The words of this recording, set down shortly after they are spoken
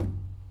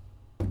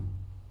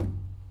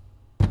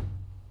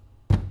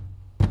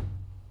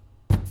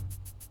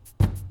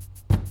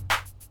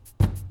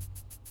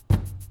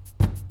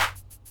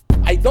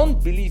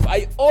don't believe,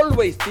 I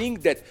always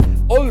think that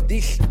all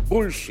this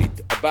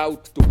bullshit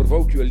about to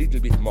provoke you a little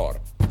bit more,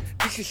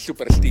 this is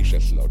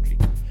superstitious logic.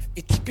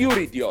 It's pure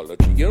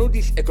ideology. You know,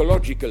 this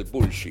ecological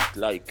bullshit,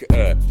 like...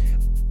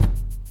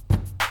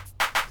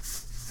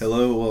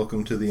 Hello,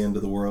 welcome to The End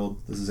of the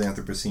World. This is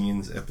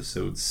Anthropocene's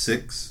episode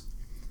 6.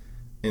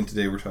 And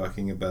today we're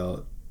talking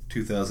about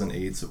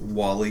 2008's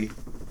WALL-E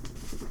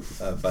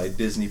by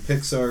Disney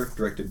Pixar,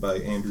 directed by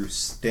Andrew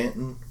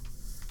Stanton,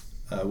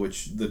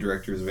 which the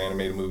directors of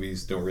animated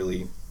movies don't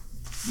really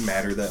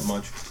matter that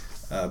much.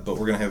 But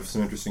we're going to have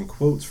some interesting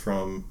quotes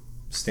from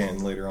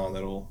Stanton later on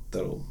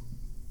that'll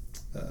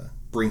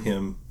bring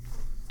him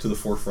to the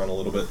forefront a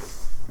little bit.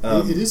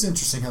 It is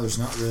interesting how there's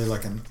not really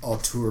like an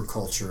auteur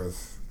culture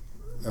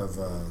of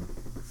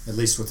at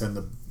least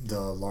within the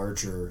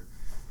larger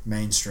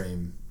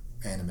mainstream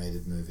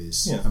animated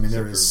movies. Yeah, I mean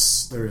there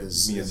is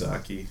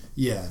Miyazaki.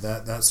 Yeah,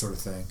 that sort of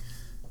thing.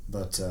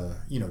 But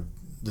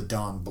the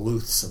Don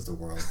Bluths of the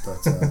world.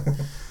 But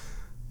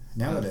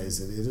nowadays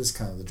it is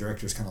kind of, the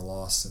director's kind of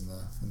lost in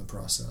the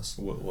process.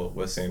 Well,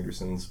 Wes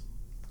Anderson's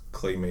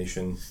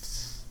claymation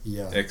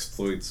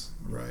exploits.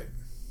 Right.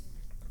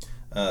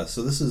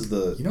 So this is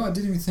the... I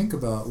didn't even think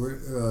about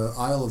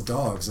Isle of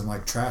Dogs and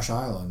like Trash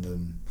Island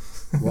and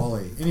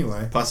WALL-E.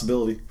 Anyway.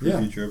 Possibility for a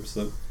future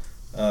episode.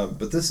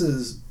 But this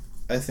is,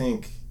 I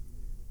think,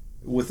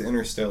 with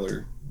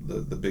Interstellar,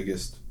 the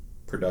biggest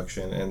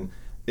production. And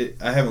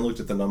I haven't looked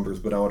at the numbers,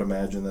 but I would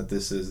imagine that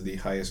this is the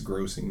highest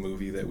grossing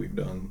movie that we've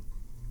done.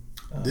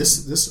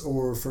 This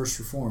or First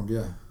Reformed,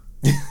 yeah.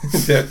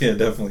 Yeah,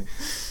 definitely.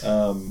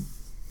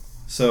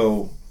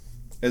 So,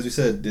 as we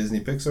said, Disney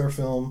Pixar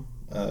film,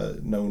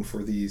 known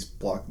for these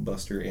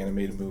blockbuster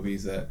animated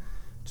movies that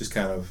just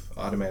kind of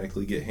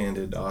automatically get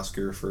handed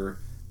Oscar for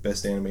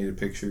Best Animated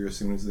Picture as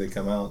soon as they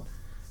come out.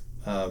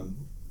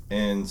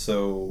 And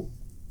so,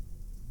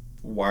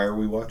 why are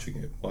we watching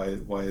it?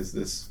 Why is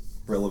this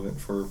relevant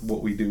for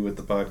what we do with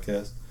the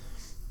podcast?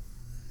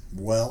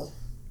 Well,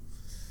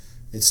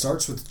 it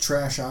starts with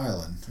Trash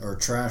Island, or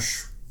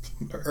Trash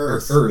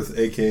Earth. Earth,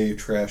 aka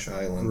Trash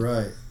Island.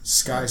 Right.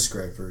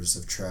 Skyscrapers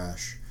of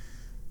trash.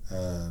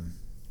 I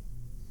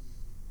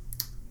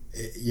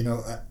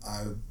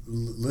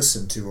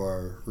listened to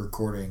our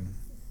recording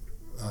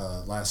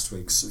last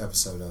week's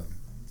episode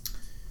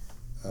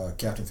of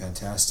Captain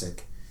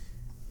Fantastic,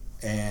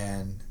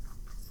 and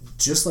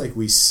just like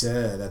we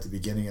said at the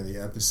beginning of the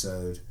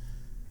episode,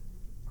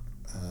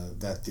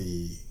 that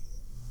the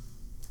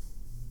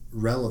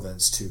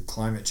relevance to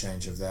climate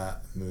change of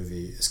that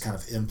movie is kind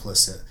of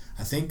implicit.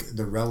 I think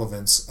the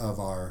relevance of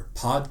our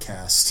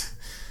podcast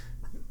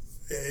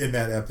in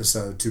that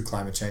episode to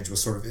climate change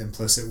was sort of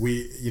implicit.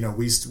 We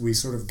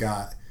sort of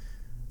got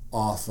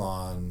off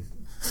on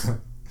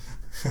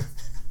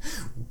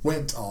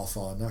went off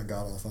on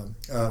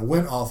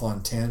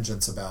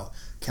tangents about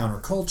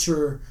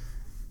counterculture,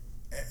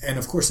 and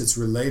of course it's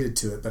related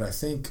to it, but I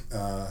think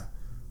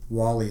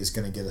WALL-E is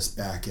going to get us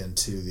back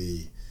into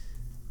the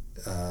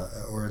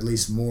or at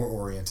least more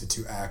oriented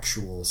to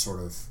actual sort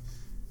of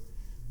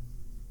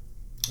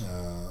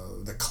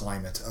the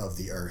climate of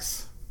the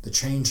earth, the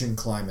changing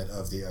climate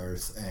of the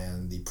earth,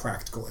 and the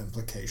practical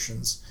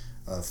implications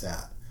of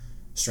that,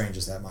 strange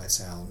as that might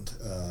sound,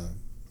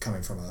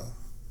 coming from a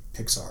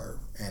Pixar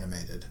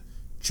animated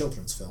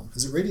children's film.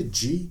 Is it rated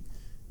G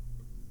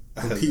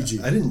or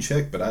PG? I didn't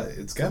check, but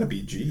it's got to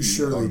be G.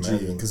 Surely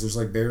G, because there's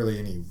like barely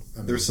any...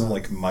 there's some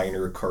like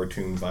minor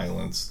cartoon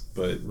violence,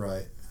 but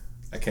right.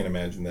 I can't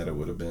imagine that it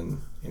would have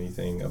been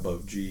anything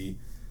above G.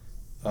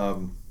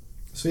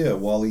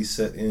 WALL-E's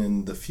set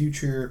in the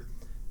future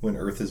when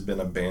Earth has been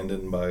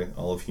abandoned by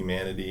all of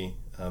humanity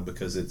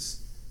because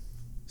it's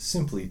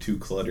simply too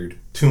cluttered.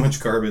 Too much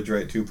garbage,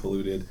 right? Too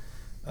polluted.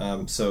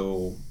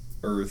 So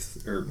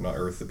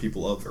the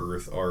people of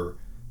Earth are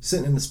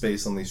sitting into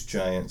space on these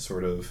giant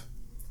sort of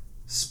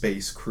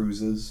space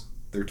cruises.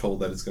 They're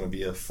told that it's going to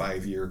be a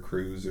 5-year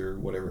cruise or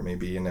whatever it may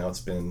be, and now it's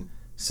been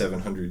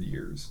 700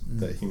 years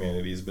that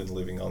humanity has been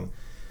living on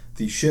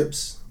these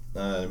ships,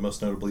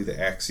 most notably the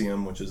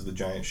Axiom, which is the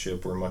giant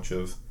ship where much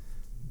of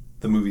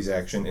the movie's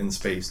action in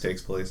space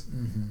takes place.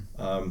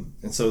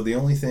 And so the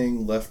only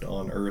thing left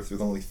on Earth, or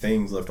the only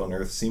things left on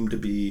Earth, seem to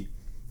be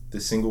the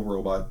single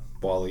robot,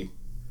 WALL-E,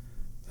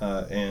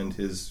 and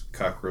his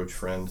cockroach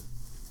friend,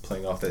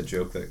 playing off that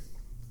joke that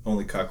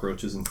only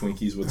cockroaches and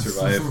Twinkies would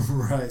survive.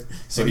 Right.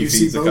 So he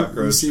feeds the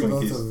cockroach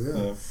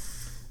Twinkies.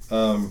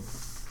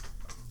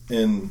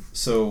 And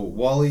so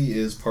WALL-E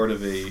is part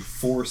of a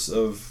force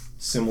of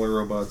similar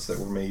robots that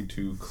were made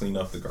to clean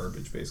up the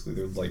garbage, basically.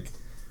 They're like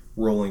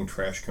rolling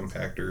trash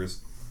compactors.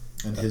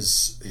 And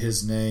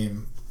his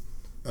name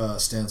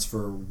stands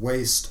for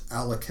Waste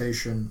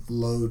Allocation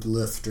Load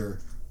Lifter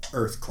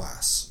Earth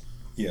Class.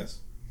 Yes.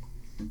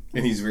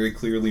 And he's very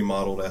clearly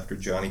modeled after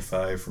Johnny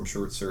Five from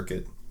Short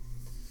Circuit.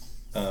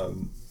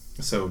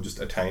 So just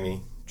a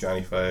tiny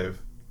Johnny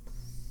Five.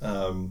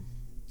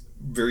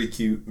 Very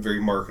cute, very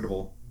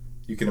marketable.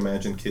 You can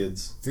imagine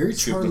kids. Very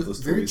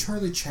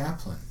Charlie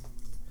Chaplin.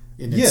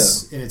 In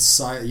its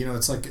side,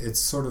 it's like, it's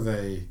sort of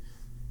a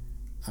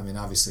I mean,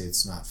 obviously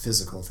it's not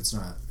physical if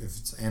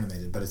it's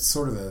animated, but it's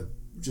sort of a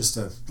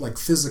like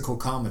physical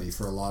comedy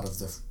for a lot of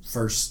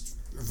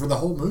for the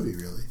whole movie,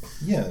 really.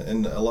 Yeah,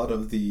 and a lot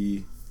of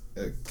the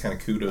kind of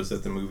kudos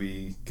that the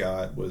movie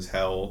got was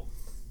how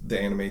the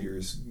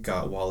animators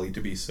got WALL-E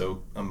to be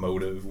so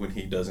emotive when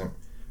he doesn't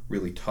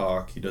really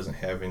talk. He doesn't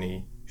have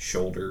any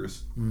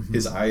shoulders. Mm-hmm.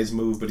 His eyes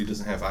move, but he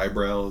doesn't have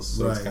eyebrows,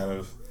 so it's kind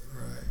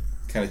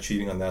of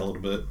cheating on that a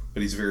little bit.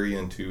 But he's very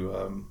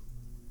into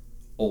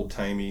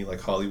old-timey,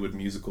 like Hollywood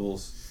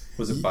musicals.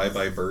 Was it Bye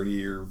Bye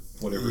Birdie or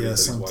whatever it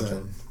is that he's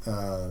watching?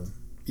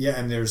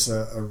 And there's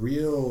a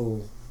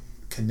real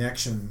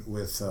connection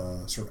with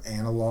sort of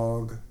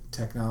analog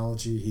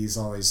technology. He's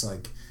always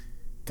like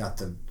got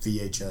the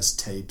VHS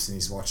tapes, and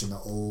he's watching the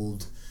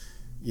old,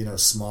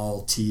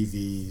 small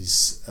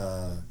TVs,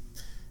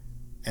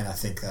 and I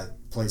think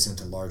that plays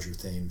into larger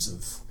themes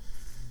of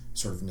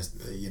sort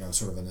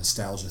of a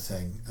nostalgia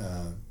thing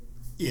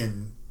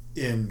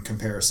in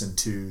comparison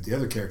to the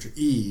other character,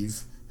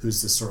 Eve,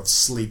 who's this sort of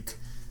sleek,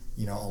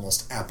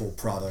 almost Apple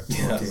product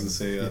looking, I was gonna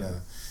say,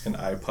 an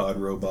iPod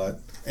robot.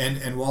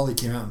 And WALL-E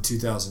came out in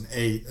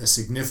 2008, a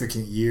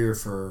significant year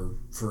for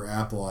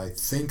Apple. I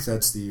think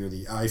that's the year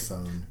the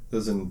iPhone. It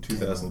was in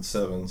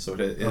 2007, so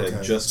it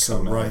had just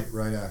come out.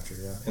 Right after,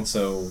 yeah. And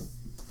so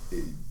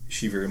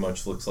she very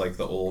much looks like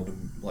the old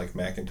like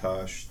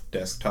Macintosh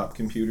desktop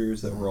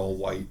computers that were all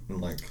white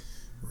and like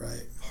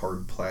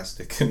hard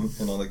plastic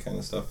and all that kind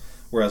of stuff.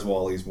 Whereas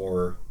WALL-E's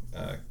more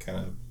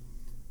kind of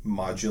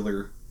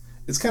modular.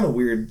 It's kind of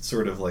weird,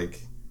 sort of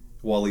like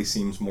WALL-E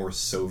seems more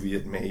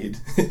Soviet made,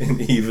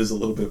 and Eve is a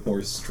little bit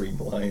more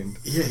streamlined.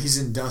 Yeah, he's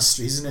an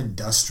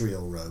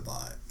industrial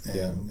robot,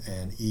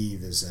 and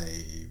Eve is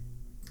a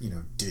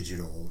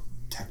digital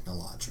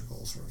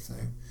technological sort of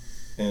thing.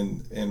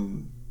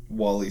 And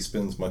WALL-E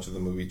spends much of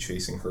the movie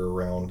chasing her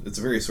around. It's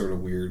a very sort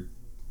of weird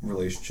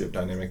relationship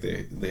dynamic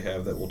they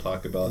have that we'll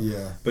talk about.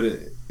 Yeah. But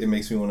it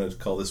makes me want to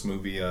call this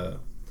movie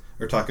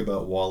or talk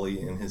about WALL-E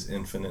and his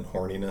infinite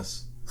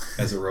horniness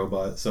as a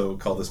robot. So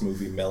call this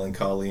movie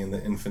Melancholy and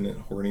the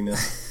Infinite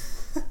Horniness.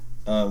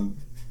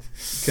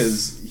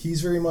 Because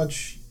he's very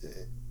much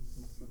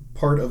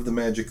part of the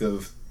magic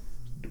of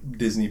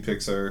Disney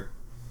Pixar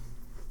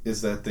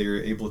is that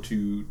they're able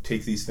to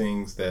take these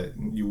things that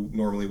you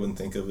normally wouldn't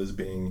think of as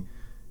being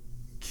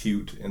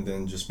cute and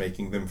then just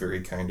making them very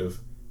kind of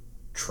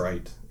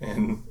trite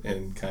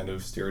and kind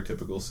of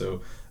stereotypical.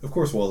 So of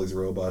course WALL-E's a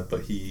robot,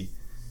 but he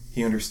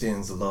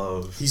understands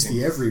love. He's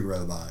the every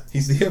robot.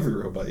 He's the every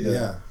robot,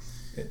 yeah.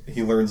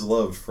 He learns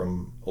love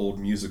from old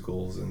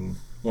musicals and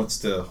wants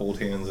to hold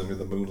hands under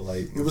the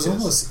moonlight. It was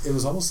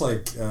almost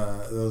like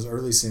those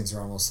early scenes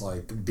are almost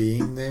like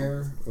Being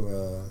There,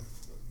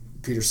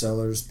 Peter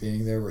Sellers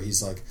Being There, where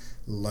he's like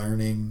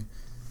learning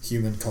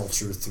human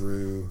culture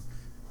through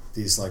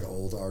these like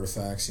old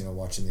artifacts,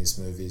 watching these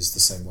movies the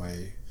same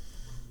way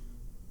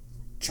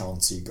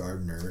Chauncey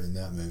Gardner in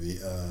that movie.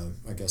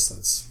 I guess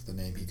that's the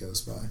name he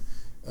goes by.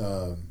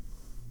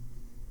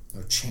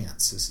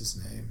 Chance is his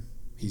name.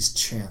 He's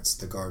Chance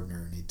the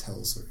gardener, and he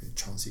tells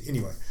Chauncey.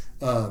 Anyway,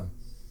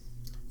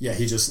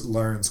 he just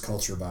learns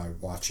culture by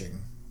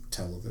watching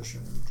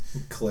television.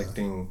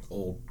 Collecting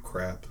old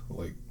crap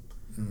like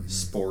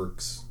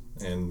sporks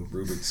and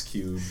Rubik's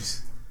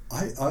Cubes.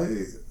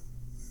 I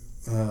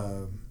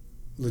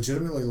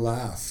legitimately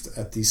laughed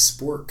at the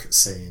spork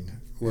scene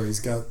where he's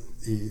got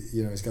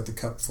the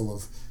cup full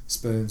of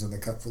spoons and the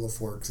cup full of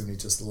forks, and he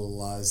just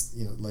lays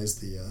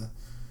the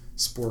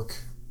spork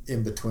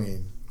in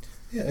between.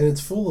 Yeah, and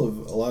it's full of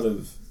a lot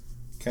of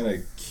kind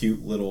of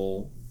cute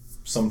little,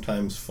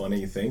 sometimes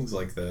funny things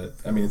like that.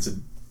 I mean, it's a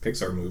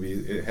Pixar movie.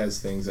 It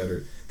has things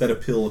that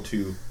appeal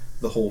to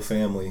the whole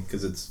family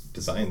because it's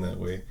designed that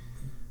way.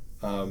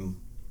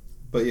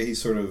 But yeah,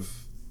 he's sort of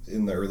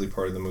in the early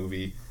part of the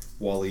movie.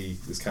 WALL-E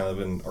is kind of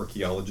an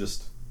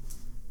archaeologist.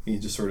 He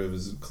just sort of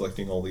is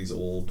collecting all these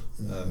old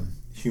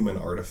human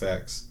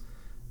artifacts.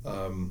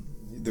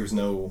 There's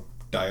no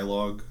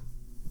dialogue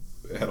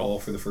at all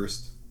for the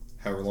first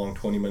however long,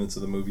 20 minutes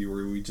of the movie,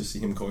 where we just see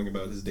him going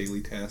about his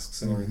daily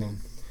tasks and everything.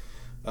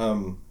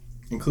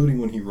 Including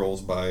when he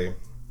rolls by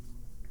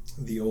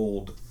the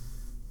old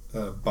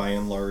Buy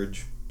and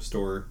Large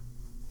store,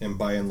 and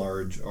Buy and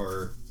Large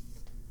are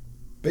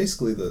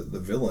basically the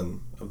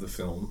villain of the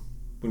film,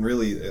 when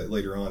really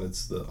later on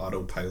it's the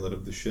autopilot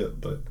of the ship,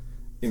 but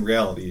in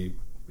reality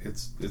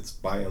it's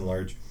Buy and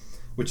Large,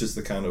 which is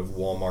the kind of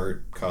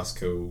Walmart,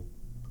 Costco,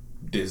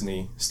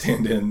 Disney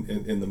stand-in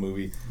in the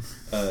movie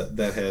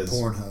that has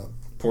Pornhub.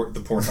 The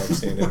Pornhub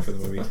stand-in for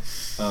the movie.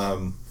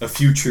 A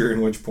future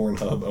in which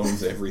Pornhub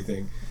owns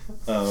everything.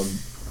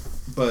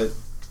 But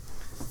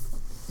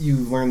you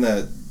learn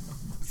that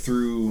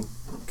through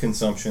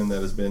consumption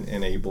that has been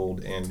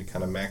enabled and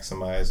kind of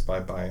maximized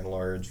by and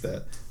Large,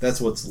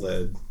 that's what's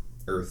led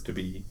Earth to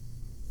be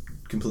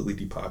completely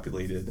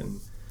depopulated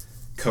and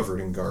covered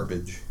in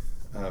garbage.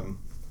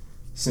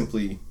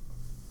 Simply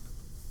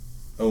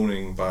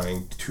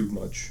buying too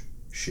much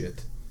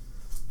shit.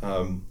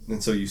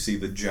 And so you see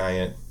the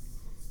giant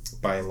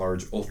Buy and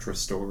Large Ultra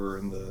store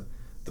and the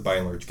the By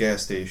and Large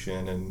gas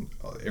station, and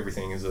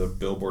everything is a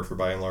billboard for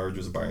By and Large.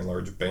 There's a By and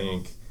Large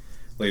bank.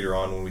 Later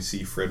on, when we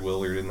see Fred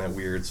Willard in that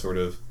weird sort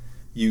of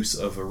use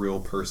of a real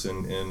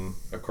person in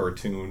a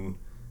cartoon,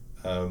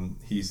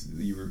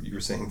 you were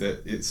saying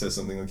that it says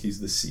something like he's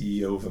the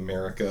CEO of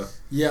America.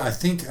 Yeah, I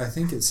think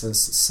it says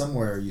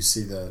somewhere you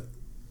see the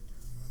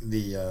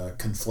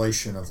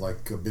conflation of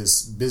like a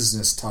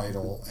business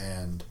title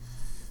and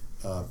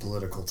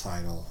political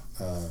title.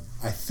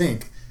 I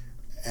think,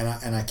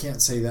 and I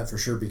can't say that for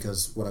sure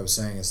because what I was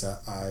saying is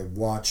that I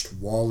watched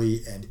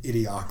WALL-E and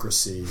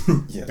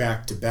Idiocracy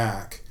back to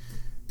back,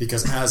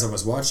 because as I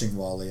was watching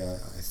WALL-E,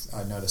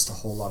 I noticed a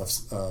whole lot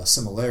of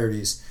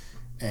similarities,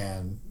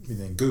 and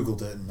then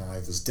Googled it, and I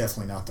was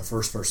definitely not the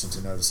first person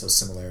to notice those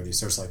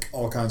similarities. There's like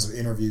all kinds of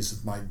interviews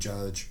with Mike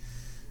Judge,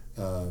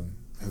 who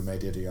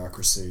made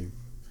Idiocracy,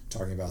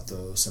 talking about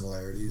the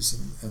similarities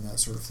and that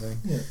sort of thing.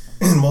 Yeah,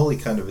 and WALL-E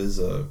kind of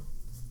is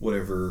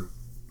whatever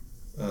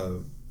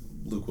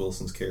Luke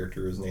Wilson's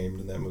character is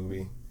named in that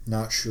movie.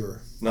 Not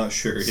sure,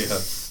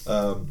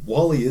 yeah.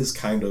 WALL-E is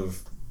kind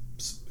of,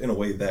 in a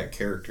way, that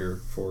character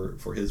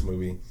for his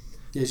movie.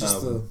 Yeah, he's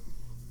just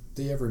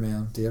the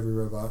everyman, the every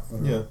robot.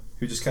 Whatever. Yeah,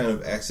 who just kind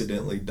of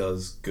accidentally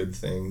does good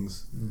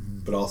things,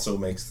 but also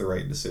makes the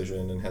right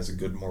decision and has a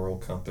good moral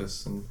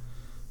compass. And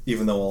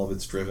even though all of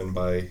it's driven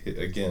by,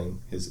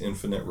 again, his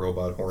infinite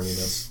robot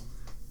horniness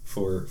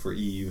for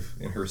Eve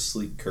and her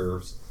sleek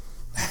curves.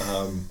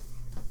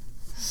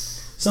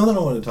 Something I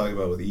wanted to talk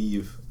about with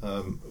Eve,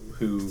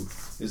 who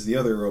is the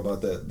other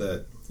robot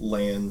that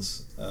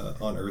lands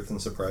on Earth and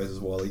surprises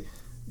WALL-E.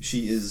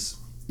 She is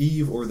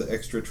Eve, or the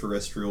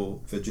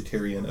extraterrestrial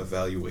vegetarian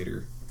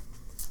evaluator,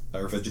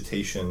 or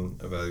vegetation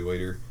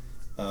evaluator.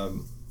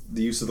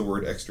 The use of the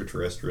word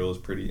extraterrestrial is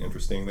pretty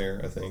interesting there.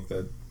 I think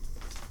that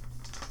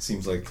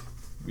seems like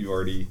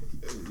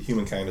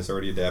humankind has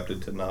already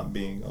adapted to not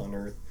being on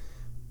Earth.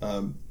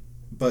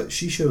 But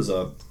she shows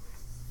up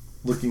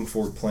looking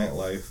for plant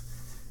life,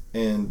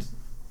 and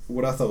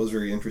what I thought was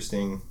very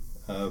interesting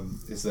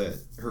is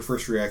that her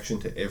first reaction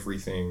to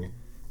everything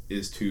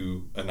is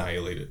to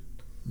annihilate it,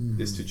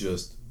 is to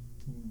just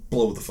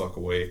blow the fuck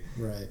away.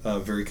 Right.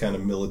 Very kind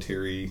of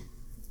military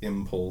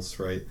impulse,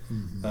 right?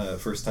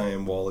 First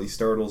time WALL-E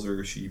startles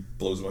her, she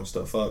blows a bunch of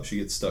stuff up. She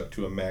gets stuck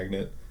to a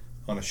magnet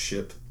on a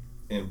ship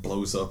and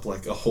blows up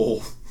like a whole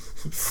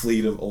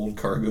fleet of old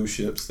cargo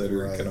ships that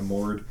are kind of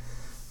moored.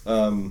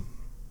 I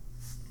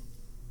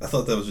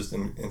thought that was just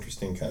an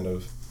interesting kind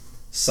of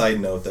side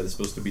note, that it's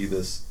supposed to be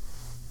this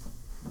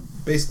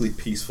basically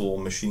peaceful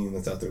machine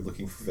that's out there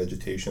looking for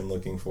vegetation,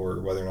 looking for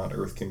whether or not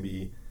Earth can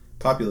be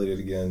populated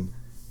again,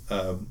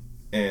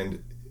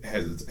 and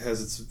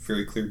has its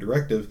very clear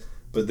directive,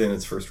 but then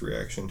its first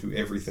reaction to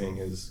everything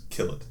is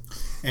kill it.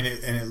 And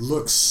it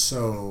looks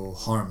so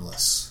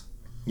harmless.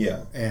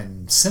 Yeah.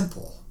 And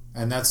simple.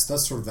 And that's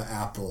sort of the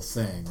Apple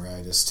thing,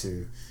 right? Is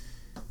to,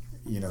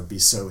 be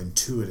so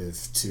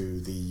intuitive to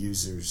the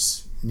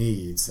user's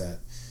needs that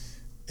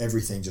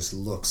everything just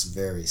looks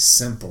very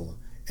simple,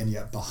 and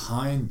yet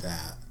behind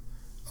that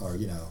are,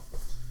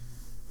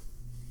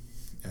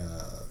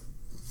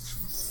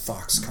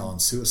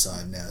 Foxconn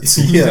suicide nets.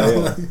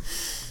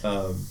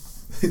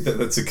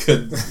 That's a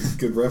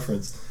good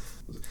reference.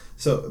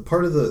 So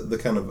part of the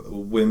kind of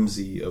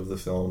whimsy of the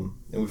film,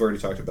 and we've already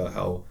talked about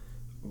how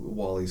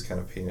WALL-E's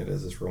kind of painted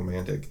as this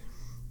romantic,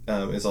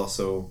 is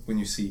also when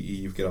you see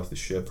Eve get off the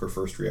ship, her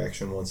first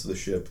reaction once the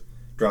ship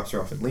drops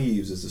her off and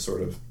leaves is to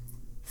sort of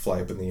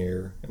fly up in the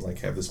air and like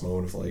have this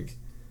moment of like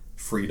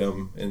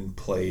freedom and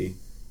play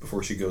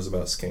before she goes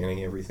about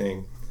scanning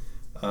everything.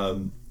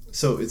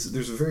 So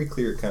there's a very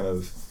clear kind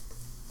of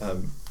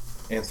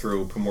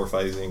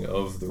anthropomorphizing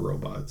of the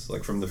robots,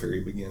 like from the very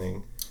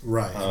beginning.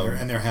 Right,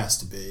 and there has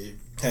to be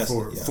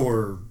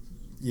for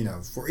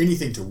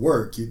anything to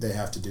work, they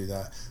have to do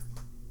that.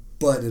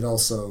 But it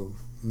also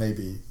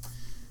maybe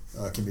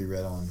can be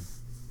read on.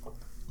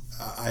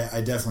 I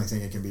definitely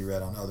think it can be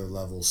read on other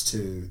levels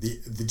too.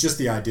 Just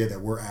the idea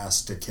that we're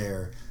asked to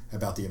care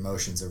about the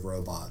emotions of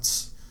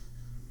robots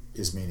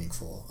is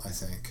meaningful, I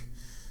think.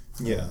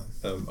 Yeah,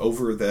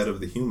 over that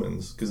of the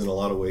humans, because in a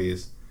lot of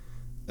ways,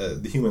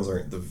 the humans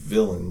aren't the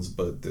villains,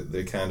 but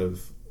they kind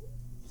of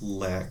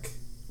lack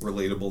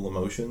relatable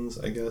emotions,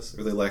 I guess,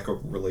 or they lack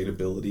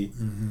relatability.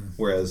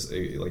 Whereas,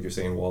 like you're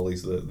saying,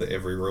 WALL-E's the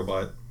every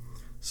robot.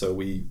 So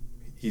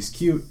he's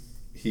cute.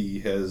 He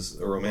has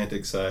a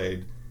romantic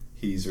side.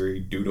 He's very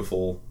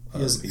dutiful.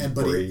 He's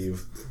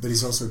brave. But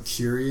he's also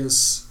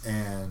curious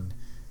and,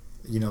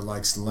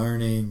 likes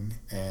learning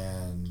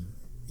and,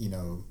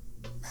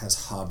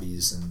 has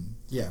hobbies. And,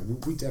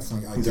 we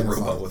definitely identify. He's a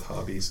robot with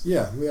hobbies.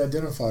 Yeah, we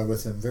identify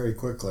with him very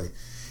quickly.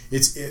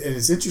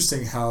 It's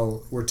interesting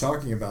how we're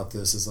talking about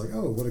this. It's like,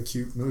 oh, what a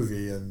cute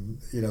movie. And,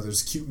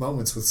 there's cute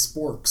moments with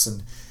sporks.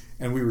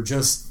 And we were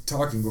just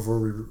talking before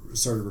we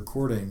started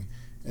recording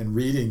and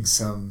reading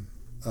some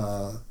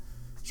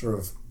sort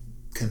of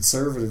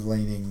conservative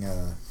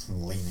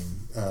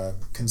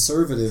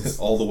conservative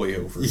all the way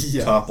over,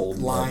 toppled,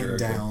 lying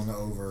down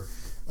over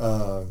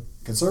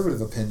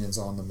conservative opinions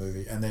on the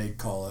movie, and they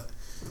call it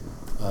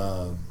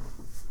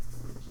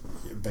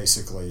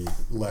basically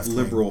left-wing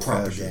Liberal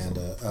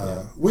propaganda,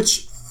 fascism.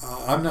 which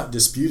I'm not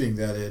disputing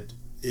that it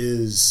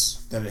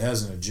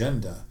has an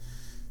agenda.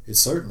 It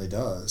certainly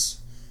does.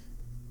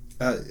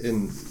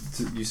 And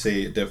you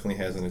say it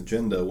definitely has an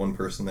agenda. One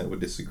person that would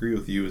disagree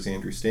with you is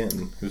Andrew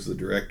Stanton, who's the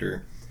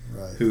director.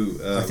 Right. Who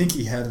I think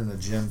he had an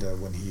agenda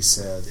when he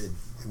said it,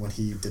 when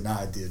he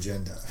denied the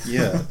agenda.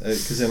 Yeah,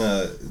 because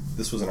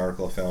this was an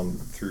article I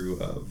found through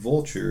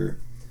Vulture.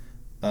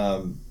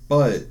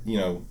 But,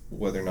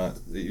 whether or not...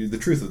 The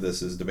truth of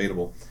this is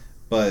debatable.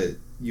 But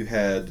you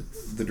had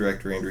the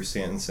director, Andrew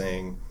Stanton,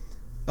 saying,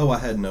 I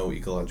had no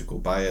ecological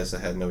bias. I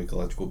had no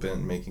ecological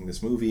bent in making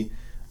this movie.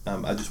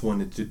 I just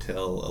wanted to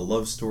tell a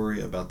love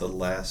story about the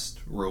last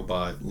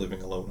robot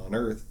living alone on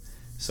Earth.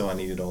 So I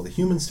needed all the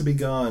humans to be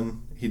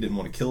gone. He didn't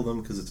want to kill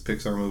them because it's a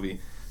Pixar movie.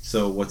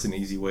 So what's an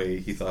easy way?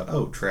 He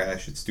thought,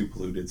 trash, it's too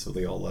polluted. So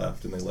they all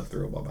left, and they left the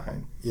robot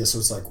behind. Yeah, so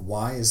it's like,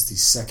 why is the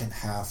second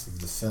half of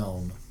the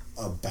film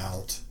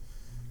about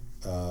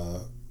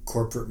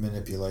corporate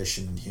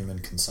manipulation and human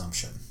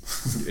consumption?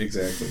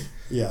 Exactly.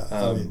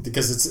 Yeah,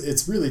 because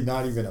it's really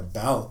not even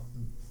about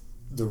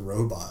the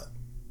robot.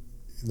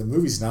 The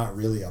movie's not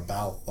really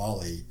about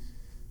WALL-E.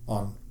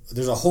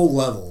 There's a whole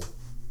level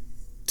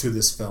to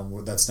this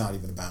film that's not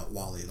even about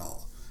WALL-E at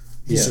all.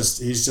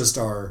 He's just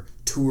our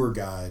tour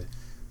guide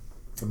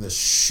from this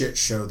shit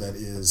show that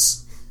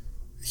is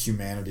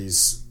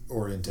humanity's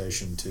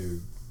orientation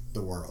to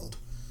the world.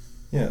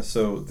 Yeah,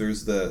 so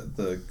there's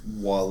the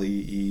WALL-E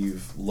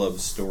Eve love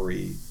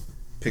story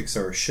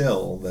Pixar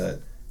shell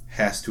that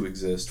has to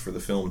exist for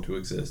the film to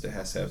exist. It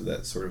has to have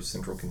that sort of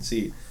central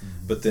conceit.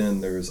 Mm-hmm. But then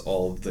there's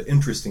all the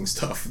interesting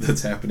stuff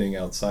that's happening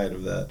outside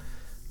of that.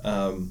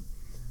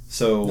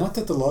 So not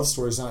that the love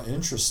story is not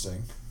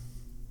interesting.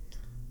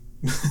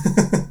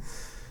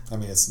 I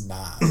mean, it's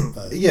not.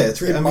 But yeah,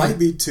 it might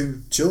be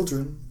to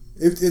children.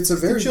 It was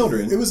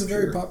a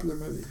very popular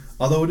movie.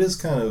 Although it is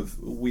kind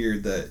of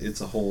weird that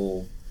the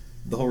whole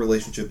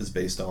relationship is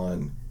based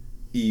on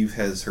Eve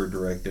has her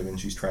directive and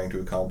she's trying to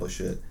accomplish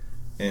it,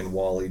 and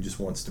WALL-E just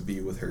wants to be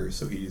with her,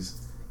 so he's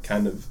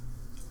kind of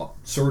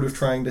sort of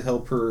trying to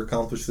help her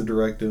accomplish the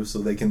directive so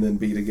they can then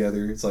be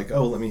together. It's like,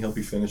 let me help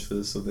you finish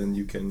this so then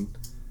you can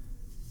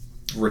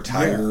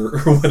retire or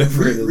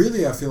whatever it is.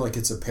 Really, I feel like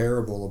it's a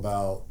parable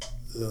about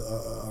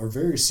a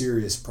very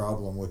serious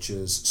problem, which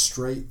is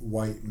straight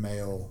white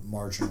male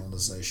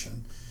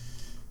marginalization.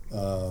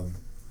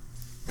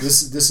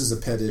 This is a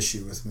pet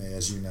issue with me,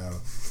 as you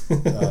know.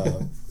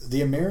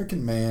 The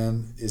American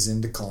man is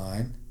in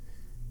decline,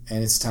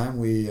 and it's time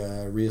we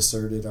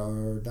reasserted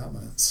our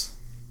dominance,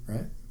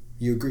 right?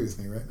 You agree with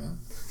me, right, man?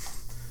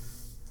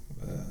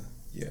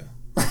 Yeah.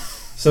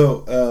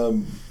 So,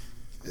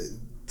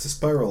 to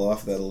spiral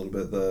off that a little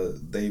bit, the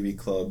AV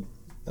Club,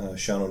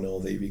 Sean O'Neill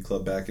of the AV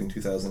Club back in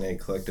 2008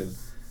 collected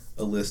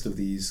a list of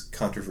these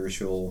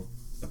controversial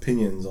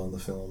opinions on the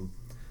film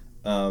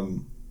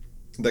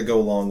that go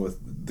along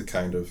with the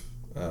kind of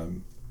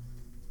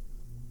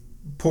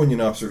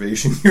poignant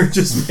observation you're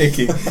just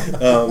making.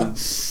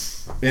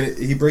 And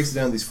he breaks it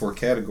down in these 4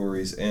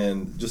 categories,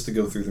 and just to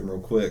go through them real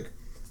quick,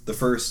 the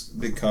first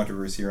big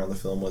controversy around the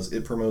film was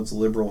it promotes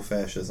liberal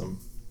fascism.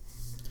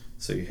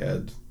 So you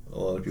had a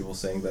lot of people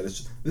saying that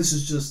this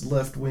is just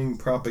left-wing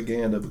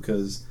propaganda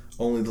because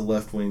only the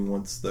left wing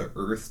wants the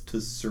Earth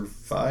to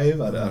survive.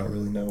 I don't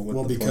really know what.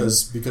 Well,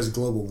 because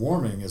global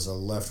warming is a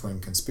left-wing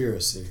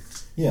conspiracy.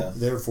 Yeah.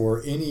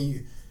 Therefore,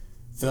 any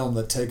film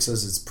that takes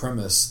as its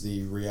premise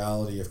the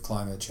reality of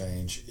climate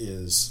change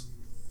is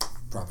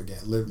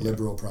propaganda,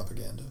 liberal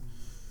propaganda.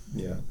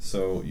 Yeah.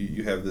 So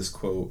you have this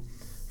quote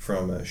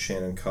from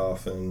Shannon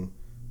Coffin,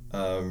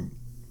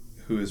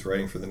 who is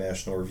writing for the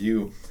National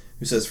Review,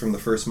 who says, "From the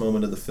first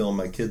moment of the film,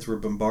 my kids were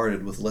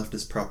bombarded with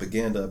leftist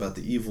propaganda about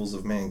the evils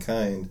of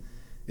mankind.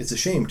 It's a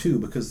shame, too,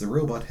 because the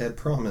robot had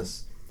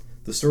promise.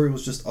 The story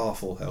was just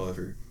awful,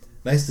 however.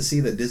 Nice to see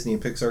that Disney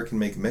and Pixar can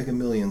make mega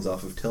millions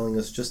off of telling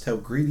us just how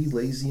greedy,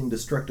 lazy, and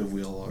destructive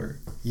we all are."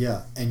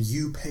 Yeah, and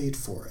you paid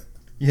for it.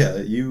 Yeah,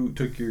 you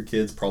took your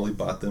kids, probably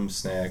bought them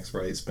snacks,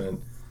 right?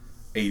 Spent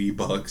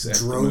 $80 at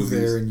Drove the movies.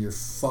 there in your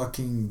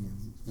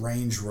fucking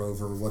Range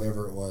Rover,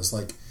 whatever it was.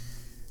 Like,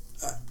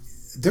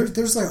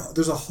 there's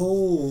a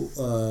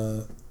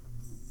whole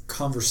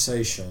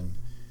conversation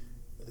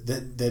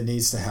that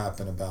needs to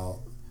happen about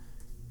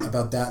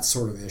that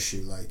sort of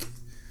issue. Like,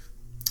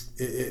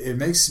 it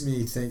makes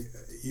me think.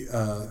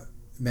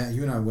 Matt,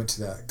 you and I went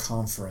to that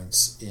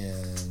conference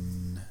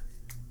in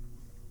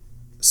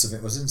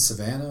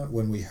Savannah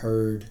when we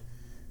heard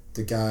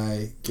the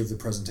guy give the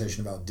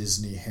presentation about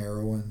Disney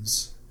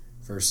heroines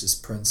versus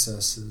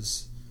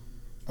princesses.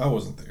 I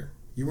wasn't there.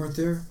 You weren't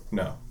there?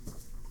 No.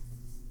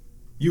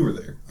 You were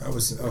there. I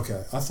was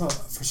okay. I thought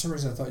for some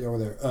reason y'all were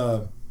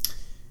there.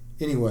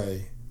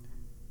 Anyway,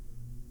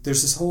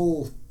 there's this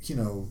whole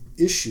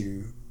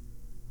issue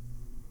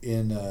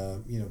in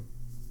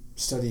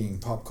studying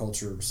pop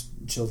culture,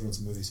 children's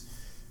movies,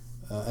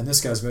 and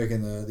this guy's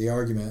making the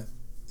argument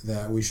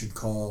that we should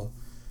call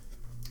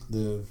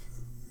the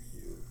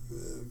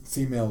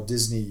female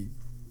Disney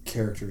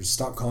characters,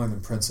 stop calling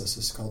them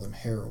princesses, call them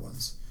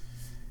heroines.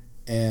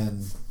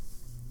 And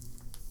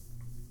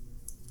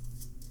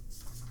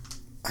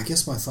I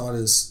guess my thought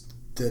is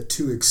that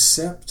to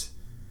accept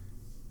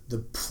the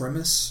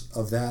premise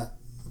of that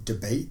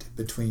debate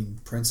between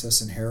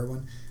princess and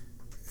heroine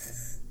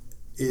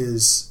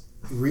is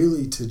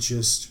really to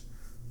just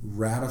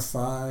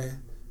ratify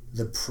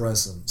the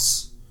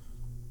presence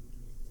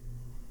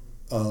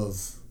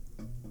of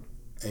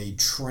a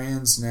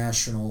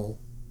transnational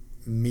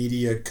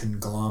media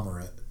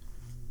conglomerate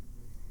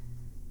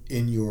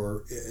in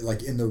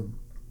the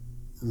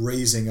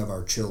raising of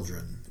our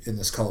children in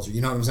this culture.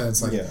 You know what I'm saying?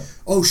 It's like,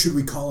 oh, should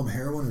we call them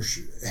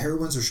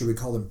heroines or should we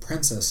call them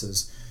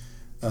princesses?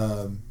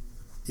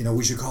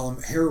 We should call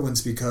them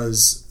heroines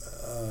because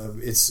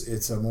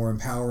it's a more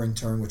empowering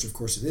term, which of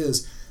course it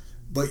is.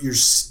 But you're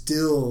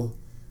still,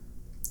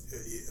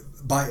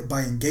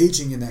 by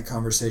engaging in that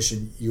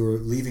conversation, you're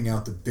leaving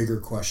out the bigger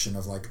question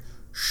of like,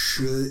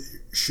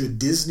 should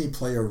Disney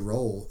play a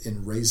role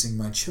in raising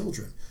my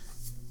children?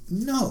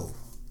 No.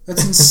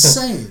 That's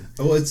insane.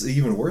 Well, it's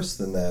even worse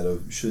than that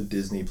of should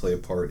Disney play a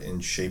part in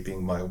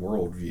shaping my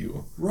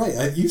worldview?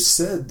 Right. You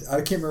said, I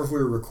can't remember if we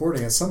were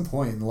recording, at some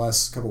point in the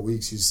last couple of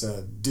weeks you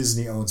said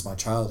Disney owns my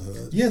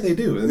childhood. Yeah, they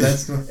do. And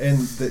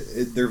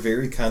they're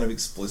very kind of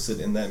explicit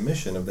in that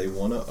mission of they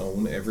want to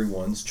own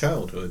everyone's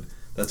childhood.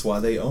 That's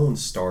why they own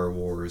Star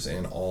Wars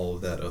and all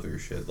of that other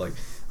shit. Like,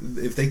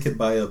 if they could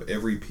buy up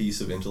every piece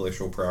of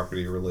intellectual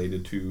property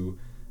related to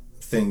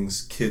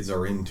things kids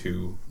are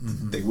into,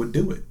 they would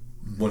do it.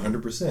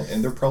 100%,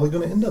 and they're probably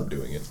going to end up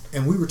doing it.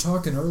 And we were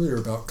talking earlier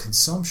about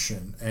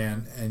consumption,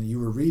 and you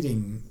were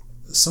reading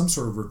some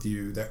sort of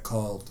review that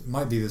called, it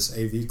might be this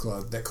AV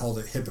Club, that called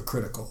it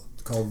hypocritical,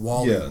 called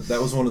WALL-E. Yeah,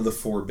 that was one of the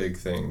 4 big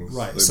things,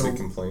 right? Big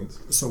complaints.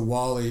 So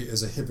WALL-E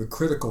is a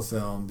hypocritical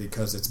film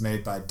because it's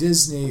made by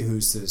Disney,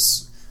 who's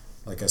this,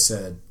 like I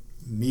said,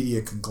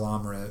 media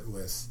conglomerate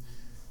with,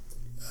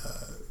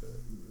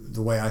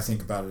 the way I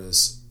think about it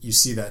is, you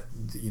see that,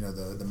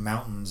 the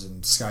mountains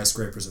and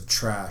skyscrapers of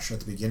trash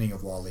at the beginning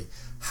of WALL-E.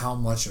 How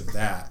much of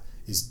that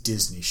is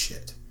Disney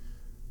shit?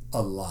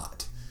 A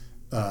lot.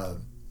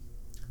 And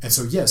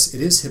so, yes,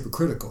 it is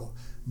hypocritical,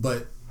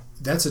 but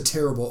that's a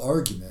terrible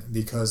argument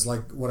because,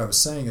 like what I was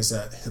saying, is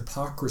that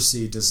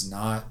hypocrisy does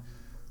not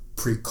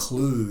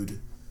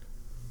preclude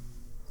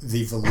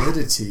the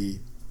validity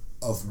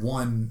of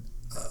one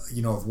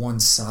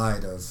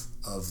side of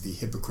the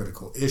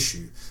hypocritical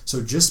issue.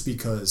 So just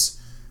because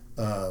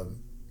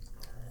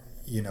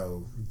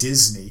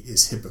Disney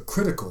is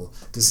hypocritical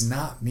does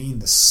not mean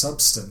the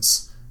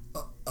substance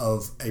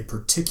of a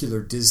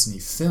particular Disney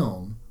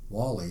film,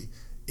 WALL-E,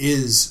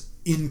 is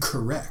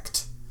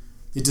incorrect.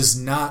 It does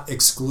not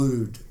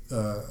exclude,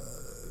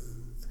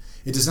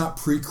 it does not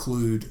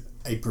preclude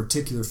a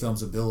particular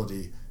film's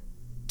ability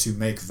to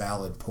make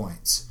valid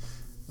points.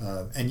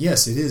 And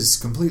yes, it is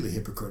completely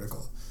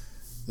hypocritical.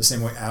 The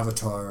same way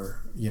Avatar,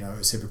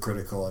 is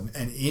hypocritical, and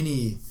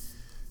any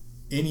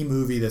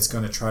movie that's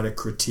going to try to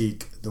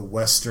critique the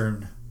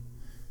Western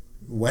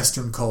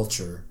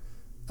culture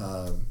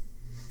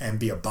and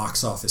be a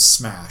box office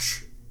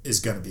smash is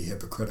going to be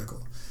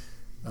hypocritical.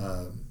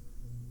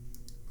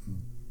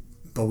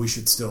 But we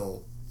should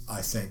still,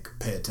 I think,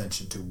 pay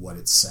attention to what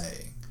it's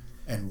saying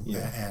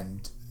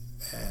and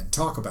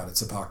talk about its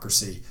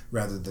hypocrisy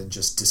rather than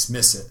just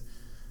dismiss it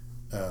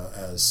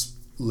as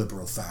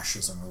liberal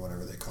fascism or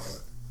whatever they call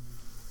it.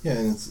 Yeah,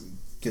 and it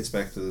gets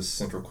back to this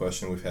central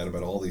question we've had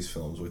about all these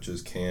films, which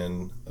is,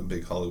 can a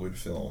big Hollywood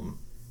film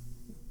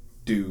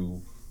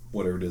do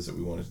whatever it is that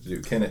we want it to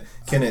do? Can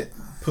it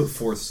put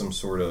forth some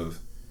sort of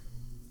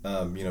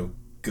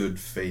good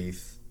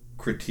faith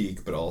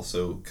critique, but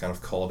also kind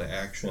of call to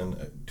action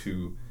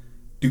to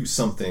do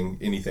something,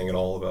 anything at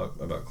all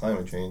about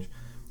climate change?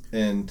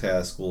 And to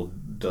ask, well,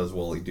 does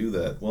WALL-E do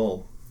that?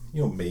 Well,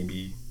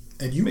 maybe,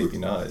 and maybe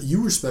not.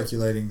 You were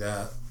speculating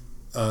that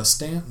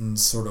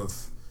Stanton's sort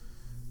of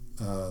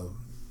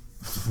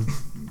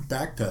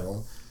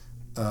backpedal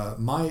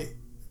might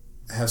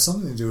have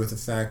something to do with the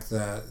fact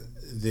that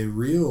the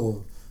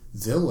real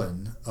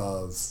villain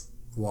of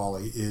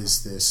WALL-E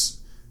is this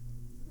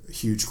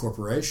huge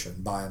corporation,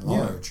 by and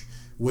large,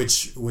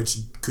 which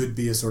could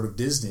be a sort of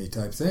Disney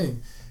type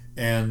thing,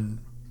 and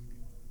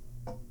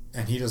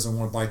he doesn't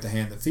want to bite the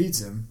hand that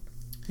feeds him.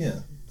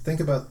 Yeah, think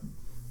about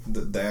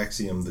the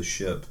Axiom, the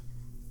ship,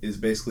 is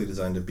basically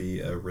designed to be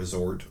a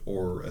resort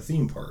or a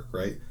theme park,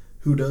 right?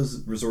 Who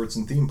does resorts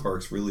and theme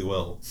parks really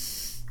well?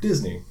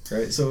 Disney,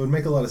 right? So it would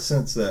make a lot of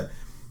sense that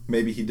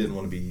maybe he didn't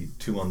want to be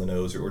too on the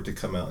nose or to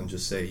come out and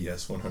just say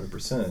yes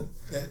 100%,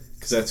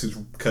 because that's who's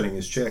cutting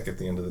his check at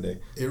the end of the day.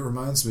 It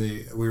reminds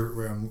me,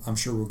 I'm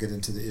sure we'll get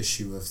into the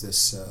issue of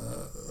this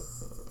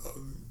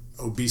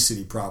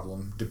obesity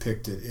problem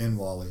depicted in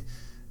WALL-E,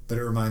 but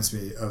it reminds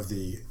me of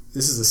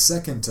this is the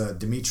second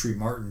Demetri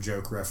Martin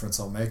joke reference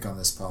I'll make on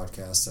this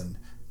podcast, and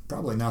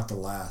probably not the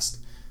last.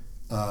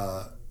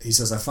 He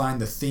says, I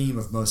find the theme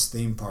of most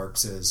theme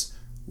parks is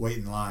wait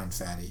in line,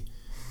 fatty.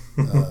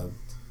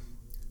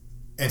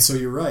 And so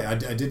you're right, I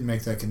didn't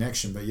make that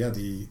connection, but yeah,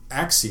 the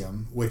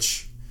Axiom,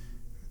 which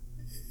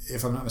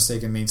if I'm not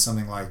mistaken, means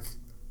something like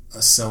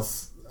a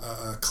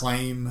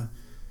claim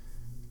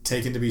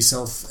taken to be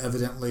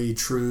self-evidently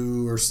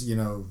true, or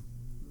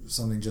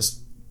something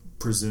just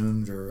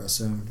presumed or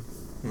assumed.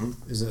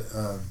 Mm-hmm. Is it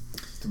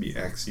to be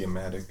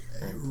axiomatic?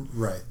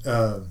 Right.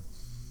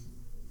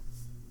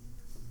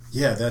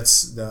 Yeah,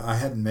 I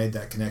hadn't made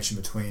that connection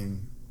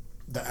between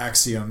the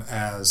axiom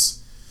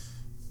as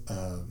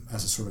a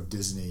sort of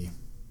Disney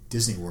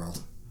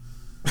World.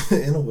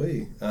 In a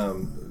way,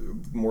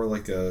 more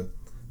like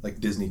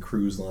Disney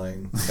Cruise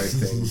Line type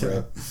thing,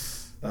 right?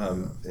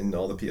 And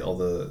all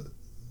the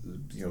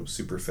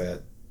super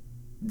fat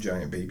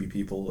giant baby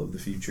people of the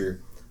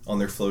future on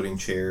their floating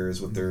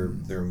chairs with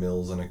their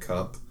meals in a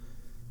cup,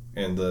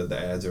 and the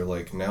ads are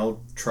like, now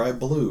try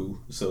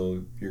blue,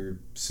 so your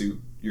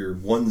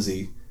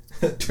onesie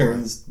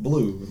turns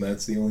blue, and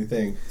that's the only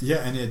thing.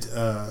 Yeah, and it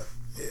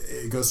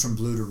goes from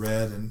blue to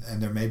red,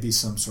 and there may be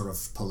some sort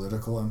of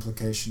political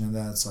implication in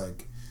that. It's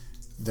like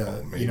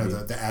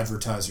the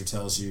advertiser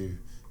tells you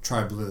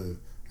try blue,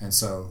 and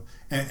so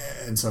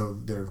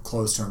their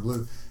clothes turn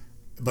blue,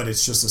 but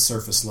it's just a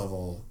surface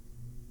level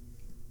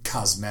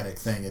cosmetic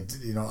thing.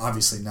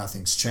 Obviously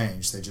nothing's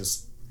changed. They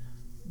just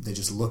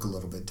look a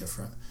little bit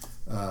different.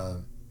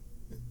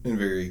 And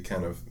very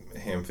kind of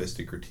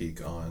ham-fisted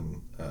critique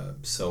on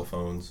cell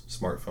phones,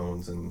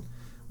 smartphones, and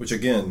which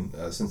again,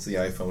 since the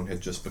iPhone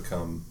had just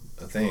become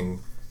a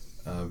thing,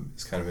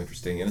 it's kind of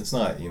interesting. And it's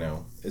not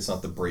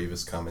the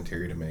bravest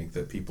commentary to make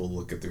that people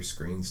look at their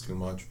screens too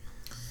much.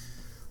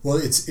 Well,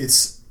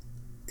 it's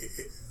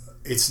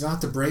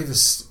not the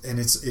bravest, and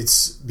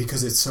it's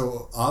because it's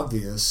so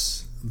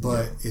obvious,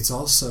 but it's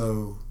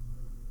also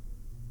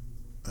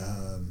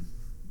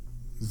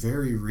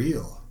very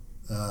real.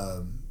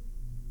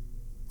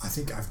 I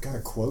think I've got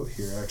a quote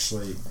here,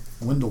 actually.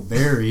 Wendell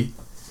Berry,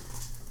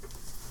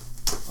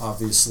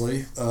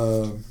 obviously,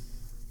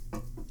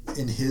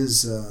 in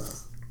his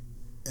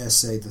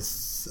essay,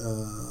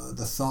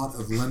 The Thought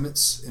of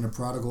Limits in a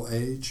Prodigal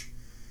Age,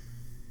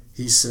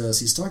 he says,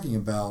 he's talking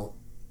about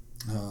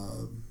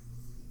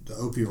the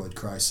opioid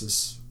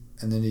crisis,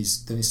 and then he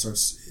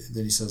says,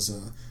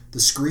 the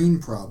screen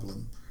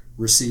problem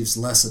receives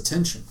less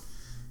attention,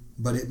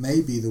 but it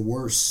may be the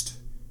worst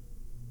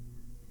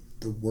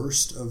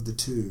of the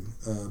two.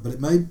 But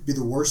it may be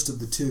the worst of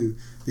the two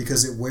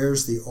because it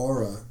wears the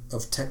aura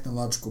of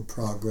technological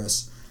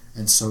progress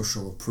and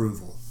social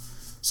approval.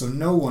 So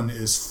no one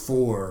is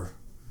for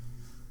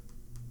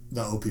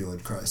the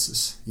opioid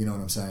crisis. You know what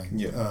I'm saying?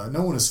 Yeah.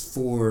 No one is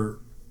for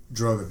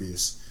drug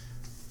abuse.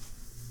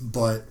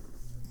 But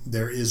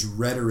there is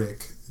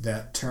rhetoric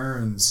that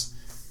turns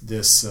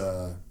this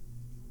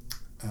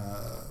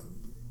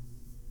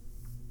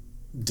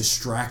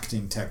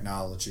distracting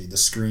technology, the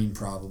screen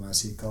problem as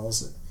he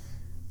calls it,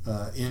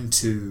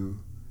 into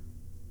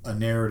a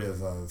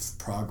narrative of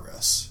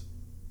progress,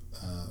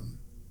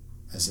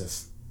 as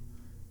if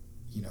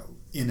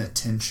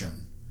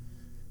inattention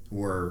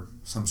were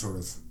some sort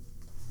of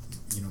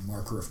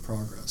marker of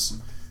progress.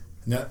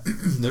 And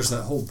there's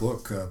that whole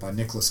book by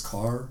Nicholas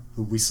Carr,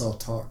 who we saw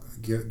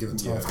give a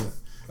talk.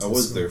 I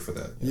was there for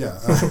that. Yeah.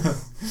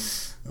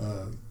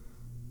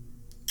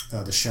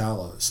 The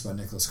Shallows by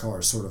Nicholas Carr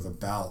is it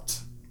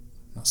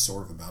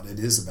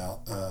is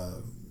about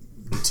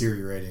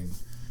deteriorating,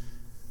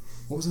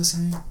 what was I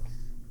saying?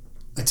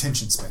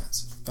 Attention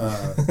spans.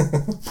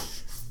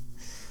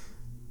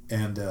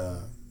 And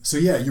so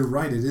yeah, you're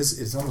right,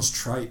 it's almost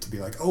trite to be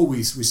like, oh,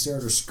 we stare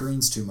at our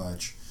screens too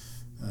much.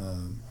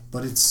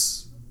 But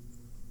it's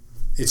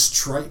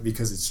trite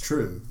because it's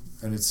true,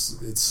 and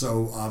it's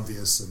so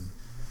obvious and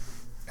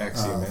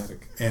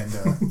axiomatic, and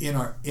in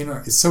our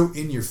it's so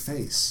in your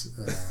face.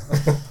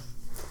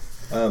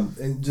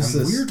 And just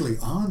I'm weirdly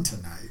on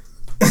tonight.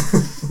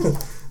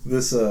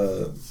 This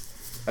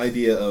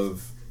idea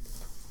of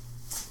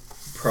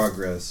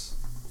progress,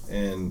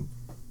 and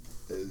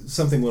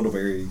something Wendell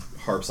Berry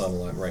harps on a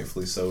lot,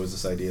 rightfully so, is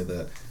this idea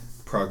that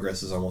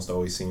progress is almost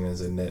always seen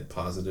as a net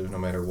positive, no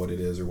matter what it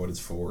is or what it's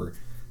for.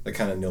 The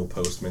kind of Neil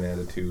Postman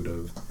attitude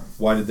of,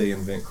 why did they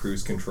invent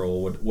cruise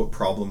control? What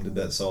problem did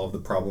that solve? The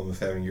problem of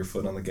having your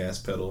foot on the gas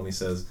pedal. And he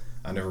says,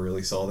 I never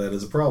really saw that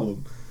as a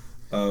problem.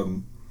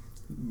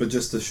 But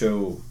just to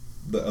show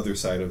the other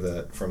side of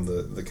that from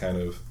the kind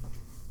of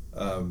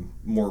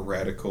more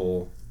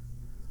radical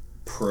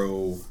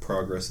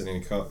pro-progress at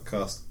any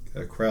cost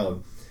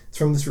crowd. It's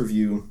from this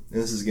review,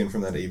 and this is again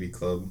from that AV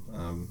Club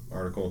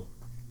article.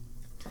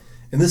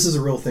 And this is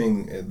a real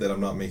thing that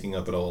I'm not making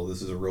up at all.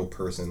 This is a real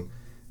person.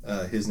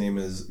 His name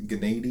is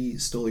Gennady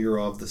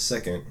Stolyarov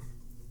II,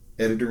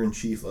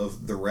 editor-in-chief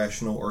of The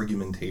Rational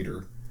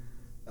Argumentator,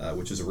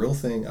 which is a real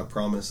thing. I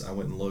promise. I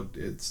went and looked.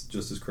 It's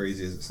just as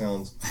crazy as it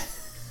sounds.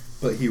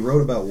 But he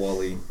wrote about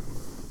WALL-E.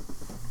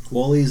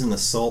 WALL-E is an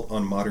assault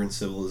on modern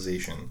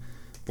civilization,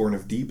 born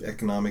of deep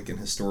economic and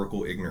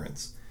historical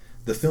ignorance.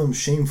 The film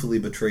shamefully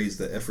betrays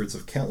the efforts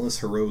of countless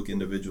heroic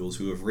individuals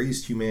who have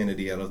raised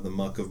humanity out of the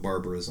muck of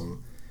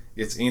barbarism.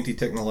 Its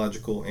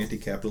anti-technological,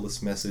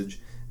 anti-capitalist message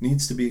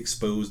needs to be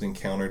exposed and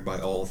countered by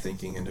all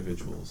thinking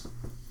individuals.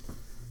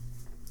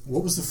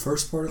 What was the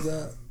first part of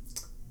that?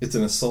 It's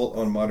an assault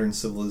on modern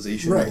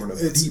civilization. Right. Or an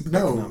It's deep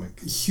no economic.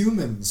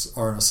 humans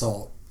are an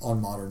assault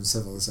on modern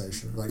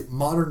civilization. Like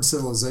modern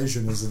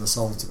civilization is an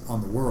assault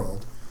on the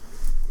world.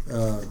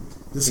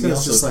 This And he guy's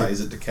also just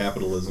ties it to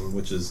capitalism,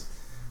 which is,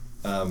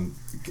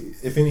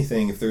 if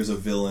anything, if there's a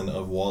villain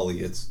of WALL-E,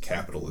 it's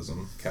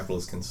capitalism,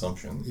 capitalist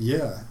consumption.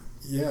 Yeah,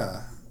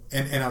 yeah.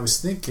 And I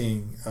was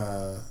thinking,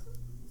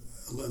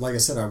 like I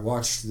said, I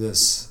watched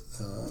this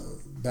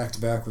back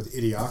to back with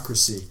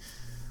Idiocracy,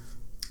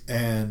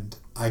 and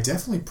I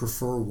definitely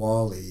prefer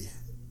WALL-E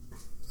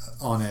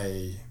on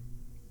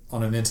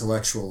an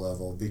intellectual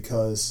level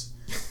because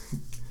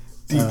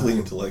Deeply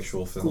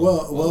intellectual film.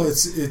 well,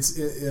 it's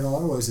in a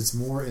lot of ways it's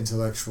more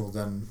intellectual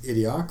than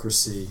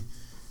Idiocracy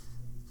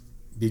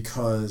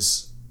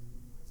because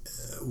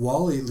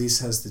WALL-E at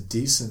least has the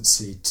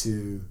decency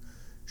to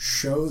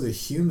show the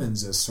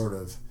humans as sort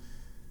of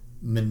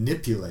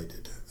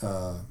manipulated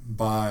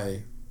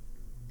by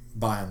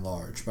and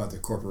large by the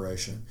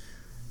corporation,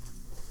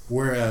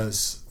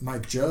 whereas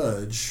Mike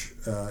Judge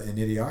in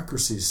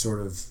Idiocracy sort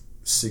of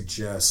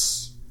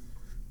suggests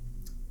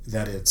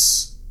that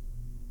it's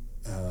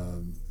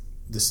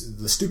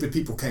the stupid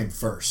people came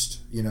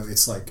first. You know,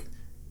 it's like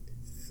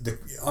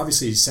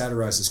obviously he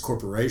satirizes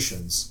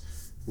corporations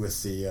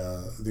with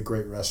the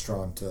great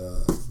restaurant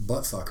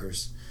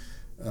Buttfuckers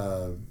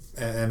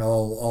and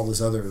all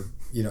this other,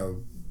 you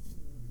know,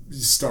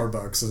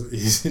 Starbucks. He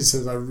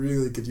says, I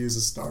really could use a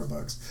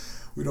Starbucks.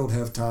 We don't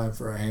have time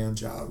for a hand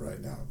job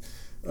right now.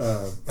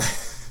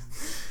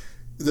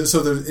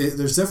 So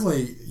there's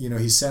definitely, you know,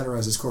 he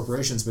satirizes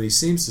corporations, but he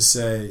seems to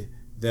say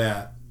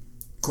that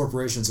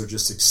corporations are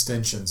just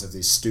extensions of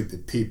these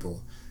stupid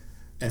people.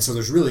 And so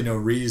there's really no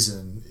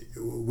reason,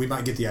 we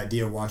might get the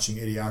idea watching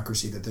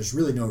Idiocracy that there's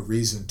really no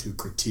reason to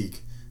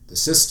critique the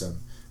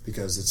system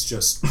because it's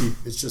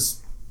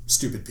just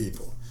stupid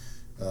people.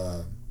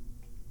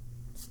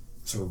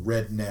 Sort of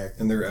redneck.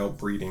 And they're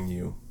outbreeding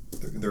you.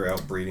 They're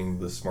outbreeding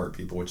the smart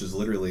people, which is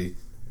literally,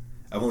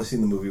 I've only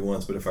seen the movie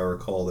once, but if I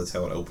recall, that's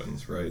how it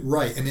opens, right?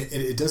 Right, and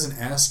it doesn't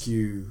ask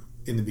you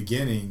in the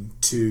beginning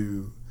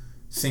to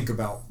think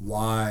about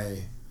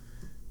why,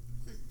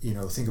 you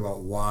know,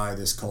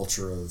 this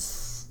culture of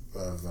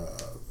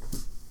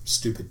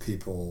stupid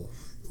people,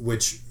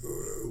 which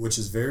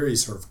is very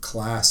sort of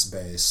class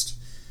based.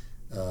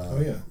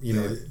 You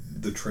know,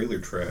 the trailer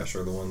trash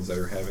are the ones that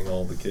are having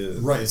all the kids.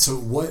 Right. So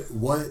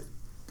what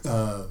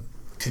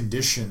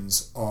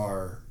conditions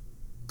are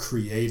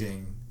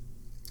creating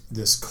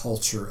this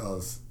culture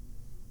of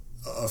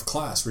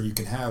class where you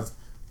can have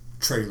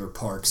trailer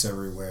parks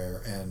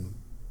everywhere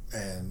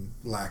and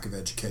lack of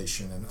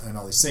education and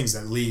all these things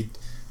that lead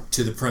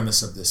to the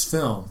premise of this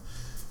film,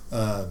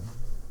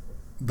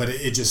 but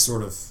it just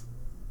sort of,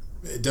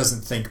 it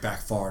doesn't think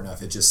back far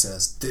enough. It just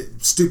says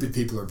stupid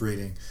people are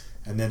breeding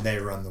and then they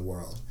run the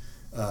world,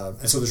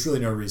 and so there's really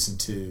no reason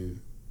to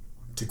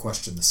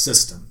question the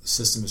system. The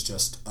system is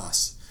just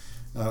us,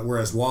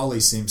 whereas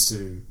WALL-E seems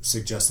to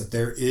suggest that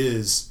there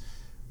is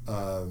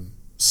to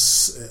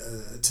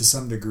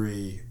some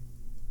degree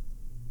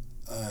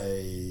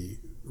a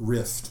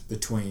rift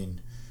between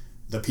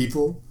the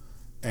people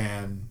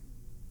and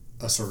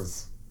a sort of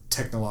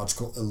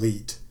technological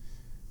elite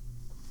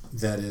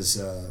that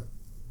is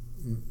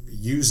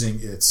using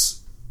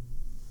its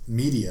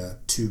media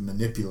to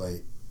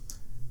manipulate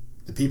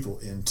the people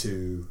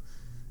into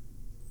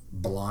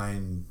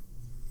blind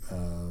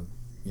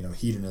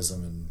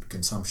hedonism and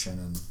consumption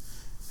and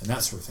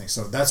that sort of thing.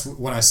 So that's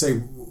when I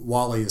say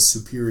WALL-E is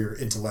superior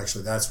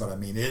intellectually, that's what I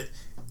mean.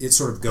 It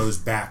sort of goes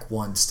back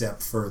one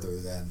step further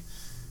than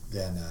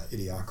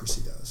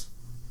Idiocracy does.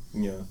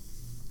 Yeah.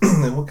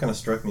 And what kind of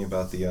struck me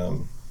about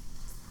the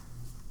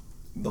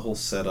whole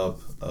setup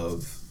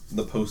of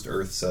the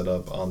post-Earth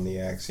setup on the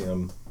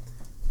Axiom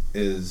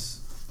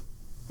is,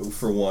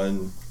 for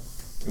one,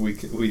 we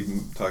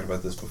talked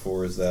about this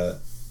before, is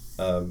that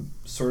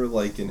sort of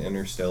like in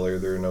Interstellar,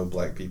 there are no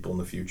black people in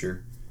the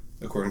future,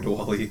 according to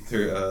WALL-E.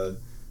 There,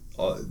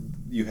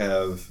 you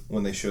have,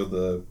 when they show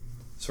the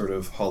sort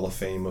of Hall of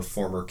Fame of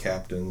former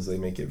captains, they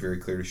make it very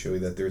clear to show you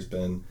that there's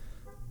been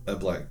a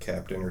black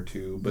captain or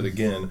two, but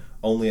again,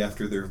 only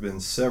after there have been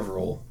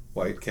several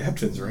white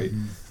captains, right?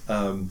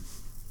 Mm-hmm.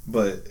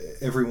 But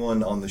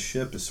everyone on the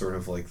ship is sort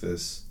of like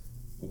this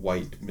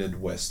white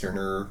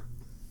Midwesterner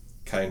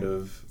kind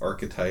of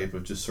archetype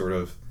of just sort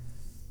of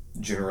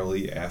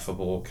generally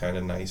affable, kind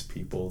of nice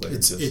people. That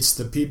it's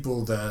the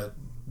people that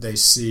they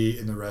see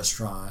in the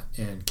restaurant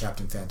in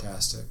Captain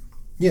Fantastic.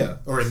 Yeah.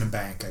 Or in the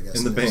bank, I guess.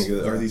 In the bank.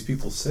 Are these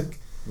people sick?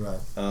 Right.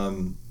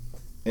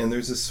 And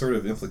there's this sort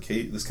of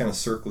this kind of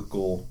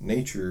cyclical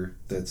nature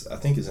that's, I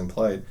think, is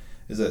implied,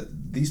 is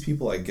that these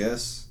people, I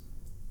guess,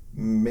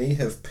 may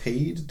have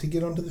paid to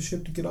get onto the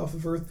ship to get off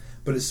of Earth,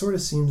 but it sort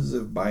of seems as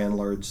if, by and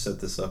large,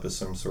 set this up as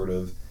some sort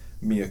of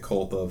mea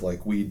culpa of,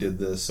 like, we did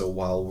this, so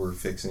while we're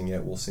fixing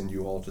it, we'll send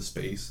you all to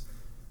space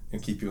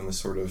and keep you in this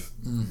sort of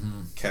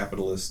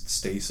capitalist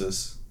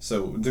stasis.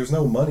 So there's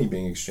no money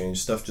being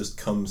exchanged. Stuff just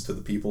comes to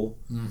the people.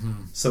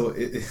 Mm-hmm. So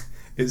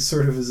it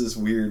sort of is this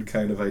weird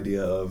kind of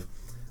idea of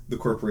the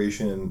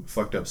corporation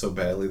fucked up so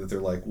badly that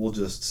they're like, we'll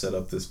just set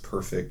up this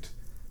perfect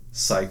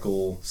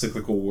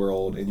cyclical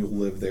world, and you'll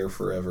live there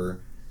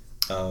forever.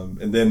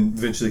 And then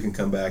eventually can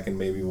come back, and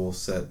maybe we'll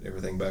set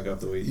everything back up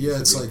the way it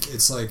used to be.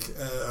 It's like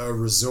a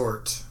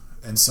resort,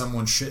 and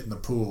someone shit in the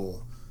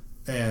pool,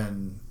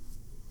 and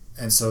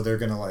so they're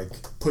gonna like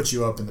put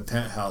you up in the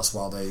penthouse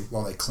while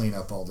they clean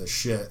up all this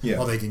shit,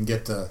 while they can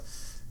get the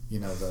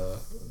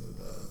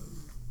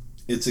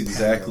It's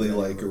exactly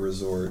like a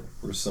resort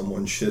where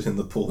someone shit in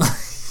the pool.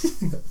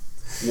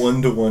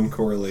 1-to-1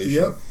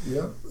 correlation.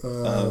 Yep.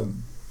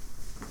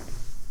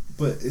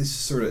 But it's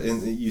sort of,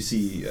 and you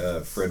see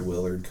Fred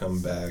Willard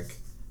come back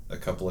a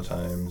couple of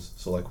times.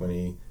 So like when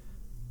he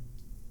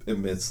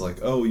admits like,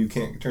 oh,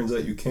 turns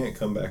out you can't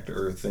come back to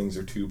Earth, things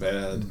are too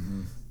bad.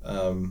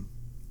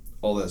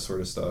 All that sort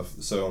of stuff.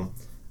 So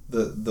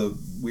the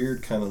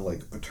weird kind of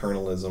like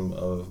paternalism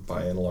of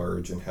By and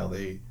Large, and how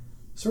they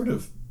sort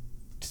of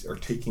are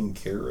taking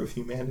care of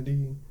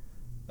humanity,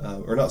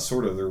 or not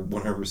sort of, they're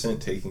 100%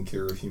 taking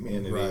care of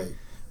humanity. Right.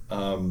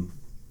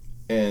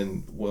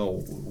 And,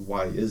 well,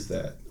 why is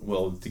that?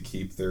 Well, to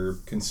keep their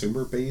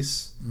consumer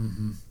base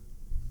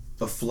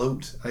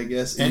afloat, I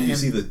guess. And you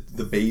see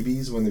the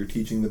babies, when they're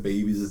teaching the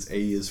babies, it's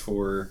A is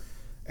for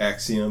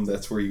Axiom,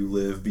 that's where you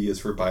live. B is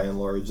for By and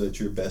Large,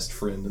 that's your best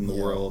friend in the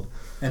world.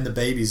 And the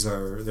babies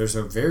there's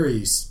a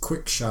very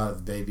quick shot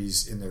of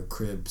babies in their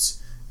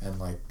cribs, and,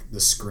 like, the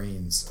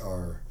screens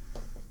are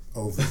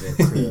over their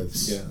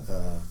cribs.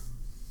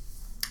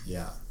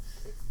 Yeah.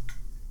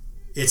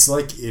 It's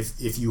like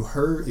if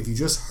you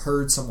just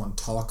heard someone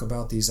talk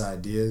about these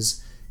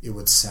ideas, it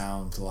would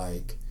sound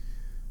like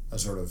a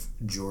sort of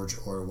George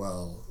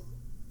Orwell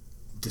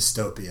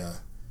dystopia,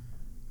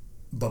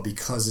 but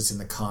because it's in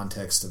the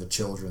context of a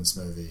children's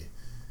movie,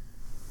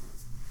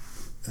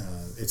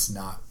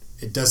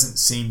 it doesn't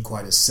seem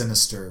quite as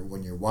sinister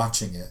when you're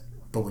watching it,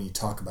 but when you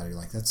talk about it, you're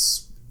like,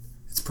 it's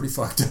pretty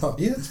fucked up.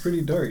 Yeah, it's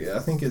pretty dark. I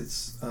think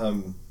it's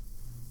in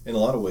a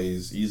lot of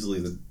ways easily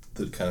the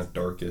kind of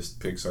darkest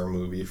Pixar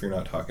movie, if you're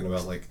not talking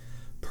about like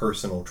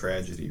personal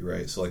tragedy,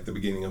 right? So like the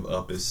beginning of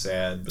Up is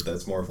sad, but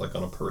that's more of like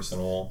on a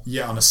personal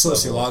on a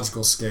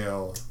sociological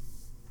scale.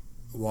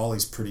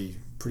 WALL-E's pretty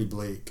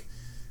bleak.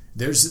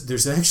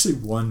 There's actually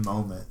one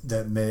moment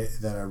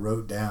that I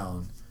wrote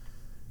down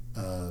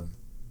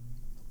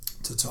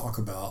to talk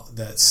about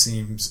that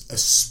seems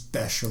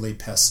especially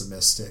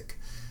pessimistic,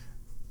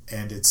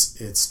 and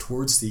it's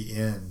towards the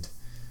end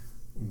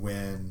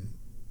when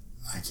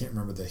I can't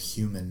remember the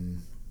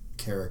human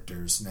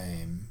character's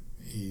name.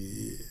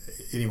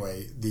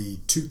 Anyway, the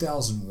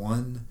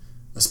 2001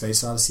 A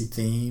Space Odyssey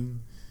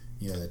theme,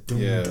 that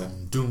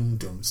doom doom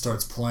doom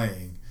starts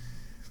playing,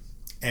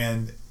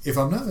 and if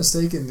I'm not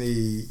mistaken,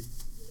 the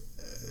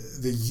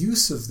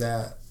use of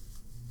that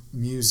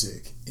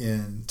music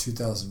in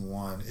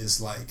 2001 is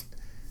like,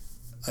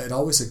 it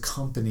always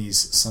accompanies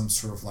some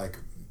sort of like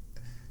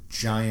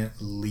giant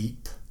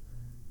leap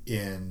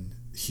in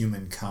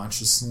human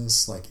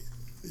consciousness, like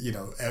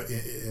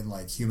in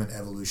like human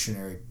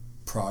evolutionary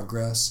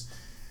progress.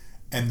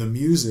 And the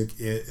music,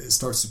 it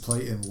starts to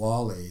play in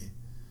WALL-E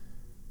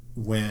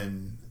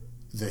when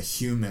the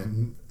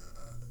human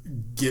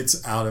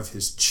gets out of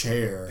his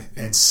chair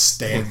and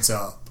stands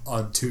up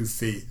on 2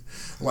 feet.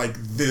 Like,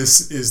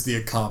 this is the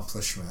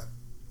accomplishment.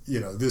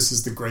 This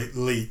is the great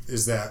leap,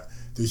 is that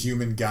the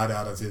human got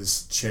out of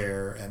his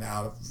chair and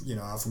out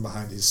from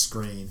behind his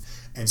screen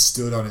and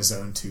stood on his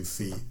own 2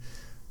 feet.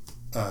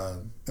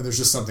 And there's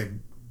just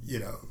something,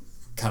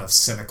 kind of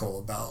cynical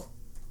about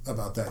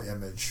that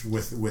image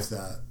with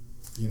that,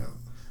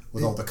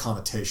 with all the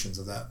connotations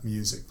of that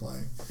music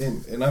playing.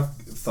 And I've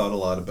thought a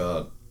lot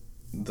about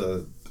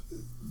the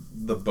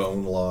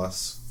bone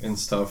loss and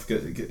stuff,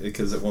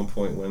 because at one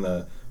point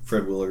when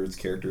Fred Willard's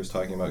character is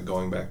talking about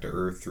going back to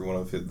Earth through one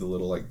of the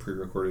little like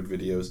pre-recorded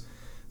videos,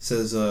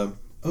 says,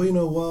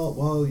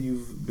 while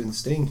you've been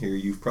staying here,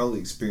 you've probably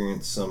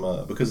experienced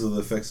some because of the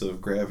effects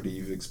of gravity,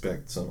 you've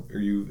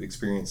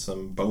experienced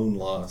some bone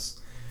loss.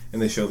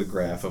 And they show the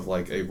graph of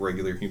like a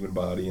regular human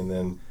body, and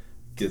then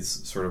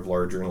gets sort of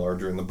larger and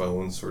larger, and the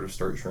bones sort of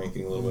start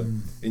shrinking a little bit.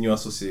 And you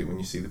also see it when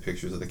you see the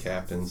pictures of the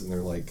captains, and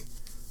they're like,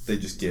 they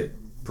just get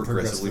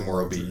progressively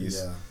more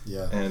obese.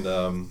 Yeah. And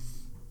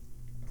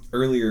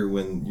earlier,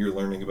 when you're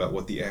learning about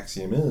what the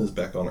Axiom is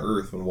back on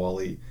Earth, when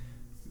WALL-E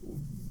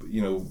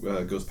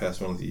goes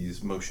past one of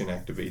these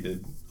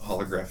motion-activated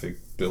holographic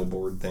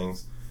billboard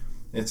things,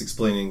 and it's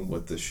explaining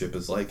what the ship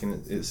is like,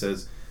 and it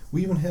says,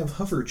 we even have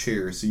hover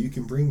chairs so you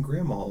can bring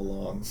grandma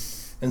along.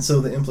 And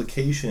so the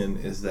implication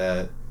is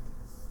that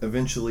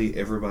eventually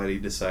everybody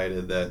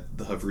decided that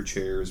the hover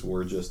chairs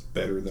were just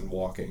better than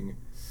walking.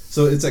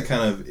 So it's that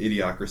kind of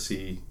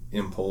idiocracy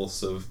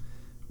impulse of,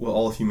 well,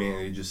 all of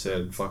humanity just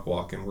said, fuck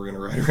walking, we're going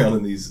to ride around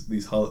in these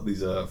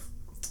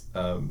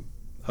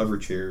hover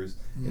chairs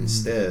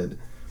instead.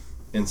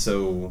 And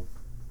so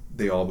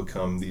they all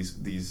become these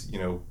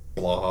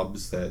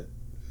blobs that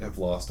have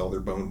lost all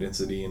their bone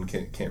density and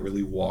can't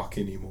really walk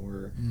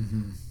anymore.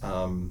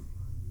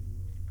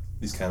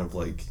 These kind of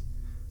like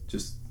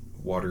just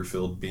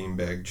water-filled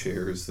beanbag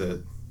chairs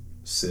that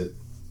sit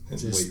and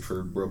Just wait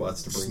for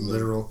robots to bring them.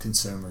 Literal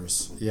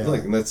consumers. Yeah.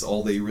 Like, and that's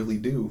all they really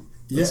do.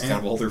 That's kind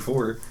of all they're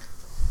for.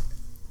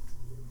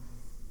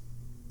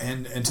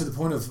 And to the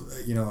point of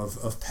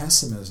of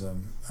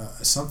pessimism,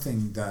 a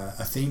theme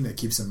that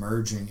keeps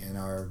emerging in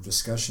our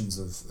discussions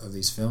of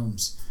these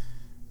films,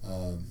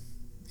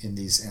 in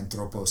these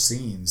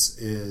Anthropocenes,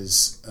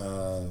 is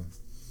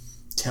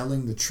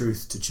telling the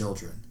truth to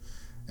children.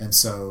 And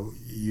so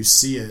you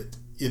see it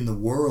in the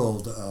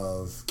world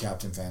of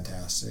Captain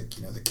Fantastic,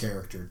 the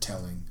character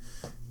telling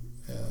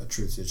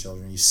truth to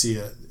children. You see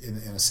it in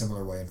a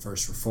similar way in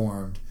First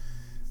Reformed,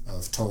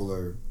 of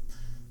Toller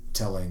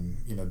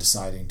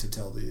deciding to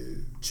tell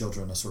the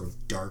children a sort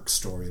of dark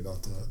story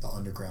about the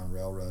Underground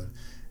Railroad.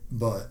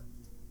 But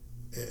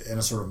in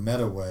a sort of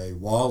meta way,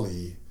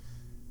 WALL-E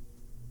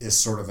is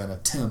sort of an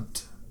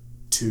attempt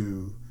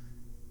to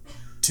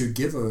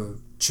give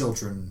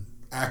children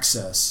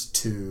access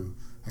to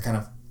a kind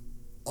of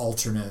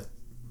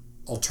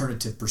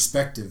alternative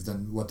perspective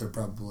than what they're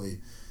probably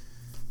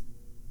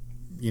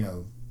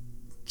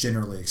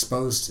generally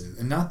exposed to.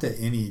 And not that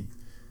any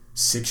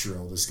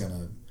 6-year-old is going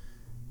to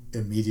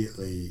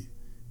immediately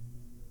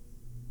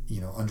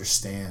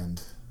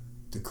understand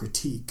the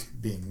critique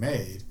being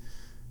made,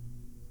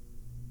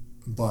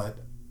 but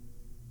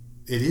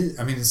it is,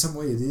 in some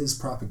way it is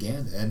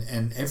propaganda,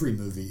 and every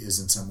movie is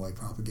in some way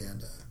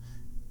propaganda.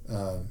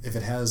 If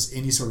it has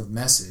any sort of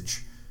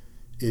message,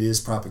 it is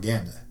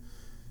propaganda.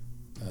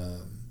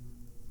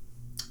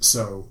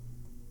 So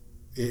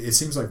it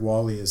seems like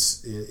WALL-E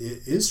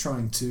is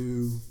trying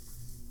to,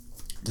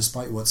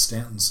 despite what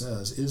Stanton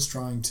says, is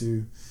trying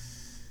to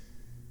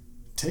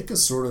take a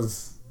sort of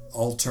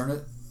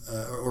alternate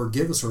or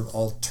give a sort of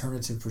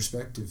alternative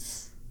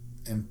perspective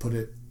and put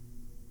it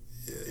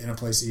in a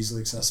place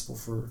easily accessible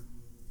for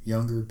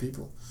younger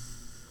people.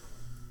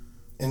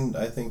 And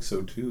I think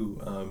so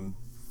too.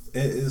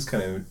 It is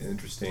kind of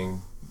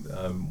interesting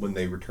when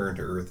they return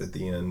to Earth at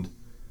the end.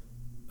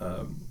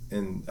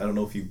 And I don't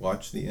know if you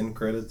watch the end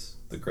credits,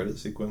 the credit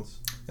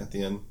sequence at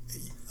the end.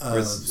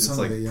 It's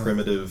like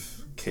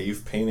primitive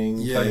cave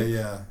painting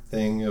type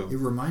thing. It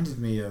reminded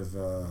me of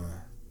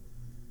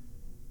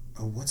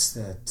what's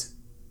that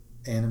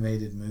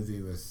animated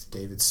movie with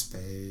David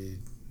Spade,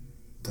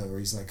 where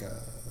he's like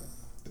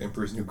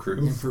Emperor's New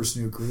Groove. Emperor's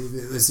New Groove.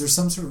 Is there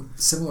some sort of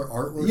similar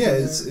artwork? Yeah,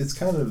 it's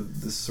kind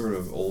of this sort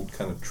of old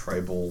kind of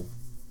tribal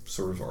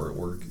sort of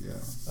artwork. Yeah.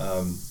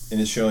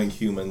 And it's showing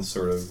humans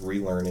sort of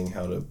relearning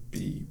how to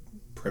be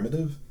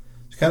primitive.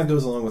 It kind of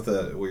goes along with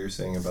what you're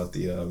saying about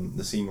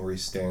the scene where he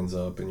stands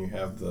up and you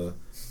have the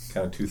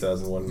kind of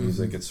 2001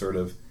 music. Mm-hmm. It's sort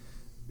of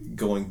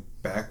going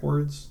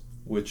backwards,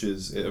 which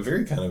is a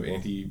very kind of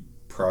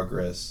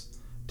anti-progress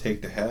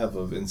take to have,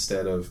 of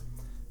instead of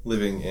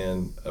living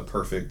in a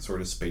perfect sort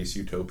of space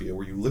utopia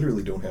where you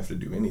literally don't have to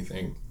do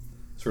anything,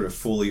 sort of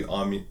fully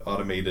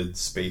automated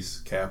space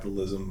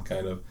capitalism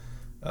kind of.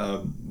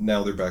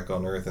 Now they're back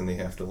on Earth and they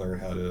have to learn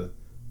how to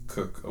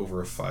cook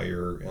over a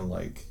fire and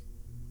like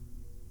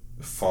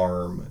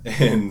farm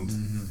and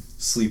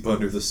sleep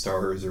under the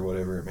stars or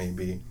whatever it may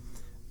be.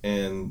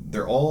 And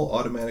they're all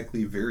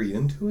automatically very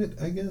into it,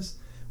 I guess,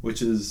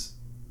 which is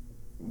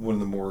one of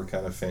the more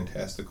kind of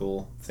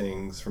fantastical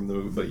things from the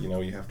movie. But,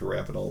 you have to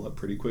wrap it all up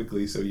pretty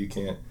quickly, so you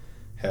can't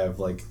have,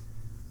 like,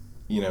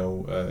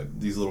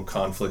 these little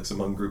conflicts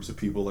among groups of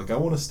people. Like, I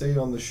want to stay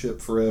on the ship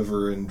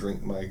forever and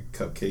drink my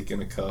cupcake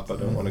in a cup. I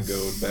don't want to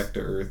go back to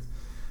Earth.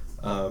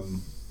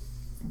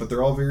 But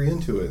they're all very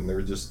into it, and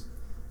they're just,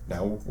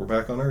 now we're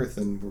back on Earth,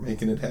 and we're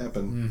making it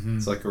happen. Mm-hmm.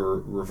 It's like a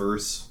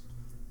reverse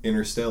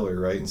Interstellar,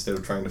 right? Instead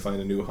of trying to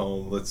find a new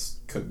home,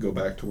 let's go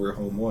back to where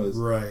home was.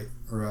 Right.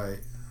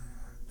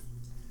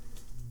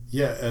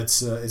 Yeah,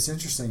 it's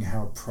interesting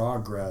how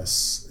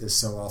progress is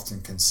so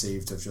often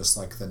conceived of just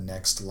like the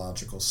next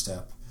logical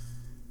step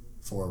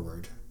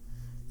forward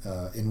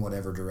in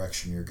whatever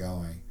direction you're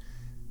going.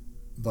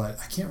 But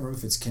I can't remember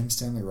if it's Kim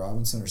Stanley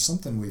Robinson or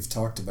something we've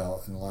talked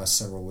about in the last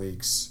several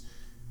weeks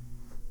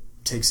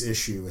takes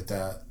issue with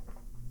that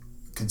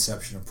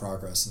conception of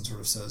progress and sort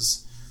of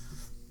says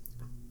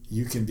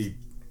you can be,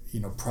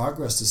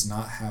 progress does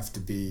not have to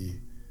be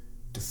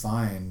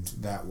defined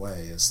that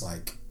way as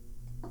like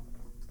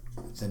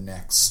the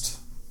next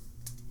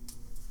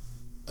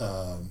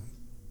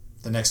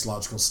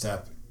logical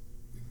step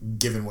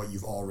given what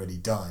you've already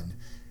done.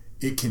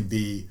 It can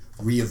be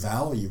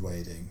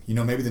reevaluating.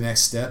 Maybe the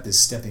next step is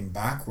stepping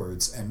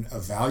backwards and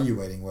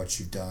evaluating what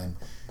you've done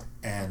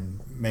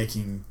and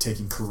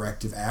taking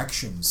corrective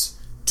actions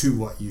to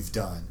what you've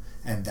done.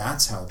 And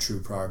that's how true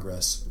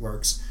progress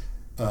works.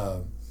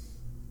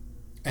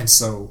 And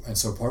so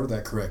part of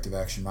that corrective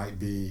action might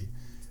be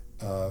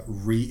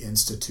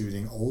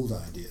reinstituting old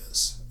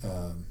ideas,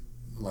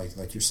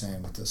 like you're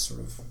saying with this sort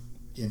of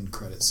end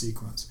credit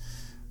sequence.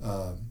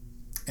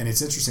 And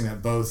it's interesting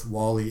that both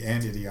WALL-E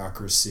and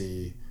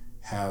Idiocracy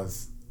have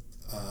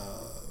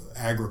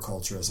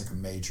agriculture as like a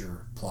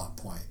major plot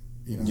point.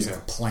 It's like a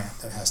plant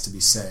that has to be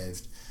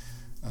saved.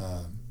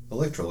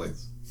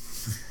 Electrolytes.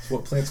 That's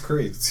what plants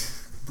crave.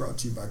 Brought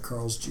to you by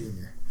Carl's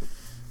Jr.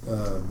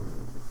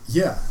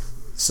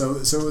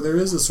 So there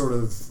is a sort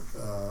of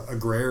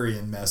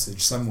agrarian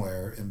message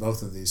somewhere in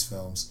both of these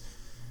films,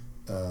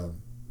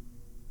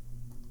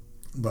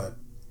 but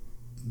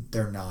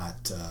they're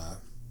not.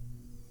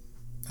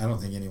 I don't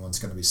think anyone's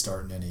going to be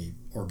starting any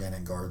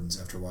organic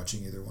gardens after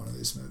watching either one of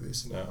these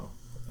movies. No,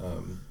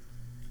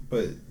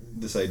 but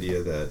this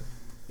idea that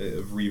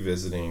of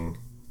revisiting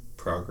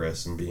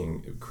progress and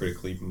being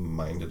critically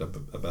minded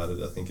about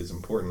it, I think, is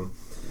important.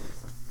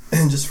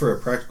 And just for a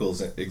practical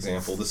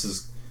example, this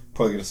is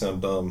probably going to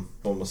sound dumb,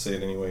 but I'm going to say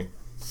it anyway.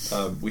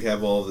 We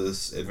have all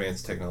this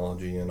advanced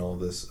technology and all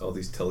these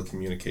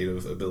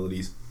telecommunicative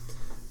abilities,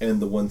 and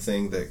the one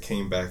thing that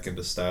came back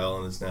into style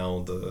and is now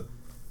the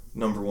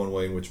number one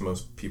way in which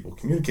most people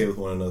communicate with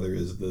one another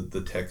is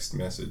the text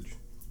message,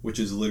 which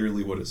is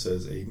literally what it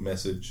says, a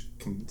message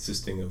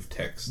consisting of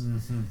text.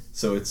 Mm-hmm.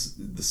 So it's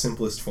the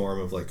simplest form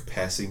of like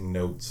passing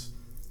notes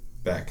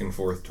back and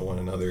forth to one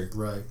another.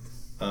 Right.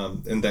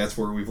 And that's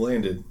where we've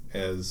landed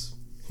as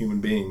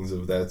human beings.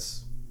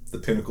 That's the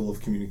pinnacle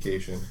of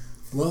communication.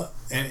 Well,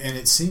 and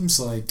it seems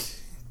like,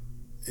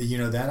 you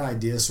know, that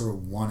idea sort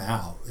of won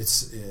out.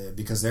 It's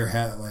because there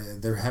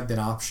have been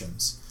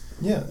options.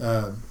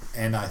 Yeah.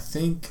 And I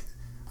think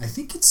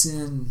it's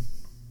in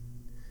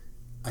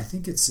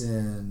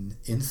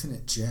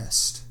Infinite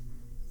Jest,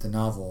 the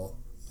novel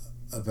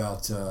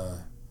about.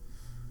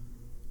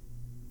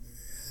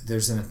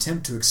 There's an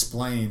attempt to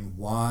explain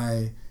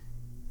why,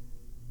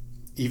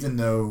 even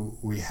though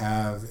we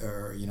have,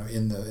 or you know,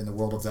 in the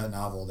world of that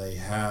novel, they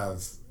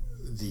have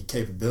the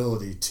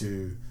capability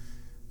to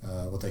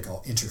what they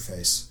call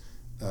interface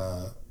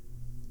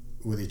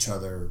with each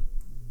other,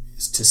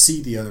 to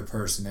see the other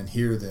person and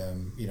hear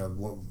them, you know,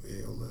 what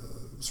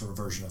sort of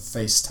version of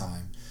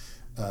FaceTime.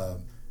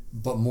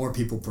 But more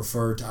people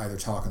prefer to either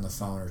talk on the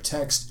phone or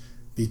text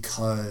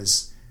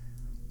because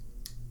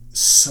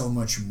so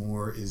much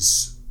more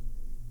is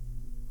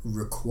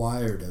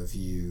required of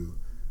you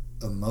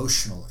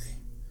emotionally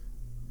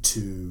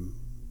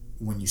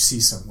when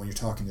you're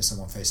talking to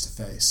someone face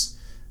to face.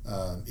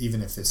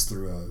 Even if it's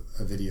through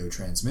a video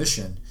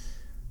transmission,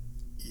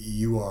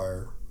 you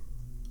are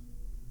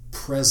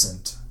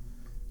present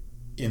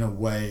in a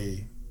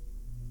way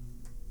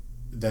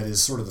that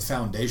is sort of the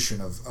foundation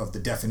of the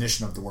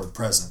definition of the word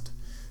present,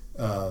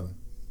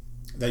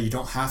 that you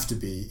don't have to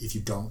be if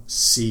you don't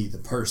see the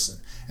person.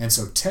 And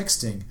so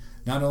texting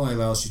not only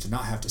allows you to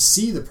not have to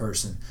see the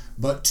person,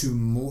 but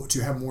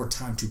to have more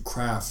time to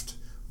craft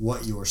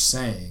what you're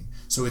saying.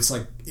 So it's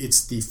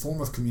the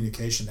form of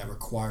communication that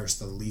requires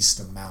the least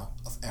amount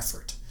of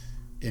effort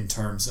in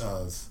terms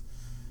of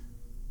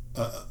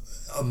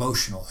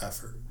emotional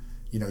effort.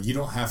 You know, you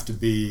don't have to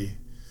be.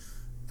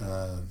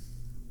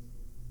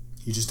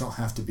 You just don't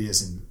have to be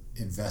as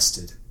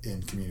invested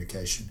in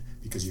communication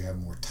because you have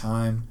more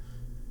time.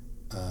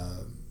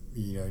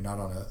 You know, you're not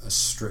on a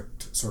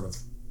strict sort of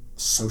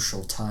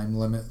social time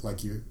limit. Like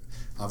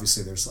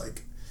obviously there's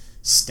like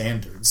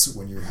standards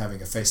when you're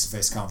having a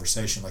face-to-face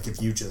conversation. Like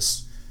if you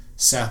just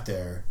sat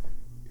there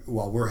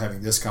while we're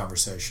having this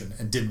conversation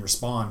and didn't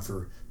respond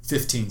for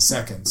 15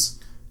 seconds,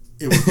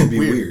 it would be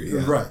weird.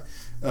 Yeah. Right.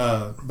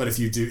 But if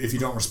you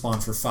don't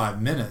respond for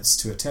 5 minutes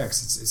to a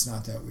text, it's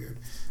not that weird.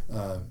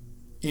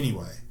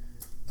 Anyway,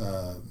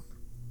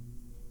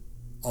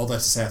 all that to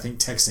say, I think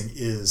texting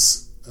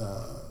is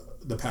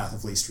the path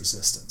of least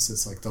resistance.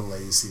 It's like the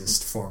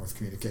laziest form of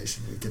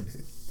communication we can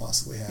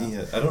possibly have.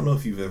 Yeah, I don't know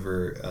if you've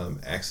ever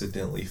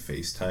accidentally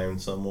FaceTimed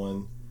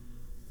someone.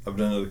 I've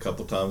done it a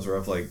couple times where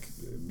I've like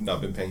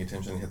not been paying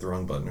attention and hit the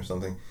wrong button or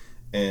something,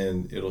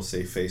 and it'll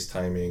say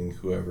FaceTiming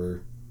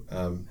whoever,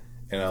 and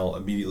I'll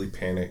immediately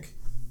panic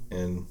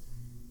and,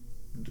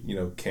 you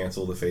know,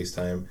 cancel the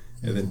FaceTime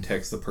and then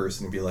text the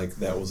person and be like,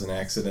 that was an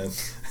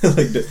accident.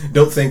 Like,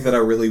 don't think that I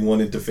really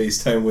wanted to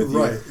FaceTime with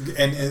you. Right.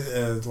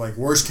 And like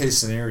worst case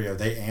scenario,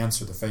 they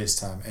answer the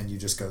FaceTime and you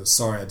just go,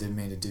 sorry, I didn't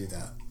mean to do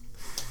that.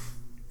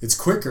 It's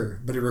quicker,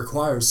 but it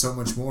requires so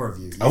much more of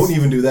you. I wouldn't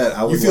even do that.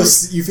 I would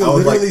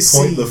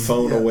point the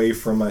phone away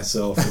from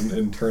myself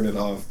and turn it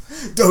off.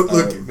 Don't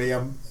look at me.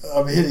 I'm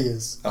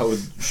hideous. I would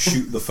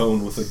shoot the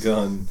phone with a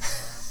gun.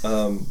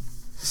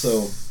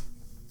 So,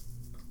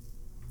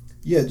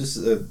 yeah, just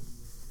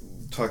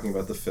talking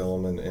about the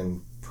film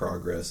and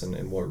progress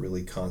and what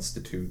really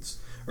constitutes,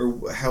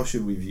 or how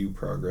should we view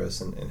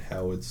progress and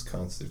how it's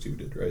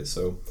constituted, right?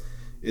 So,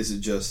 is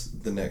it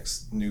just the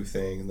next new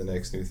thing and the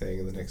next new thing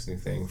and the next new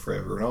thing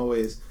forever and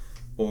always,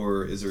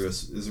 or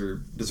does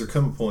there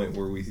come a point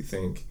where we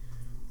think,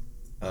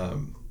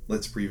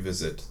 let's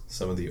revisit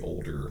some of the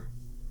older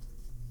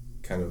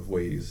kind of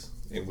ways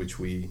in which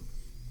we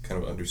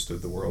kind of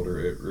understood the world,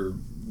 or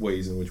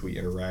ways in which we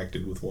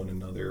interacted with one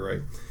another,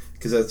 right?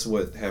 Because that's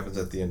what happens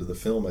at the end of the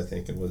film, I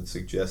think, and what it's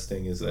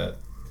suggesting is that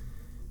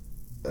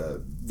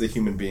the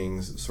human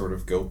beings sort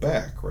of go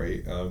back,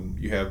 right?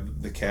 You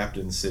have the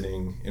captain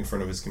sitting in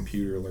front of his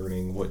computer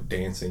learning what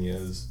dancing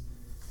is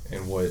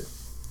and what,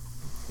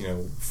 you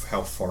know,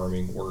 how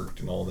farming worked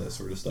and all that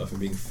sort of stuff, and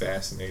being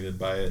fascinated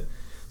by it.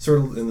 Sort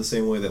of in the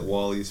same way that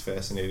Wally's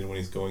fascinated when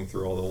he's going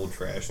through all the old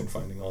trash and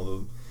finding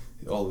all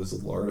of his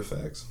little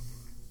artifacts.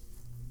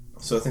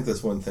 So I think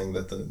that's one thing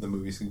that the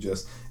movie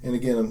suggests. And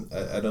again,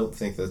 I don't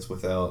think that's I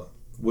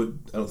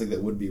don't think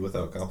that would be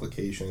without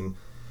complication,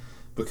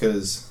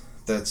 because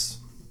that's,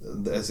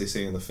 as they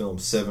say in the film,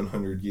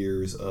 700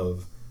 years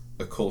of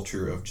a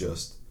culture of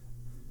just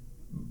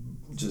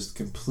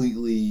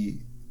completely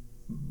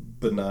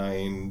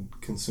benign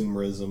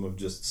consumerism, of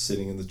just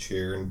sitting in the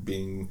chair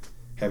and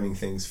having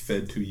things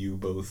fed to you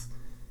both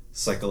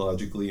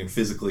psychologically and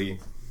physically.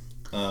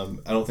 I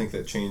don't think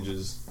that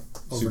changes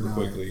super Overnight.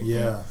 quickly.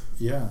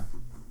 Yeah.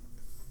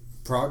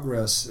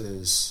 Progress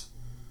is,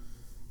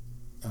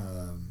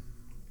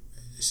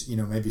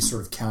 maybe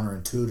sort of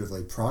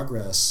counterintuitively,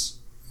 progress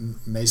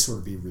may sort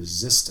of be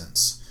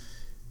resistance.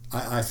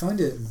 I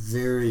find it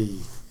very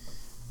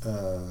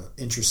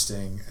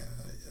interesting.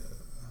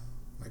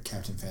 Like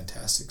Captain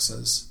Fantastic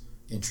says,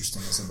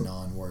 interesting is a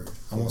non-word.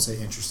 I won't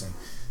say interesting.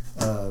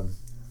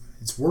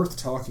 It's worth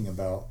talking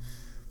about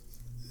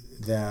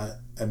that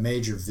a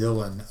major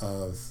villain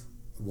of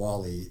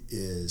WALL-E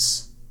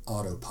is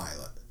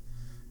autopilot.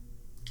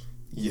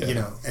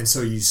 Yeah. And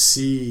so you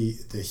see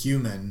the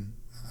human,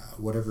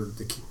 whatever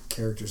the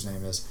character's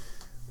name is,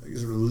 sort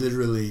of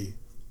literally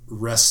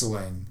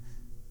wrestling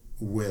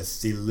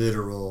with the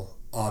literal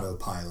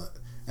autopilot,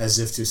 as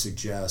if to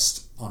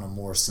suggest on a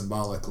more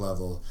symbolic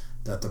level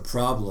that the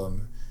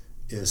problem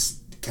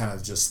is kind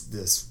of just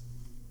this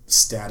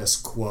status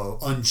quo,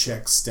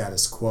 unchecked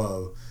status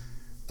quo.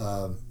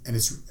 And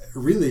it's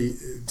really,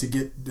 to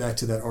get back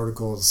to that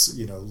article's,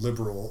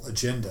 liberal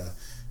agenda,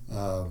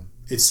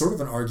 it's sort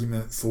of an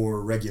argument for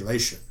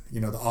regulation.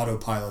 The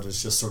autopilot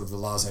is just sort of the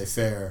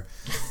laissez-faire,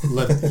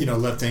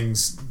 let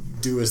things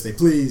do as they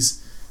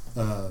please,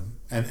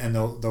 and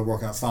they'll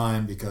work out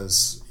fine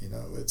because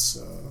it's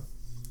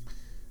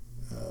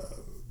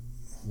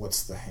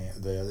what's the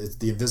hand?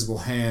 The invisible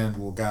hand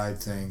will guide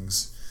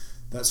things,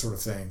 that sort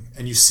of thing.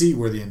 And you see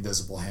where the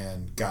invisible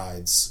hand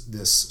guides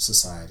this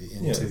society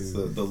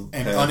into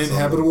an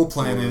uninhabitable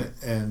planet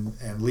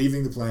and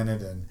leaving the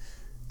planet and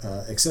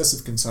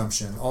excessive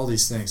consumption, all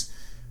these things.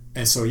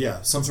 And so,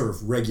 some sort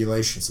of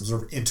regulation, some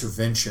sort of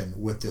intervention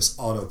with this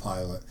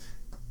autopilot,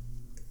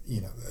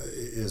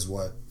 is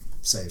what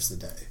saves the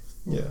day.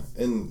 Yeah,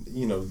 and,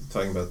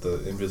 talking about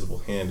the invisible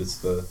hand, it's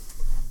the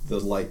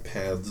light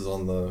paths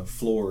on the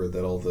floor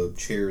that all the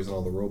chairs and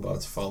all the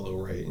robots follow,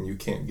 right? And you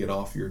can't get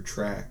off your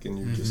track, and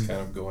you're just kind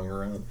of going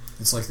around.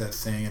 It's like that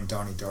thing in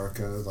Donnie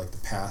Darko, like the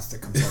path that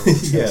comes out of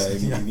the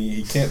chest.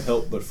 He can't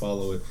help but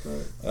follow it.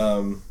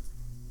 Right.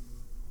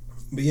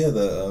 But yeah,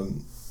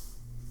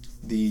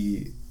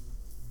 the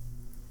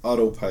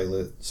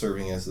autopilot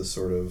serving as this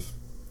sort of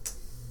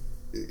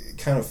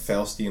kind of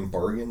Faustian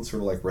bargain,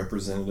 sort of like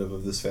representative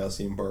of this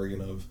Faustian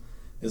bargain of,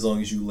 as long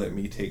as you let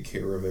me take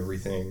care of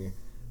everything,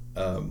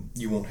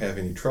 you won't have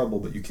any trouble,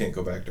 but you can't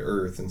go back to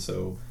Earth. And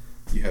so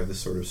you have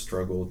this sort of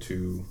struggle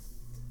to,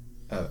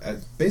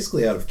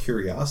 basically out of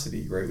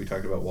curiosity, right? We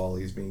talked about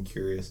WALL-E's being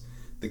curious.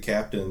 The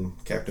Captain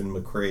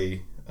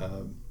McRae,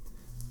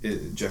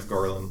 Jeff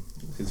Garlin,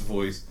 his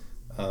voice,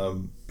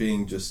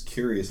 being just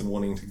curious and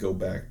wanting to go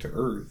back to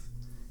Earth,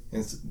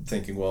 and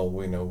thinking, well,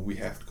 we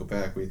have to go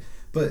back.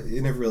 But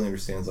it never really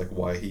understands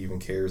why he even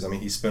cares. I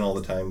mean, he spent all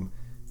the time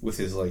with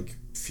his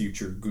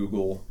future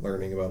Google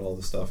learning about all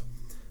this stuff.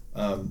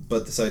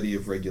 But this idea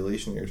of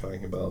regulation that you're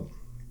talking about,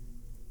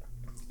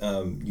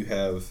 you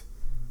have,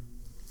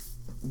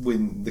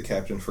 when the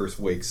captain first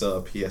wakes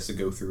up, he has to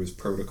go through his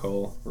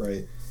protocol,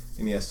 right?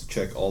 And he has to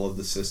check all of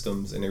the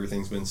systems, and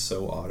everything's been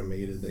so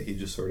automated that he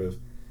just sort of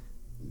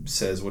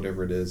says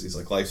whatever it is. He's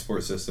like, life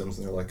support systems,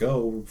 and they're like,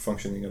 oh,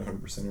 functioning at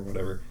 100% or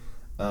whatever.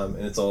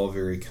 And it's all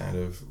very kind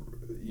of,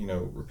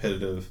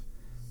 repetitive.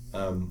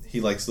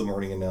 He likes the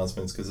morning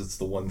announcements because it's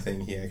the one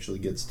thing he actually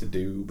gets to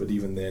do, but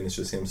even then it's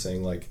just him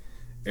saying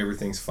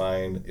everything's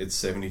fine, it's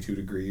 72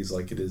 degrees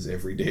like it is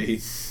every day,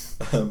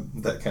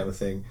 that kind of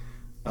thing.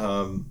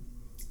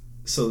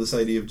 So this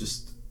idea of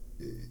just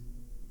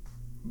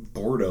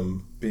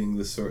boredom being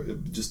this sort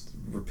of just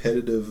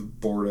repetitive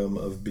boredom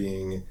of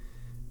being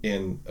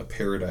in a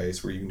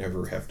paradise where you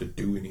never have to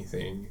do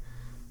anything,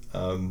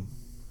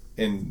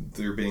 and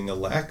there being a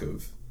lack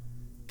of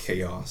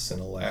chaos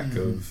and a lack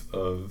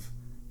of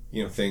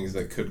things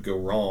that could go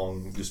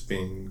wrong, just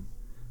being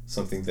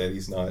something that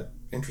he's not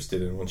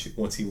interested in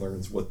once he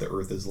learns what the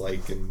Earth is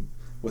like and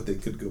what they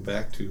could go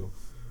back to.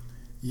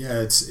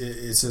 Yeah, it's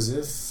as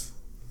if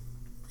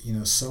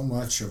so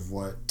much of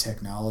what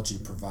technology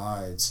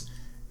provides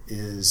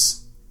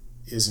is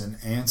an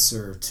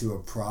answer to a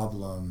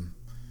problem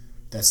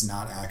that's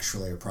not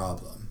actually a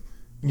problem.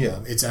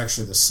 Yeah, it's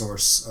actually the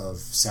source of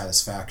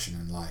satisfaction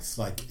in life.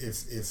 Like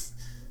if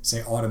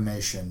say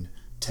automation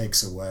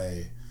takes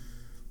away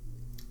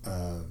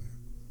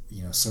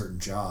certain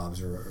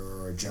jobs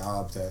or a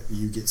job that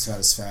you get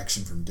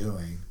satisfaction from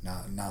doing,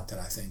 not that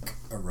I think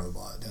a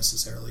robot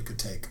necessarily could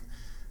take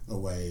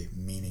away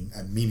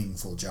a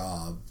meaningful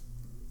job.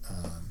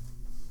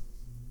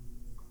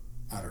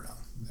 I don't know.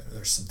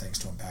 There's some things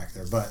to unpack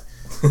there, but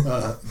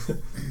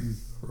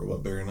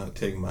robot better not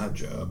take my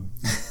job.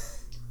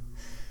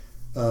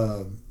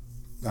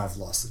 I've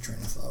lost the train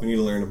of thought. We need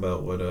to learn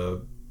about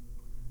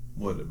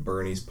what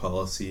Bernie's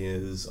policy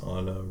is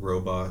on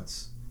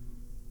robots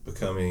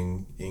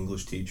becoming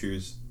English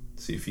teachers.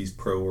 See if he's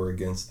pro or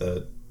against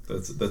that.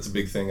 That's a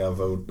big thing. I'm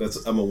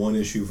a one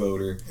issue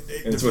voter,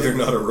 and it's whether or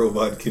not a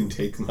robot can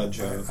take my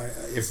job.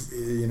 If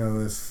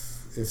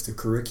the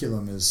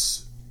curriculum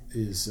is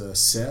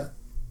set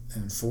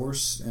and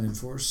enforced,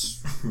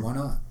 why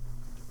not?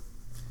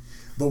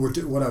 But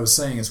what I was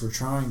saying is we're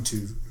trying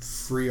to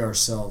free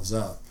ourselves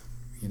up.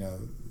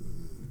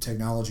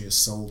 Technology is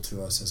sold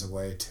to us as a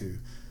way to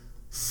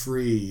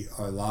free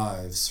our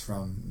lives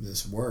from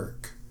this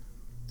work,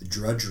 the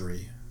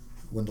drudgery.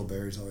 Wendell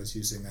Berry's always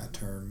using that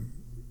term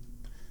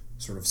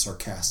sort of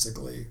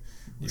sarcastically.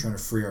 We're trying to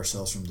free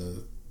ourselves from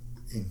the,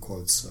 in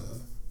quotes,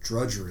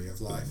 drudgery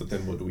of life. But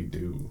then what do we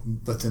do?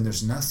 But then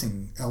there's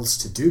nothing else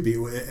to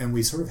do. And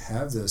we sort of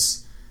have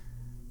this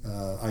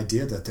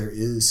idea that there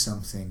is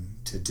something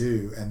to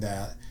do, and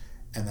that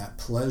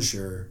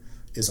pleasure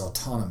is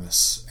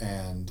autonomous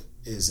and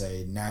is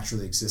a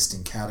naturally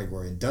existing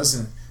category and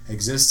doesn't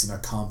exist in a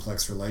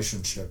complex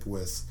relationship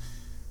with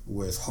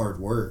hard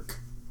work.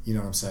 You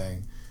know what I'm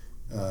saying?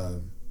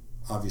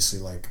 Obviously,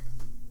 like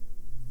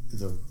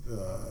the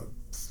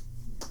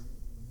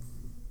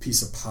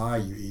piece of pie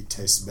you eat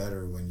tastes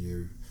better when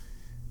you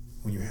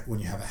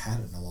haven't had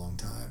it in a long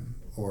time,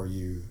 or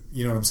you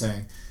know what I'm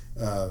saying?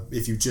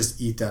 If you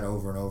just eat that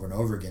over and over and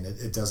over again,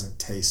 it doesn't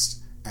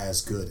taste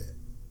as good.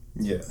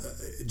 Yeah.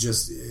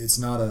 It's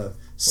not a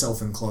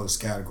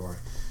self-enclosed category.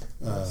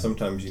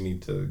 Sometimes you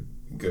need to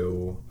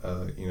go,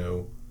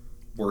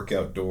 work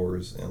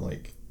outdoors and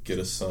like get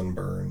a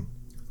sunburn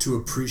to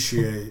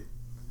appreciate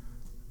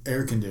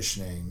air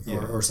conditioning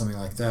or something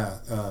like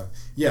that.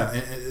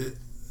 And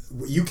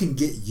you can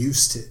get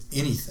used to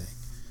anything.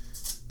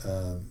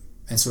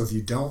 And so if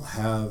you don't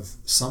have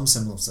some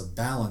semblance of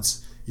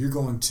balance, you're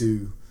going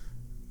to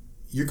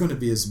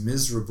be as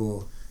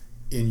miserable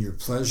in your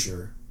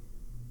pleasure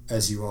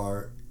as you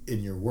are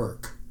in your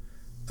work.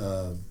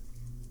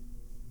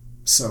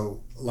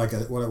 So like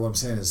what I'm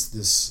saying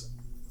is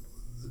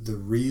the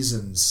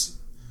reasons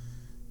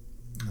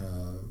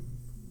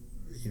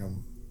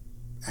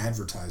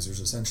advertisers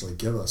essentially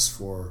give us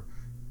for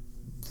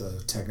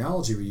the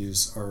technology we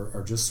use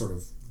are just sort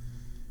of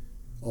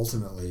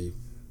ultimately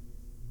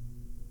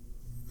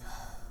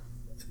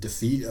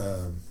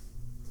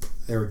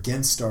they're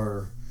against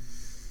our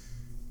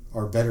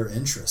better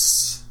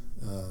interests.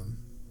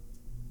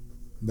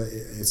 But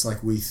it's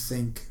like we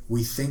think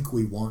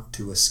we want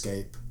to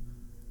escape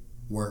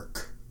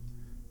work,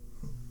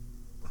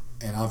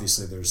 and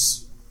obviously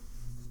there's,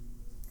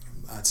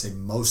 I'd say,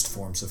 most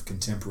forms of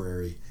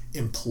contemporary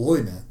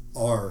employment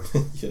are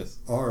yes.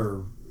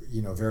 are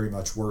very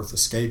much worth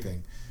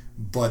escaping,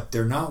 but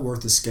they're not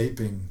worth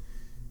escaping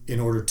in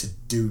order to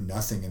do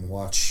nothing and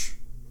watch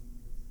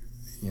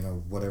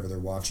whatever they're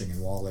watching in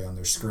Wall-E on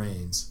their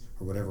screens,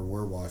 or whatever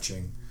we're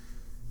watching,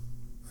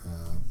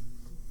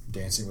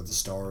 Dancing with the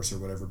Stars or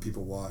whatever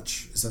people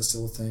watch. Is that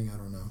still a thing? I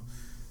don't know.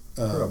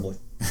 Probably.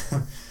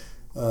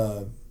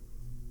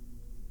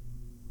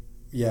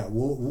 Yeah,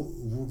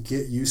 we'll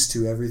get used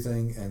to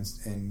everything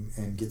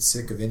and get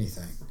sick of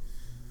anything.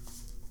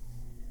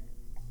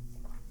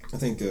 I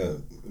think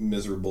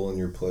 "Miserable in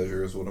Your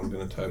Pleasure" is what I'm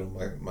going to title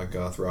my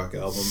goth rock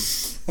album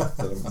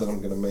that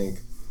I'm going to make.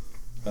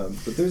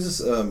 But there's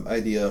this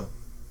idea,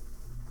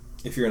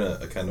 if you're in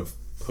a kind of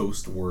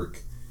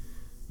post-work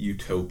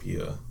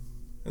utopia,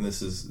 and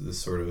this is this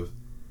sort of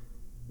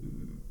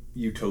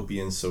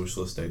utopian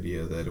socialist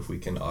idea that if we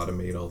can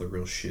automate all the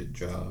real shit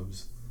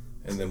jobs,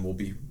 and then we'll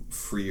be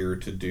freer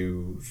to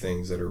do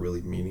things that are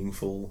really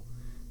meaningful.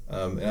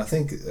 And I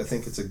think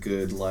it's a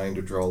good line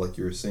to draw, like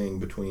you were saying,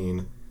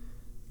 between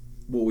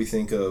what we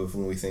think of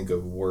when we think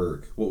of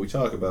work, what we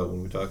talk about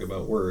when we talk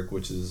about work,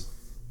 which is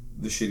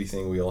the shitty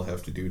thing we all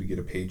have to do to get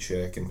a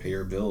paycheck and pay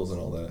our bills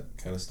and all that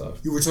kind of stuff.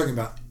 We're talking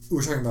about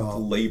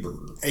labor,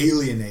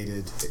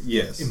 alienated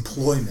yes,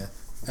 employment,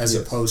 as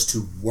yes, opposed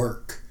to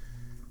work.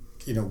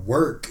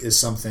 Work is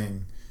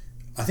something,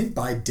 I think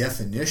by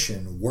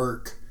definition,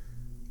 work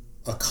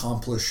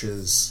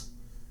accomplishes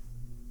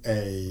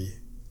it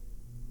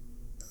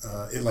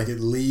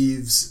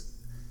leaves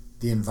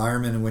the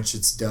environment in which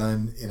it's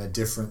done in a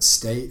different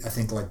state. I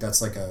think like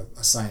that's like a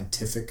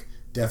scientific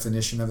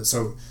definition of it.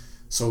 So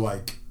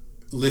like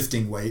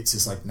lifting weights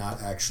is like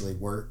not actually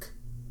work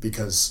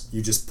because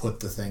you just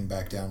put the thing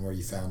back down where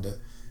you found it.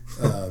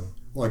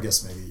 Well, I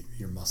guess maybe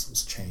your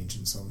muscles change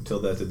in some. Tell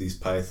that to these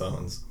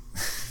pythons.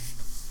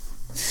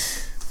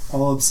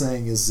 All I'm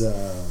saying is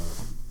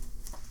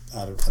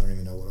I don't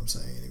even know what I'm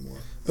saying anymore.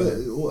 But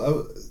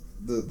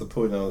the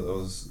point I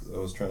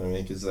was trying to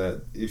make is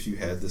that if you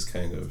had this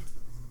kind of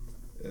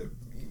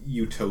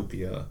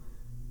utopia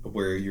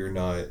where you're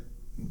not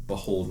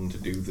beholden to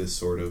do this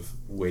sort of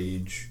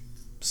wage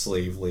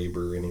slave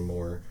labor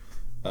anymore,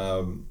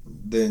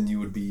 then you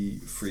would be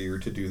freer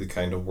to do the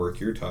kind of work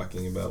you're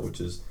talking about,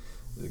 which is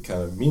the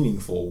kind of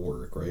meaningful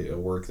work, right? A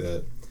work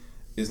that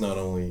is not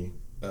only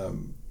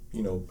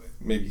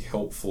maybe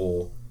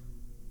helpful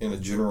in a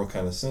general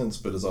kind of sense,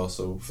 but is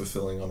also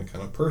fulfilling on a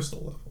kind of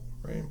personal level,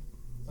 right?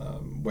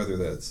 Whether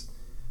that's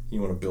you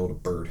want to build a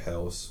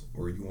birdhouse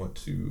or you want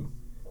to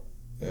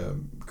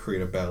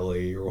create a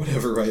ballet or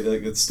whatever, right?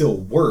 Like, it's still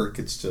work.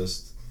 It's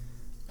just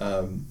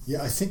I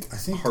think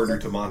harder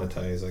to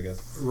monetize, I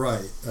guess.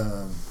 Right,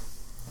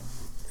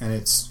 and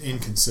it's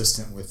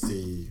inconsistent with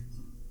the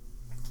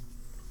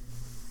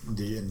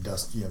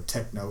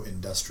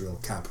techno-industrial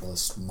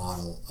capitalist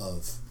model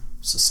of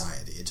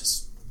society. It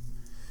just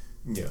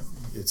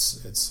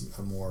it's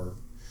a more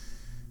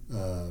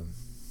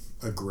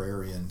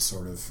agrarian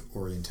sort of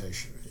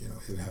orientation. It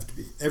would have to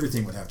be,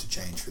 everything would have to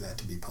change for that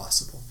to be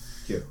possible.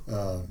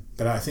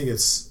 But I think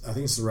it's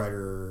the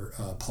writer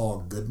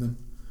Paul Goodman,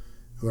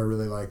 who I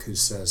really like, who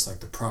says like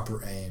the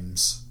proper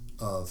aims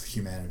of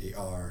humanity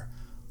are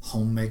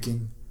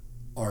homemaking,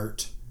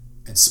 art,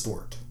 and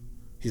sport.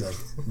 He's like,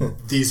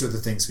 these are the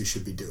things we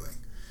should be doing.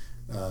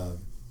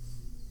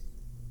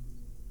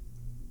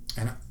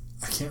 And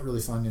I can't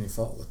really find any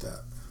fault with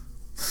that.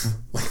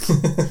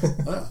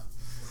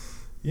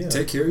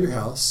 Take care of your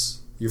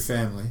house, your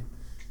family,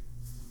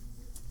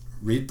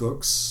 read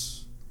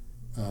books,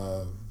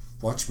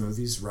 watch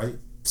movies, write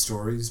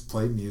stories,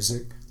 play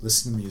music,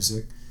 listen to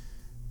music,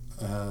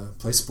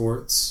 play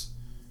sports.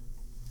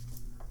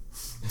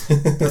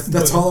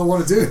 That's all I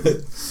want to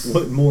do.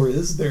 What more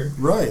is there?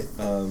 Right.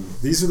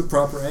 These are the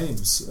proper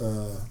aims.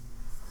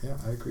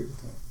 I agree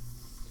with that.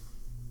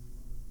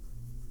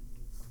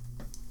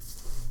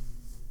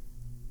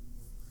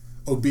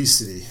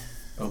 Obesity.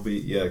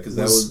 Because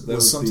that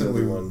was something the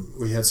other one.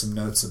 We had some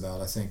notes about.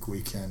 I think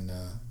we can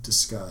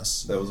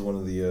discuss. That was one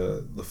of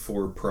the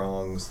four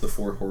prongs, the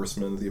four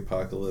horsemen of the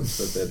apocalypse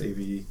that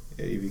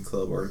AV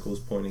Club article is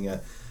pointing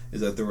at,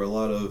 is that there were a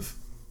lot of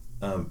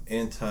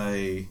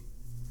anti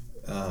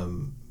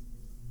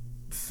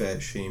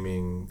fat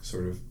shaming,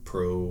 sort of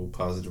pro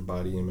positive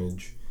body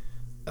image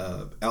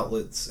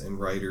outlets and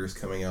writers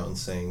coming out and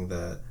saying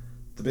that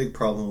the big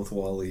problem with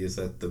WALL-E is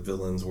that the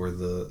villains were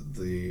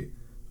the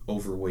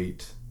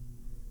overweight,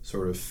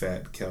 sort of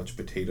fat couch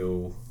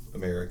potato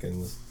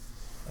Americans,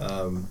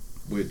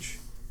 which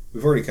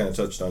we've already kind of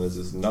touched on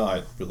is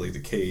not really the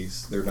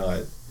case. They're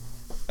not,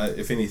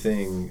 if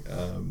anything,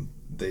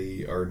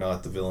 they are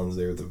not the villains,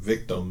 they're the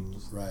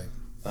victims. Right.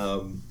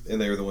 And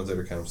they're the ones that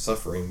are kind of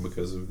suffering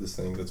because of this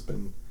thing that's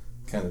been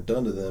kind of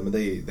done to them. And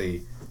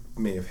they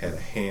may have had a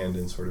hand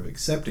in sort of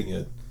accepting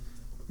it,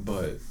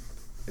 but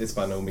it's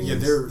by no means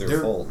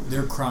their fault.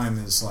 Their crime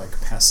is like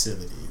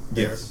passivity.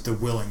 Yes. The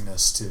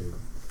willingness to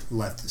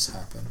let this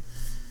happen.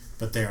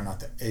 But they are not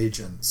the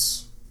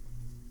agents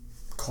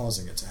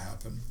causing it to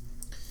happen.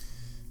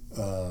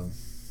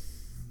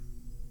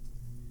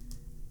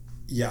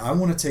 I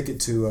want to take it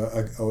to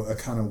a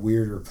kind of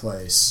weirder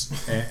place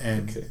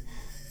and Okay.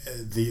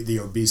 the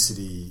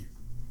obesity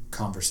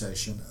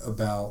conversation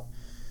about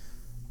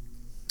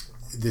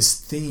this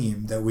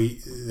theme that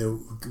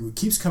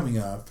keeps coming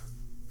up,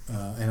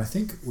 and I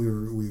think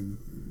we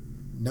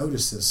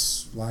noticed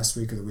this last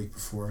week or the week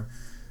before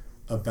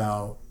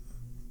about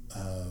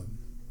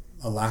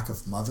a lack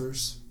of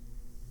mothers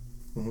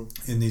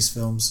in these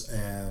films,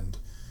 and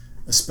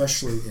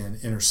especially in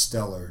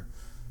Interstellar,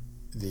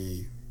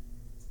 the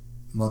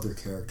mother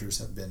characters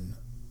have been,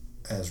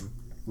 as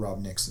Rob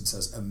Nixon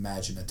says,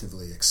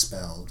 imaginatively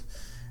expelled.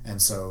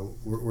 And so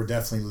we're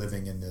definitely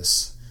living in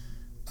this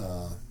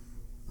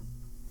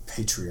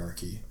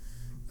patriarchy.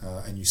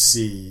 And you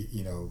see,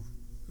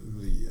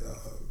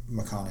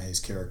 McConaughey's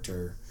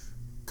character,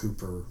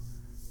 Cooper,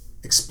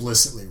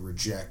 explicitly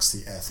rejects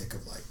the ethic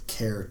of like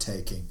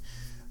caretaking.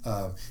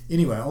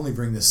 Anyway, I only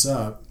bring this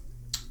up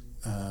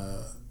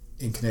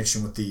in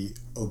connection with the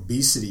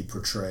obesity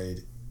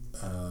portrayed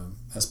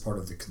as part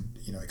of the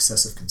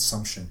excessive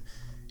consumption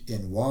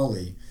in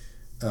WALL-E,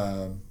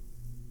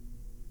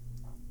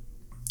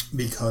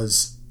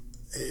 because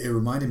it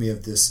reminded me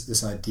of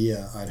this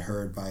idea I'd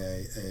heard by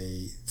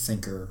a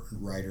thinker,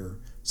 writer,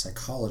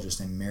 psychologist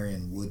named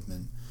Marion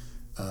Woodman,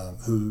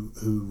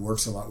 who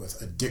works a lot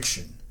with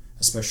addiction,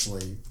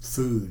 especially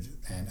food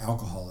and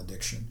alcohol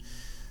addiction.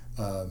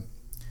 And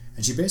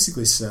she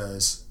basically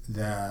says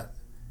that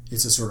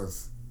it's a sort of,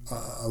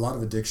 a lot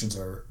of addictions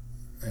are,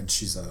 and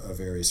she's a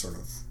very sort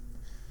of,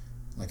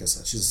 like I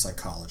said, she's a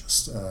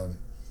psychologist.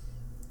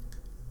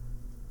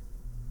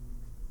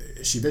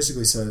 She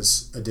basically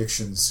says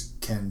addictions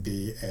can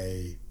be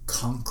a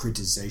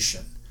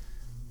concretization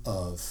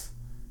of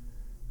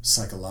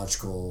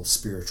psychological,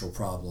 spiritual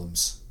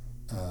problems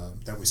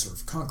that we sort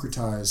of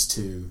concretize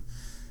to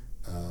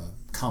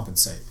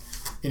compensate.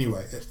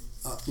 Anyway,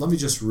 let me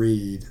just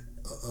read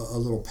a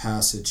little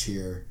passage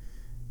here,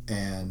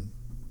 and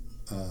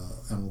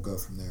we'll go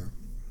from there.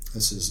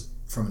 This is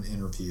from an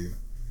interview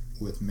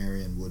with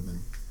Marion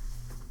Woodman.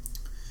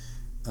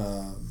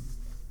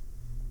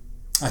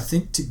 I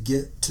think to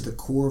get to the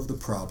core of the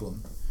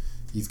problem,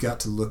 you've got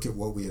to look at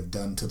what we have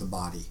done to the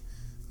body,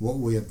 what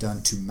we have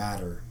done to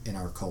matter in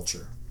our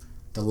culture.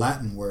 The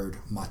Latin word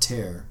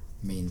mater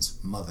means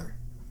mother.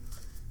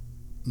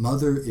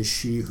 Mother is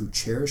she who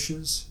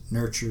cherishes,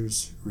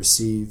 nurtures,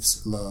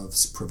 receives,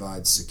 loves,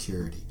 provides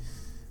security.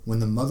 When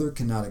the mother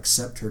cannot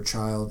accept her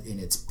child in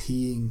its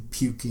peeing,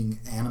 puking,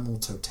 animal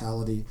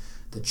totality,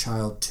 the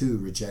child too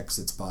rejects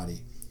its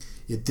body.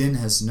 It then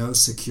has no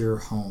secure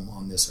home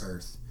on this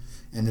earth,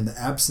 and in the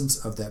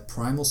absence of that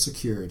primal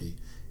security,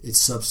 it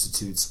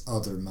substitutes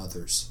other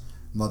mothers.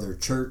 Mother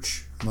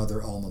Church,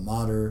 Mother Alma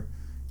Mater,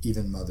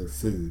 even Mother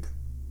Food.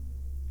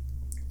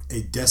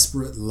 A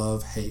desperate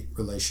love-hate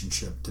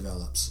relationship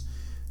develops.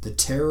 The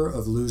terror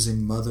of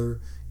losing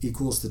mother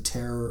equals the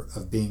terror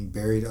of being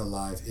buried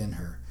alive in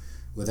her.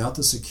 Without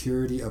the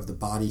security of the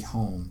body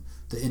home,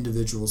 the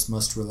individuals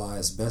must rely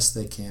as best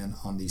they can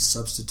on these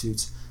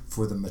substitutes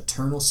for the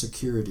maternal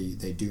security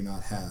they do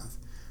not have.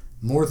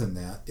 More than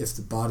that, if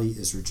the body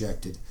is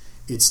rejected,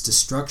 its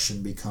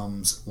destruction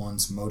becomes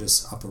one's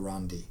modus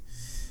operandi.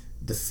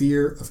 The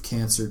fear of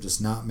cancer does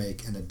not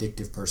make an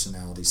addictive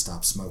personality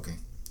stop smoking.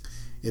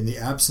 In the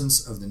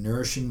absence of the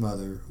nourishing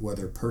mother,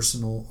 whether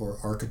personal or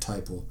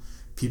archetypal,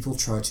 people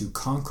try to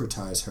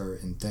concretize her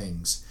in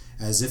things,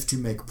 as if to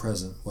make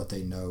present what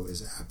they know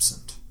is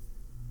absent.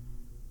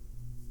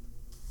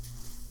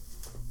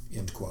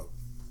 End quote.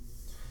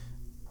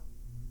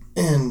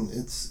 And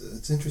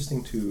it's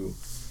interesting to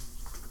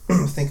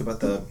think about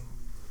that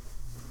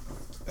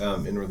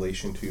in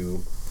relation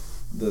to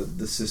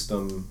the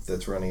system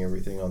that's running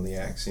everything on the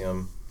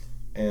Axiom,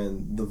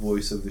 and the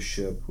voice of the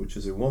ship, which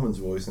is a woman's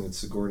voice, and it's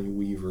Sigourney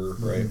Weaver,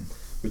 right?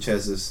 Which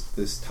has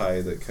this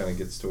tie that kind of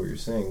gets to what you're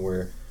saying,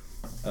 where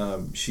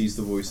she's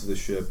the voice of the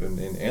ship, and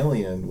in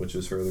Alien, which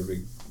is her other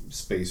big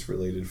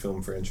space-related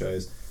film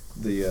franchise,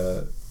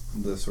 the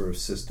sort of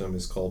system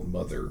is called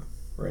Mother,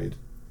 right?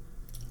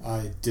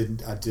 I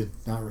did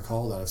not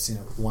recall that. I've seen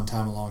it one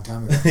time a long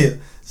time ago. Yeah.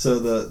 So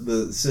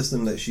the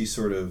system that she's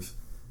sort of,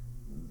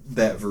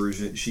 that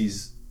version,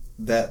 she's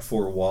that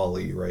for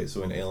Wally, right?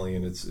 So in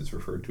Alien, it's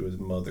referred to as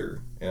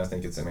Mother, and I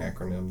think it's an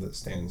acronym that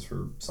stands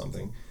for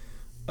something.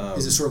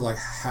 Is it sort of like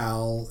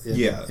HAL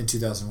in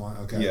 2001?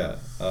 Okay. Yeah.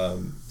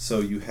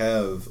 So you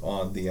have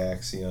on the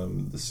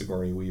Axiom the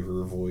Sigourney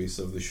Weaver voice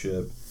of the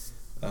ship,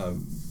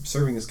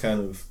 serving as kind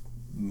of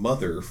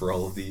mother for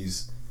all of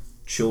these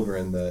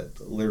children that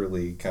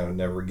literally kind of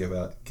never get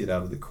out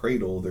of the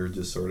cradle. They're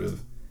just sort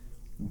of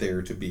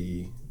there to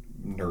be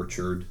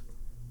nurtured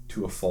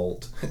to a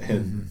fault,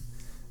 and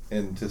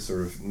and to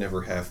sort of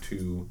never have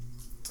to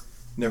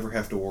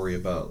worry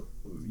about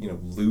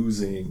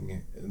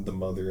losing the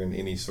mother in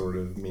any sort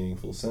of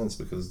meaningful sense,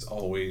 because it's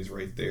always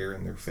right there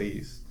in their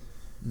face.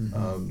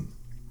 And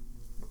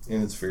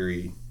it's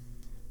very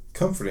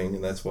comforting,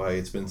 and that's why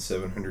it's been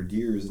 700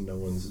 years and no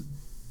one's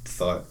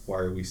thought, why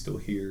are we still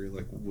here?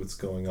 Like, what's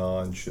going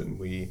on? Shouldn't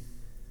we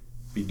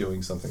be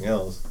doing something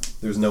else?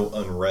 There's no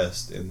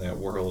unrest in that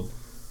world.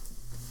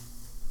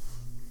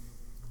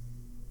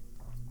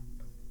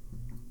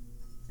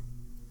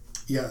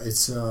 Yeah,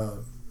 it's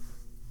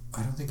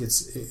I don't think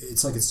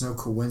it's like it's no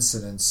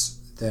coincidence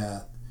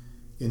that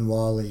in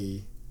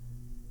Wall-E,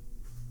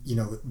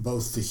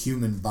 both the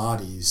human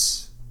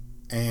bodies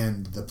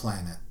and the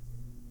planet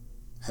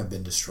have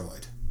been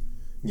destroyed,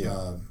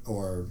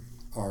 or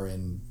are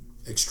in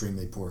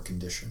extremely poor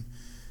condition,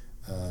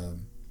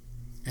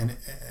 and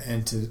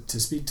to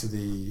speak to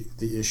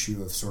the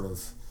issue of sort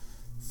of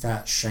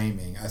fat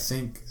shaming, I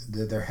think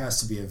that there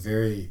has to be a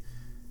very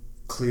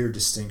clear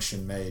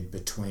distinction made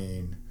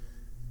between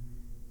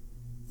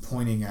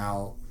pointing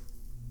out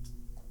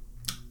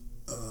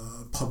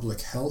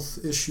public health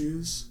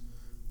issues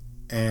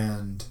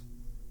and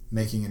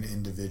making an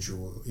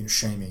individual,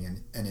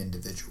 shaming an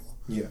individual.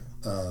 Yeah.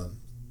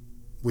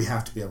 We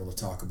have to be able to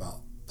talk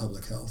about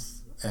public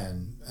health,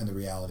 and the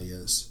reality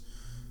is,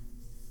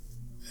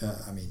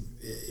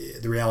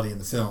 the reality in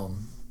the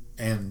film,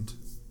 and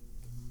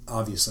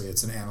obviously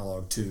it's an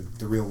analog to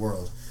the real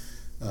world.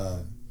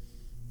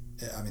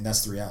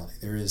 That's the reality.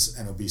 There is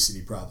an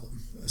obesity problem,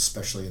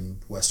 especially in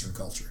Western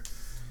culture.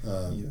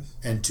 Yes.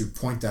 And to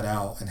point that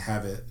out and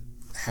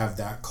have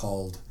that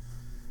called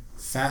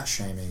fat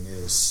shaming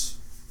is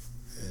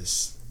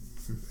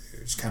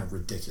kind of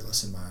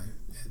ridiculous to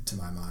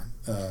my mind.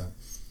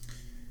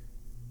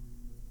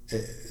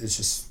 It's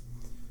just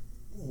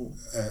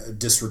a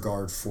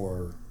disregard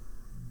for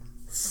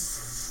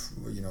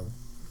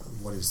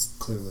what is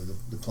clearly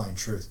the plain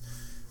truth.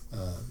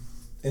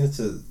 And it's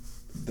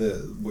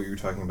what you're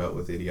talking about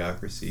with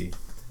Idiocracy,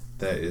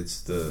 that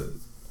it's the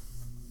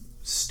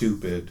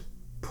stupid,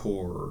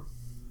 poor,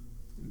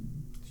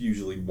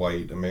 usually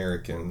white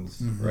Americans,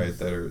 right,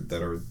 that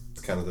are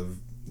kind of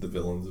the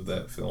villains of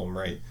that film,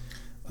 right?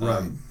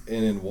 Right.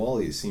 And in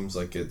Wall-E, it seems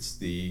like it's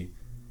the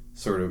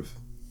sort of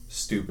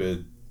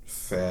stupid,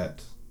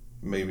 fat,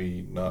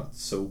 maybe not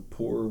so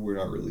poor. We're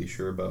not really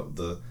sure about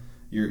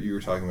you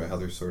were talking about how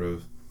there's sort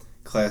of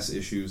class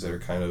issues that are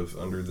kind of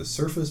under the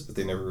surface, but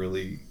they never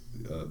really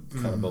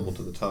kind of bubble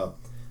to the top.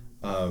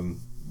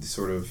 The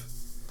sort of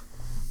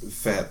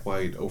fat,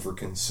 white,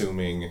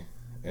 over-consuming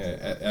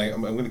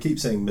I'm going to keep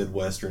saying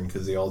Midwestern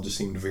because they all just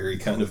seemed very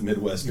kind of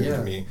Midwestern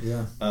to me.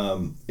 Yeah.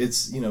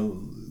 It's,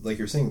 like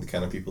you're saying, the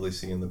kind of people they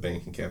see in The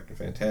Bank and Captain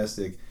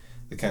Fantastic,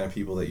 the kind of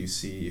people that you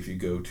see if you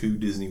go to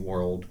Disney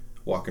World,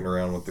 walking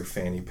around with their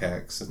fanny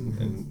packs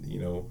and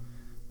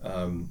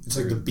it's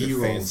like the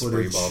B-roll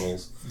footage,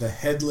 bottles. The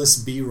headless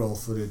B-roll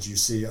footage you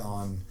see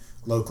on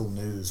local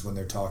news when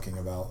they're talking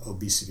about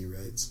obesity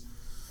rates.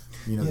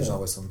 There's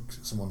always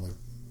someone like,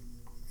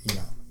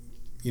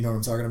 you know what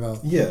I'm talking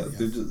about? Yeah.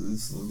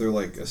 They're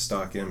like a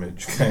stock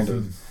image, kind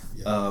of.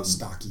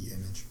 Stocky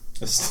image.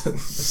 A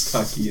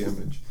stocky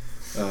image.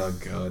 Oh,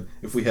 God.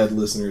 If we had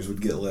listeners, we'd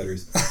get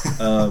letters.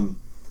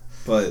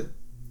 But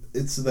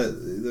it's that,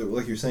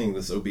 like you're saying,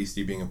 this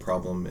obesity being a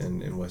problem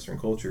in Western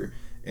culture.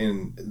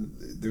 And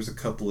there's a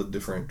couple of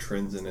different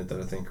trends in it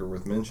that I think are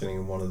worth mentioning.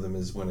 And one of them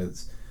is when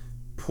it's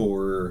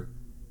poor,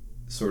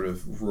 sort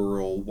of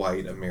rural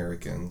white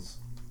Americans.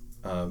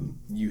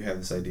 You have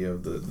this idea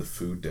of the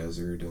food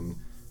desert and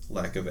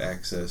lack of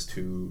access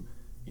to,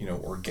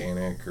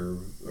 organic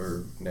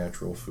or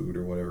natural food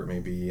or whatever it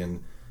may be.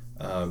 And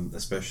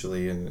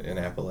especially in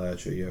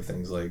Appalachia, you have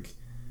things like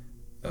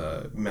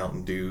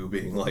Mountain Dew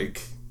being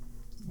like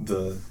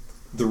the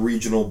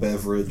regional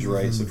beverage,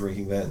 right? So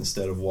drinking that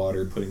instead of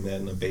water, putting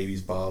that in a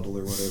baby's bottle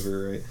or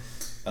whatever, right?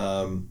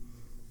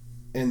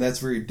 And that's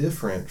very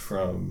different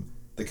from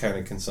the kind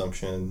of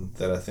consumption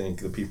that I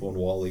think the people in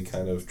WALL-E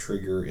kind of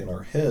trigger in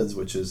our heads,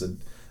 which is a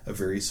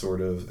very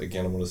sort of,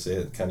 again, I'm going to say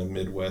it, kind of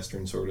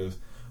Midwestern sort of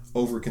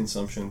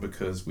overconsumption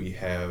because we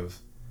have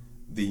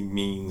the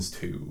means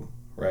to,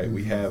 right?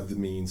 We have the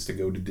means to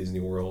go to Disney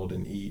World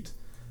and eat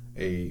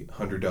a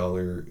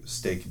 $100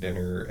 steak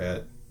dinner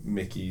at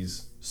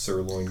Mickey's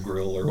Sirloin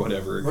Grill or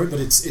whatever. Right,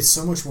 but it's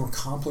so much more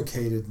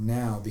complicated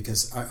now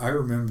because I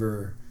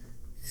remember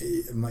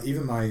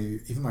even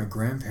my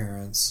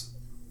grandparents,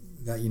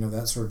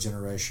 that sort of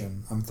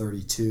generation. I'm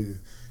 32.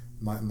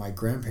 My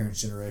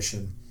grandparents'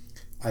 generation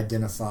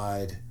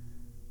identified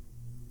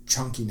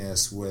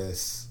chunkiness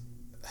with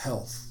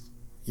health.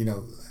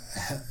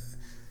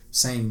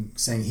 Saying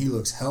he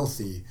looks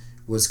healthy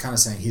was kind of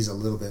saying he's a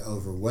little bit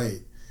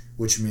overweight,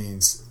 which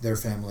means their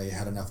family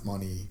had enough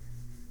money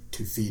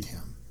to feed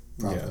him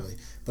properly.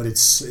 Yeah. But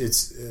it's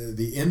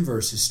the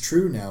inverse is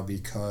true now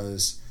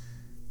because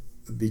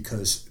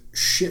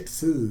shit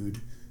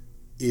food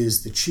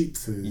is the cheap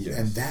food, yes.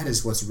 And that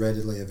is what's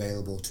readily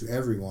available to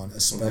everyone,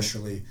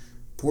 especially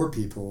poor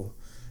people.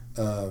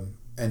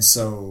 And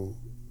so,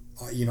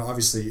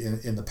 obviously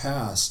in the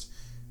past,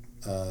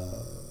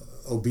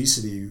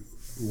 obesity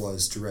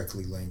was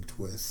directly linked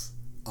with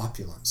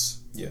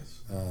opulence.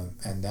 Yes.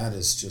 And that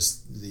is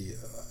just the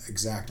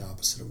exact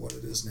opposite of what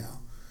it is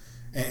now.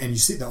 And you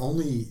see the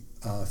only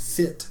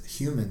fit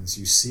humans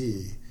you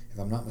see, if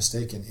I'm not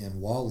mistaken, in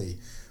WALL-E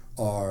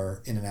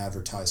are in an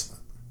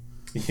advertisement.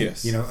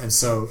 Yes. And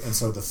so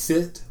the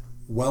fit,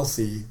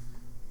 wealthy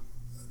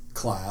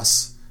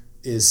class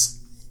is,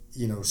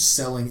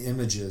 selling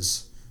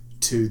images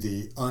to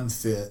the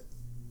unfit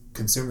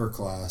consumer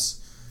class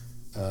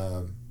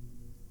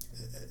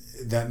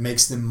that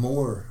makes them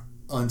more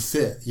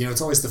unfit.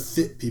 It's always the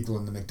fit people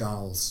in the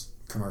McDonald's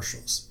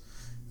commercials.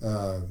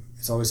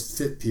 It's always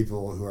fit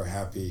people who are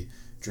happy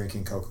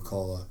drinking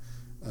Coca-Cola.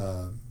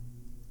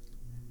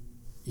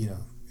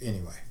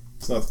 Anyway.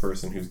 It's not the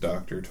person whose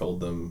doctor told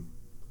them,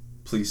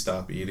 please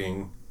stop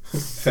eating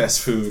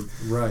fast food.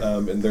 Right.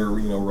 And they're,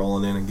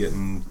 rolling in and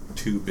getting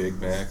 2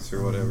 Big Macs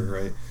or whatever,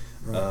 right?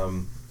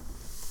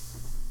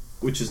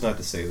 Which is not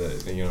to say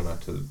that,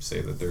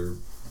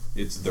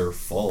 it's their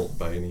fault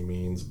by any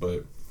means,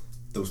 but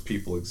those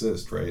people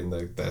exist, right? And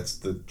that's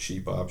the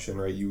cheap option,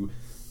 right?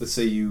 Let's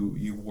say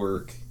you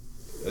work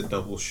a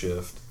double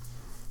shift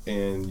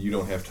and you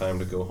don't have time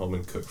to go home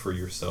and cook for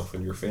yourself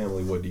and your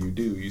family. What do?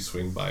 You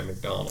swing by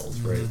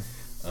McDonald's, right?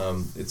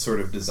 It's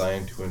sort of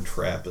designed to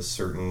entrap a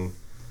certain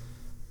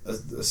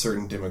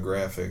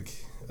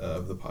demographic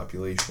of the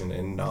population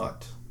and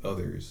not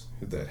others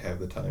that have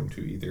the time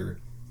to either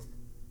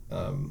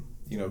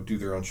do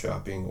their own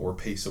shopping or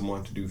pay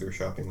someone to do their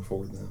shopping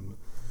for them.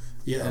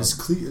 Yeah, as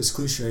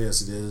cliche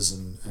as it is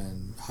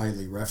and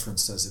highly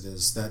referenced as it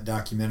is, that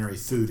documentary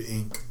Food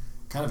Inc.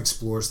 kind of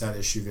explores that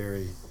issue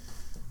very,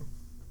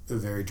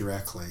 very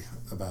directly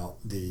about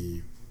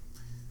the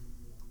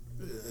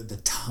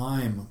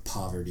time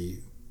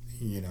poverty,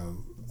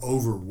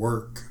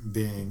 overwork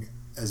being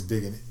as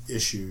big an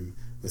issue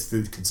with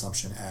food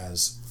consumption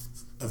as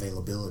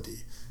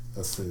availability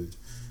of food,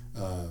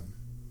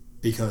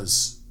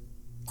 because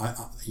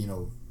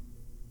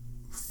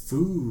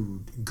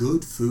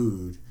good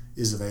food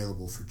is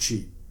available for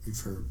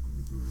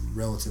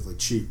relatively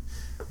cheap,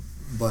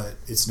 but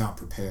it's not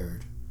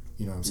prepared.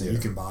 You know what I'm saying? Yeah.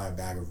 You can buy a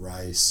bag of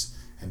rice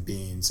and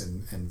beans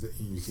and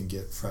you can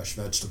get fresh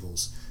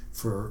vegetables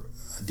for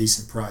a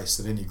decent price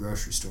at any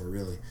grocery store,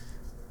 really.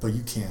 But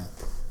you can't.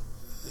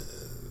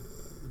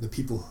 The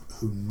people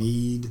who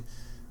need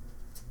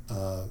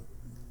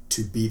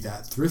to be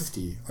that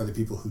thrifty are the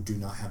people who do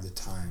not have the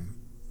time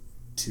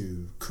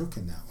to cook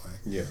in that way.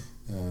 Yeah.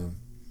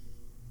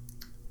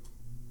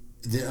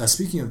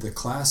 Speaking of the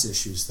class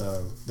issues,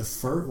 though,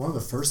 one of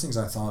the first things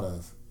I thought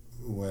of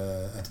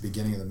at the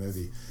beginning of the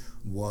movie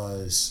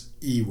was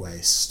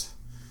e-waste.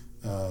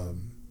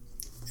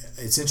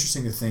 It's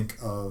interesting to think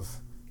of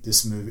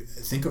this movie.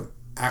 Think of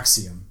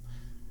Axiom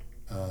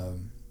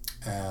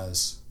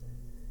as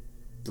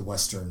the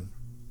Western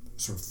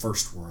sort of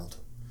first world,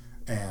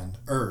 and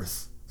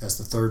Earth as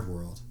the third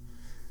world.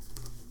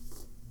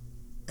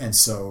 And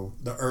so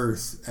the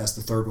Earth as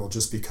the third world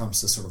just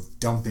becomes this sort of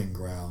dumping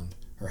ground,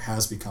 or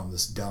has become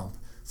this dump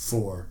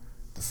for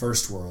the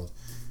first world.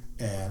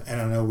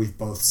 And I know we've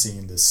both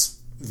seen this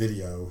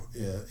video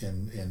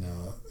in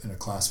a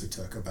class we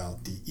took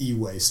about the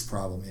e-waste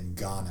problem in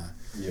Ghana.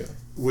 Yeah.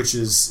 Which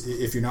is,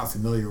 if you're not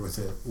familiar with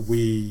it,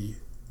 we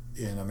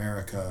in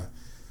America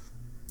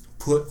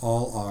put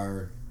all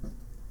our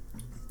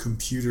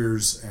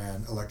computers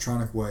and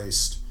electronic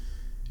waste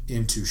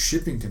into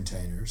shipping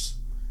containers,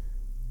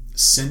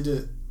 send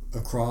it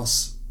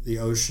across the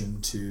ocean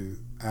to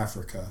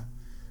Africa,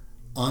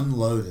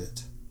 unload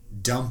it,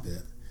 dump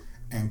it,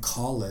 and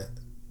call it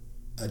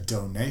a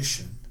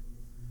donation,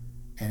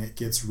 and it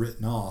gets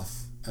written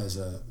off as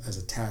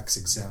a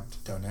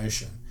tax-exempt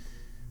donation.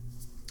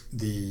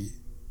 The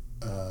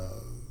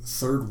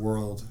third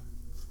world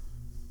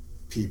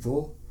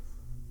people,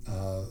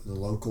 the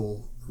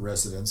local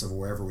residents of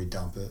wherever we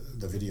dump it,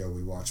 the video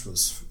we watched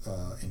was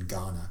in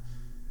Ghana,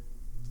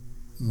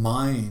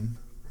 mine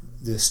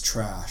this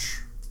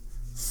trash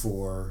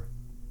for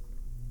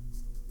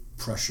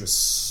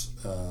precious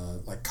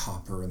like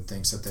copper and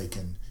things that they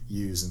can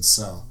use and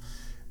sell.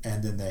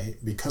 And then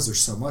because there's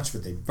so much of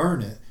it, they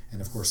burn it,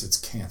 and of course it's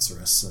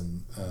cancerous,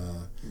 and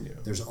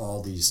there's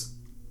all these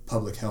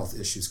public health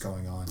issues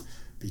going on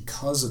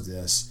because of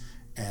this.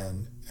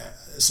 And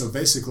so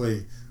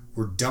basically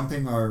we're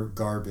dumping our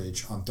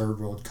garbage on third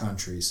world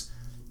countries,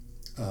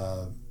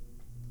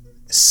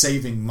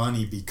 saving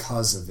money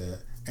because of it,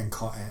 and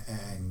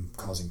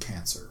causing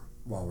cancer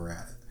while we're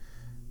at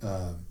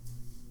it.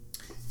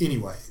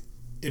 Anyway,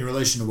 in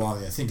relation to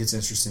WALL-E, I think it's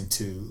interesting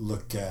to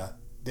look at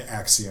the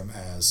Axiom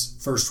as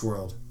first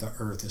world, the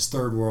Earth as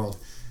third world,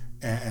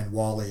 and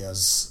WALL-E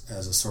as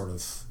a sort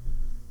of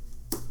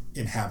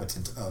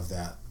inhabitant of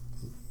that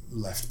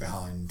left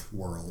behind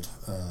world.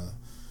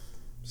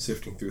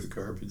 Sifting through the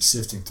garbage.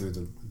 Sifting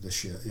through the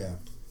shit, yeah.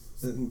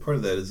 And part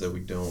of that is that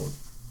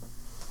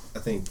I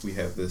think we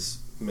have this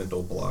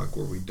mental block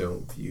where we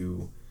don't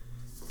view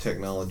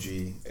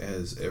technology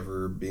as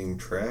ever being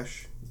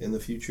trash in the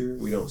future.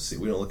 We don't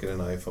look at an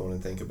iPhone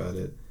and think about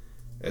it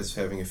as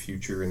having a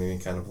future in any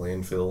kind of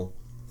landfill.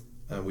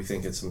 We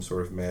think it's some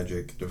sort of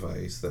magic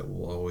device that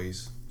will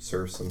always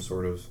serve some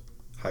sort of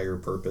higher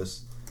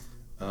purpose.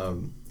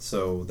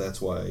 So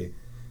that's why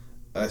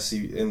I've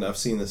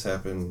seen this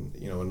happen,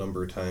 a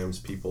number of times.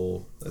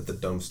 People at the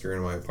dumpster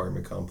in my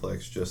apartment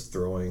complex just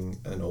throwing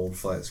an old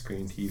flat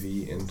screen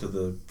TV into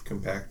the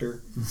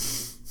compactor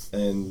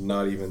and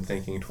not even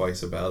thinking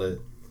twice about it.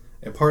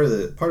 And part of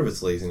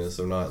it's laziness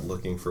of not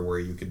looking for where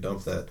you could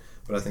dump that.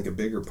 But I think a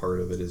bigger part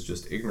of it is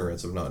just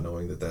ignorance of not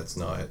knowing that that's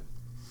not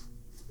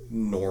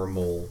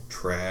normal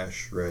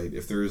trash, right?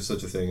 If there is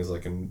such a thing as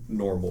like a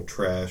normal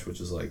trash, which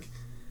is like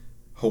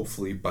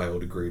hopefully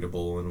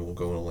biodegradable and will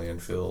go in a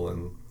landfill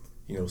and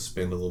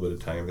spend a little bit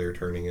of time there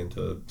turning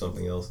into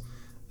something else.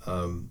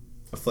 A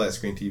flat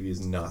screen TV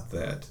is not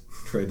that,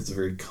 right? It's a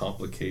very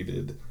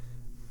complicated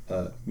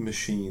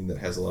machine that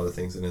has a lot of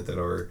things in it that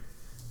are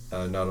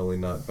not only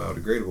not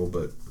biodegradable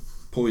but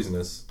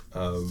poisonous.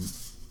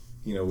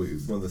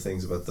 One of the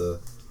things about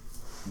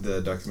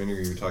the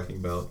documentary you're talking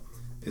about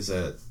is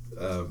that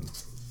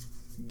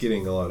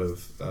getting a lot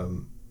of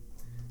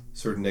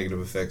sort of negative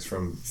effects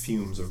from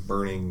fumes of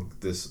burning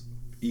this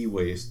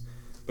e-waste,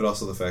 but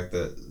also the fact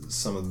that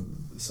some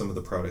of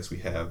the products we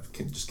have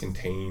can just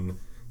contain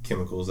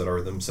chemicals that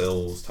are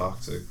themselves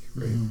toxic,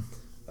 right?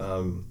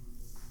 Mm-hmm.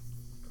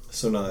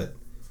 So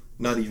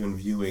not even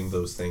viewing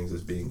those things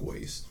as being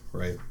waste,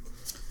 right?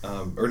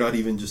 Or not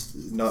even just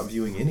not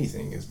viewing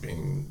anything as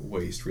being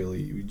waste,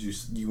 really.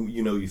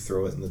 You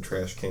throw it in the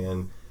trash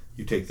can,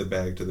 you take the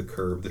bag to the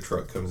curb, the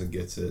truck comes and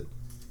gets it.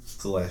 It's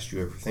the last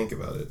you ever think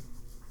about it.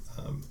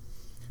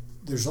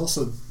 There's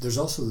also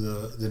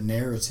the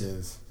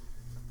narrative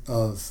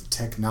of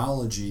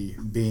technology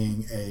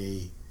being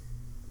a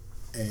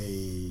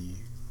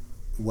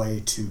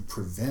way to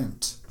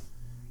prevent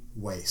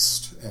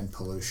waste and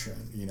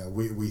pollution.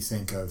 We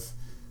think of,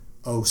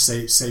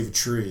 save a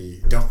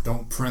tree,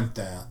 don't print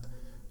that,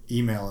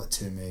 email it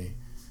to me.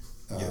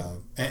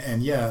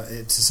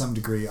 To some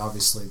degree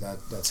obviously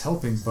that's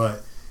helping,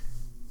 but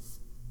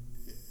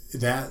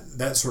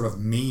that sort of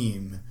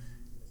meme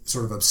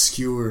sort of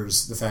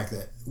obscures the fact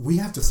that we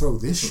have to throw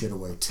this shit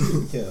away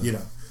too.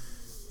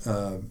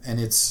 And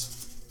it's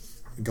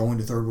going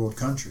to third world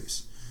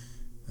countries.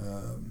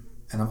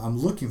 And I'm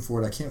looking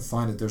for it. I can't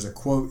find it. There's a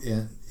quote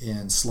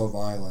in Slow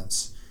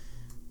Violence.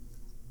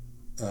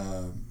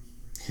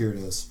 Here it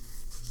is.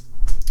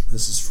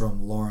 This is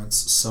from Lawrence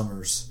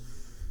Summers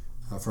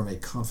from a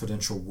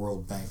confidential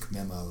World Bank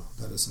memo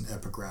that is an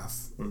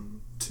epigraph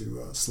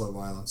to Slow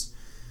Violence.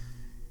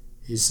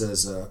 He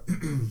says,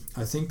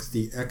 I think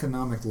the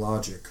economic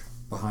logic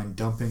behind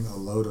dumping a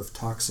load of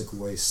toxic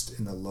waste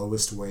in the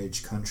lowest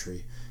wage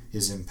country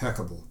is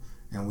impeccable,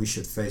 and we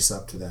should face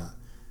up to that.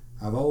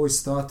 I've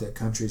always thought that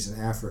countries in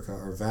Africa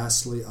are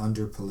vastly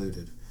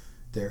underpolluted.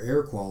 Their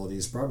air quality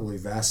is probably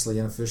vastly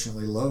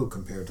inefficiently low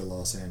compared to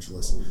Los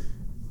Angeles.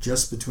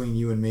 Just between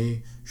you and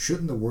me,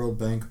 shouldn't the World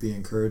Bank be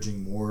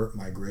encouraging more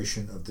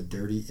migration of the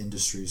dirty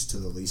industries to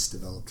the least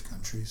developed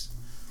countries?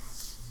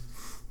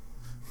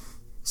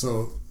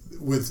 So,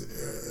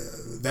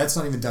 with that's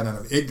not even done out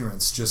of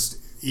ignorance, just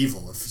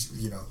evil. If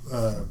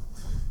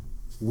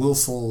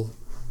willful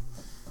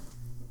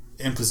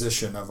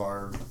imposition of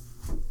our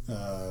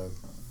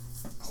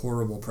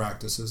horrible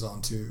practices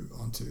onto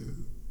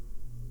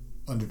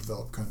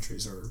underdeveloped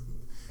countries, or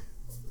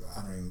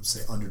I don't even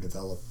say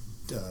underdeveloped,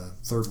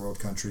 third world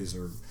countries,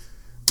 or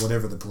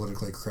whatever the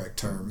politically correct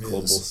term is.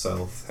 Global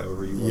South,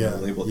 however you want to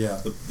label it.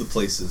 Yeah. The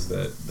places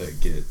that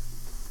get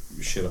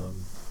shit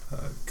on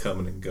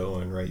coming and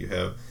going, right? You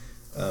have,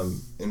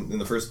 in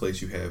the first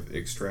place, you have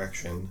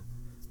extraction,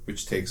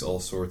 which takes all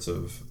sorts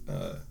of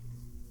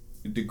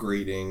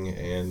degrading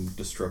and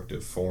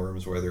destructive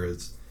forms, whether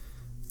it's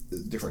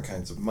different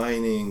kinds of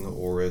mining,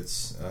 or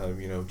it's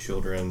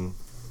children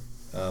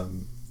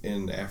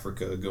in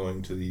Africa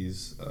going to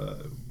these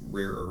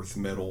rare earth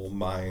metal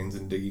mines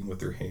and digging with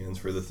their hands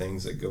for the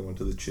things that go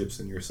into the chips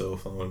in your cell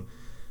phone.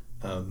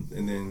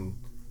 And then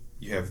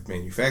you have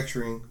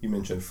manufacturing. You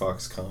mentioned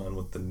Foxconn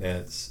with the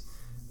nets,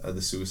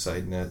 the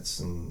suicide nets,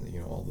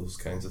 and all those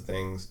kinds of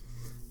things.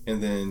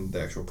 And then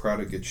the actual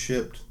product gets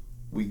shipped.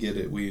 We get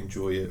it. We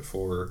enjoy it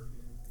for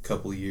a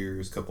couple of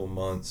years, couple of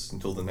months,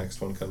 until the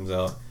next one comes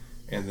out.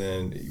 And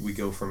then we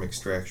go from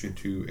extraction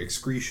to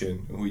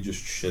excretion, and we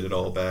just shit it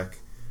all back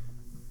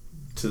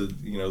to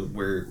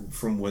where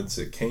from whence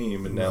it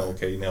came. And now,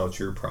 okay, now it's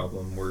your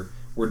problem.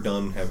 We're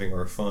done having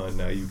our fun.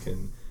 Now you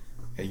can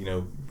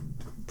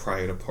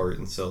pry it apart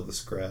and sell the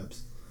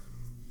scraps.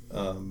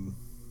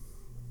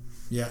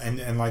 Yeah,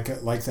 and like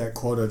that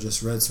quote I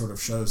just read sort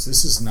of shows,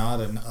 this is not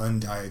an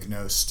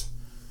undiagnosed,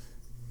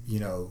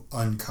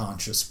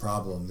 unconscious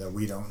problem that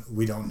we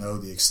don't know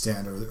the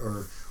extent,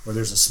 or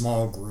there's a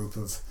small group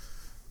of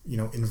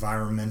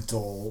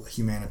environmental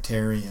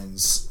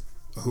humanitarians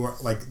who are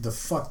like, the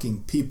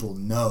fucking people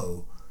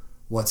know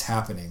what's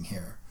happening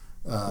here,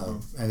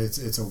 and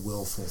it's a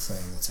willful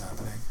thing that's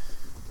happening.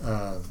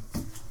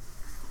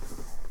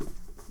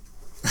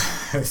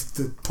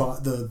 The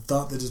thought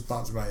that just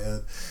popped in my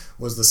head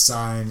was the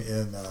sign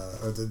in,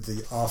 or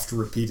the oft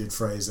repeated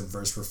phrase in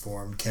Verse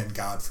Reformed, "Can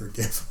God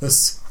forgive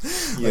us?"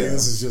 Yeah.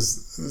 This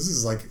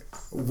is like,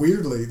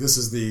 weirdly, this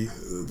is the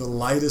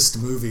lightest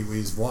movie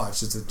we've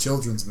watched. It's a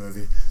children's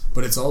movie,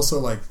 but it's also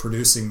like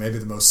producing maybe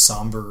the most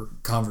somber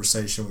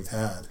conversation we've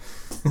had,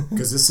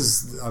 because this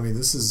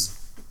is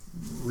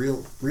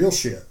real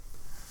shit.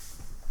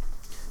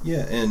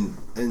 Yeah, and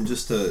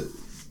just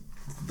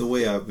the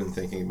way I've been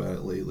thinking about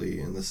it lately,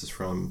 and this is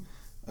from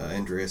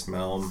Andreas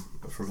Malm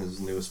from his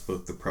newest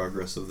book, The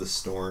Progress of the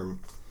Storm,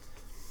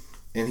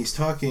 and he's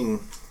talking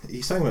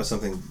about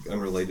something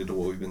unrelated to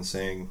what we've been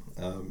saying,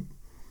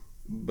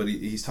 but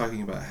he's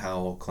talking about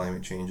how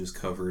climate change is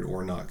covered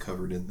or not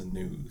covered in the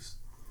news,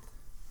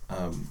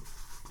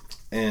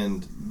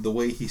 and the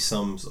way he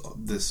sums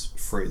this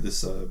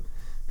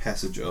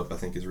passage up, I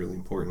think, is really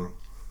important.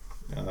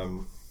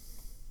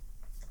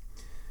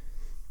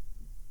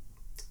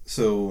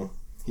 So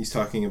he's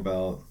talking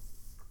about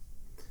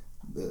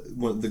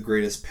one of the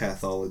greatest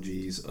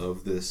pathologies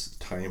of this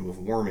time of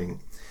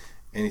warming.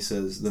 And he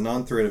says, the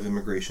non-threat of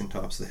immigration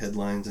tops the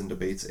headlines and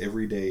debates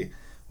every day,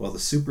 while the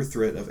super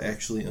threat of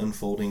actually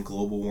unfolding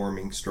global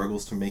warming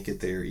struggles to make it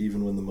there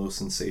even when the most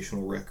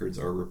sensational records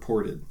are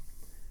reported.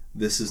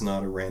 This is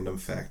not a random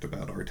fact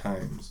about our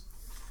times.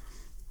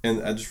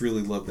 And I just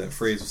really love that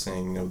phrase of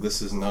saying,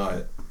 this is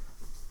not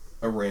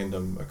a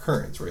random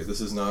occurrence, right?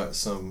 This is not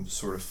some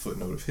sort of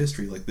footnote of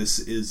history. Like, this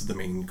is the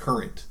main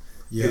current.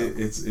 Yeah,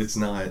 it's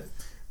not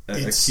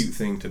a cute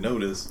thing to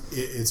notice.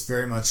 It's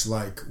very much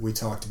like we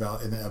talked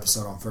about in the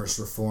episode on First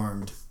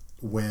Reformed,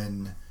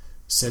 when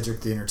Cedric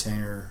the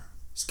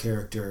Entertainer's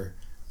character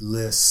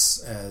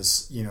lists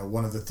as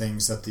one of the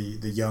things that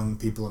the young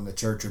people in the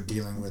church are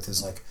dealing with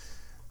is like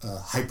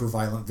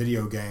hyper-violent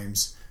video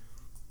games,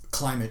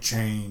 climate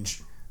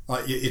change.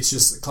 It's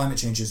just climate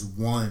change is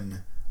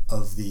one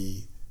of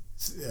the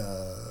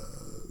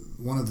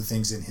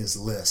things in his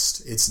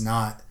list. It's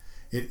not,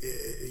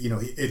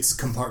 it's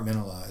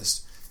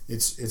compartmentalized.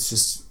 It's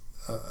just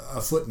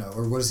a footnote,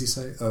 or what does he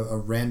say? A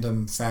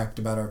random fact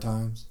about our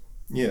times.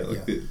 Yeah,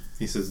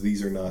 he says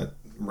these are not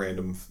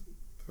random.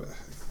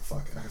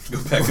 Fuck, I have to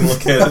go back and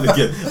look at it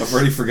again. I've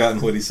already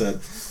forgotten what he said.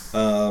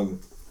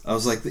 I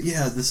was like,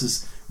 this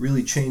has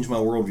really changed my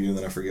worldview, and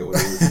then I forget what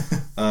it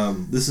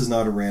is. This is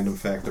not a random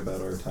fact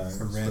about our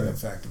times. A random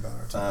fact about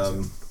our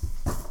times.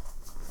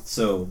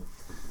 So,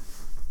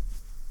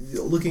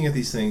 looking at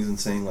these things and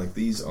saying, like,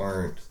 these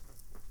aren't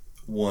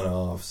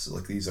one-offs,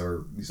 like, these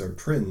are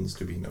trends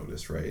to be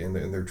noticed, right? And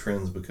they're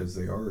trends because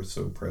they are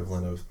so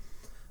prevalent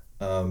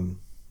of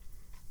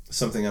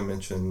something I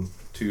mentioned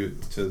to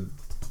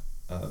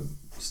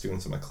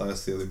students in my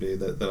class the other day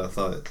that I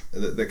thought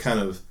that kind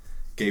of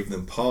gave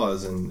them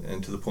pause,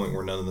 and to the point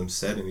where none of them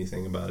said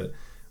anything about it.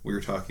 We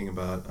were talking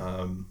about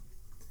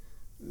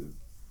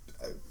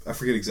I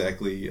forget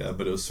exactly,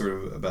 but it was sort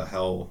of about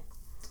how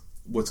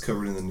what's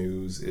covered in the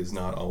news is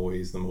not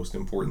always the most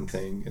important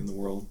thing in the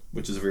world,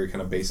 which is a very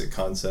kind of basic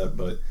concept,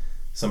 but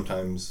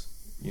sometimes,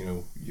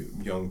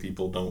 young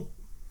people don't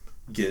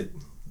get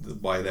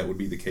why that would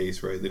be the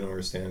case, right? They don't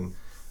understand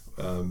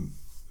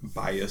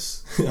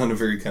bias on a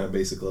very kind of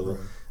basic level.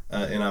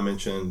 Right. And I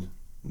mentioned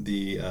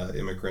the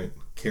immigrant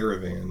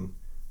caravan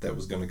that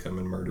was going to come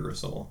and murder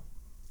us all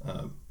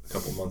a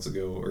couple months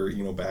ago, or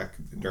back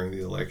during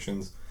the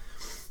elections.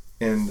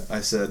 And I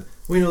said,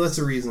 well, that's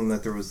the reason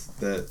that there was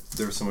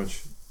so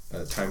much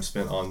time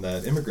spent on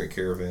that immigrant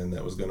caravan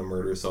that was going to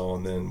murder us all.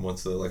 And then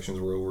once the elections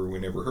were over, we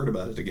never heard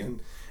about it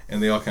again.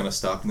 And they all kind of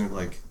stopped, and they're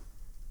like,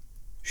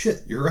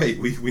 shit, you're right.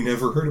 We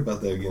never heard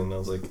about that again. And I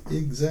was like,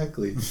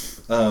 exactly.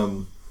 It's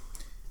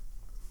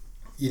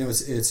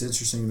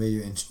interesting to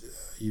me.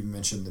 You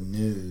mentioned the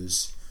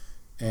news,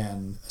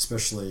 and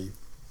especially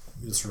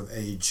the sort of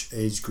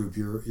age group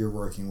you're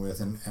working with,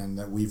 and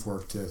that we've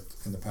worked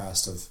with in the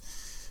past of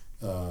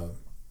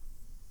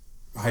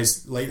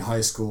late high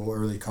school,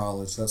 early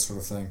college, that sort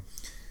of thing,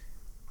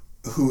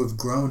 who have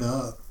grown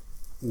up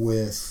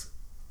with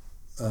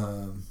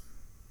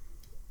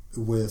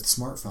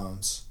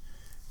smartphones,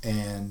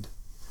 and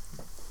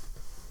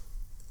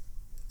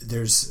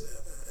there's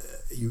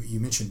you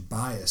mentioned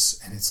bias,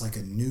 and it's like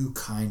a new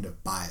kind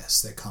of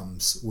bias that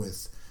comes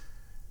with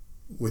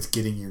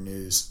getting your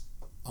news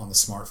on the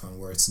smartphone,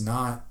 where it's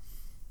not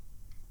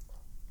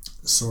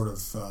sort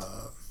of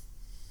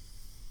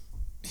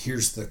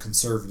here's the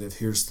conservative,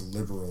 here's the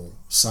liberal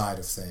side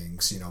of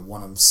things.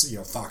 One of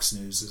them, Fox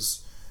News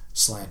is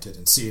slanted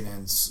and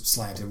CNN's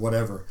slanted,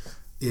 whatever.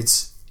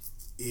 It's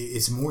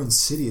more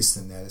insidious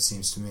than that, it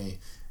seems to me.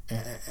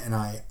 And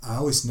I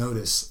always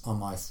notice on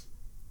my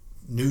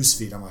news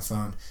feed on my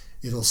phone,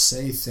 it'll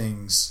say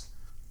things.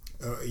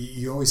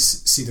 You always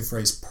see the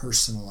phrase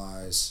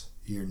 "personalize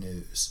your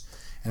news,"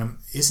 and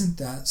isn't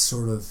that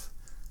sort of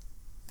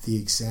the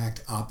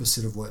exact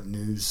opposite of what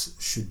news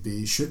should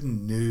be?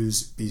 Shouldn't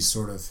news be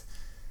sort of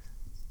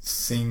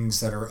things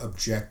that are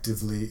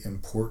objectively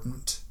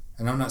important?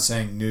 And I'm not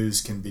saying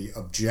news can be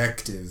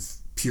objective,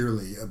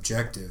 purely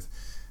objective,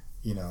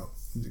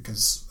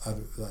 because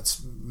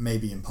that's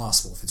maybe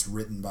impossible if it's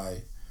written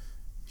by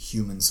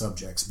human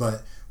subjects.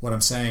 But what I'm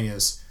saying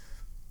is,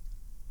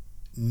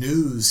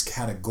 news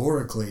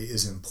categorically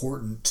is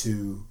important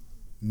to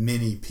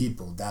many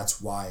people.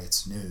 That's why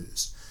it's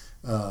news.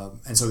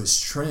 And so this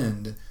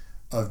trend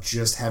of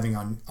just having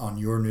on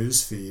your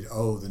news feed,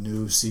 the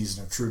new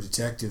season of True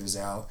Detective is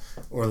out,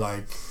 or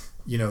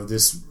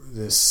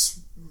this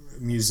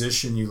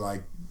musician you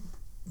like,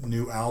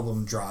 new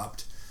album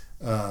dropped,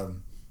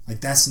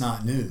 that's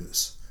not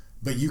news.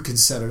 But you can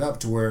set it up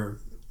to where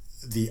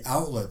the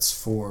outlets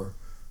for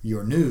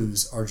your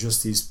news are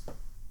just these,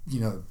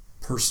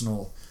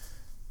 personal,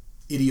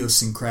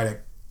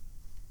 idiosyncratic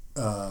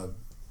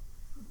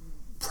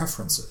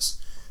preferences.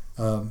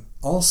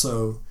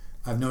 Also,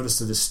 I've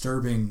noticed a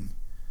disturbing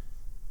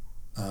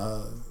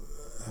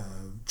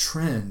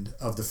trend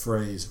of the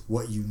phrase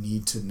 "what you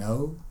need to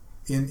know"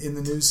 in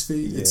the news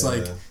feed. Yeah. It's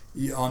like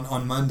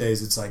on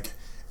Mondays, it's like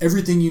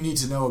everything you need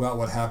to know about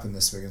what happened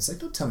this week. It's like,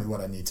 don't tell me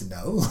what I need to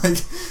know.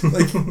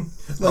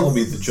 I'll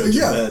be the judge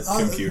of that,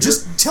 computer.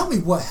 Just tell me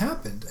what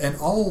happened, and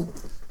I'll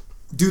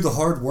do the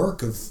hard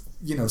work of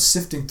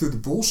sifting through the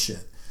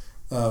bullshit,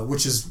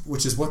 which is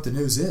what the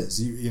news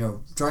is.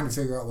 Trying to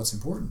figure out what's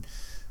important.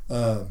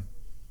 But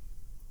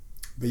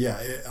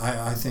yeah,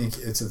 I think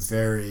it's a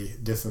very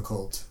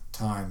difficult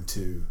time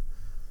to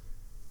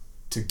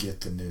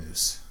get the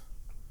news.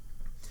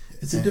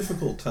 It's a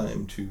difficult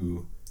time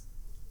to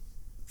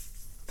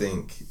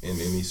think in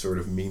any sort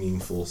of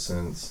meaningful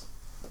sense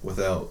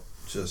without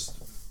just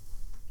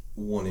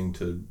wanting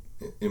to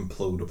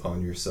implode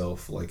upon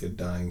yourself like a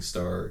dying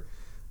star.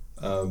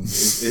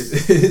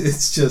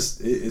 It's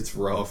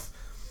rough.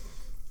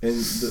 And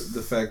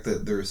the fact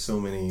that there are so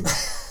many...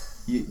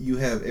 You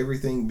have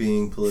everything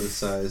being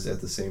politicized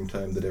at the same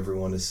time that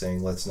everyone is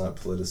saying, let's not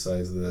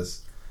politicize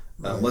this.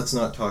 Right. Let's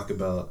not talk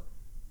about,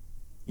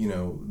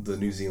 the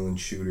New Zealand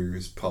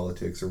shooter's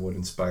politics or what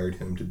inspired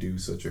him to do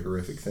such a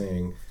horrific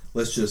thing.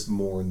 Let's just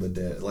mourn the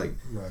dead.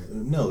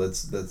 No,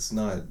 that's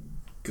not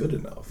good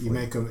enough. You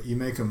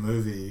make a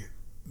movie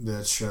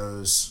that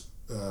shows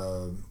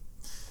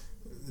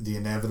the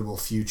inevitable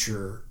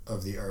future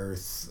of the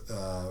earth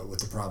with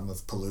the problem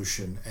of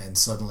pollution, and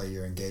suddenly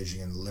you're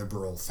engaging in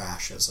liberal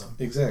fascism.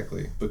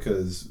 Exactly,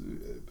 because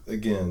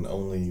again,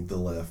 only the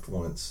left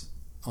wants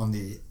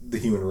the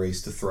human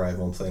race to thrive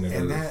on planet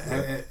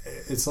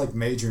Earth. It's like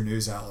major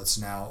news outlets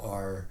now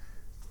are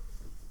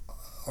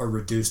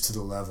reduced to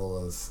the level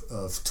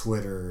of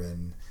Twitter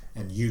and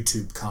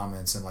YouTube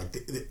comments, and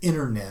the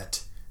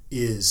internet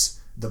is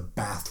the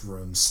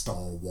bathroom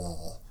stall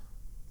wall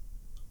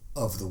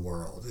of the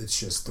world. It's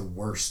just the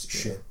worst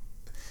shit.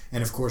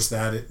 and of course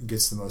that it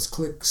gets the most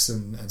clicks,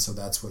 and so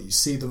that's what you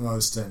see the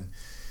most. And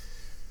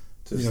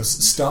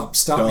stop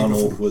Donald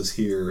me before was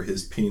here.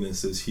 His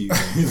penis is huge.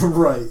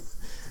 right.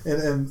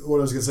 And what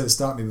I was gonna say is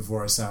stop me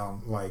before I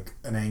sound like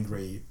an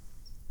angry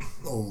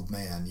old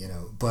man,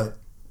 but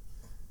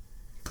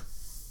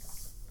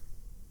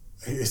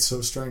it's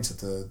so strange that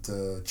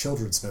the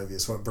children's movie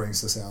is what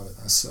brings this out in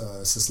us.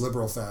 It's this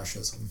liberal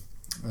fascism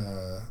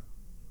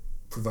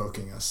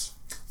provoking us.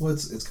 Well,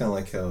 it's kind of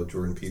like how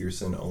Jordan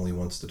Peterson only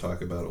wants to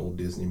talk about old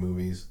Disney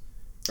movies,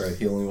 right?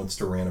 He only wants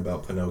to rant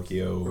about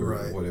Pinocchio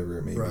or whatever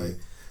it may be.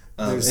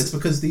 It's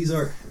because these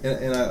are,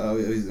 and I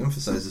always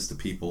emphasize this to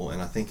people,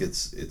 and I think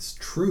it's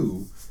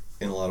true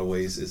in a lot of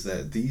ways, is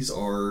that these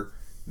are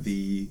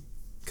the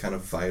kind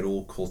of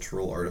vital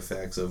cultural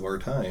artifacts of our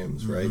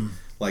times, right? Mm-hmm.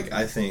 Like,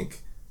 I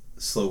think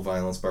Slow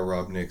Violence by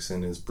Rob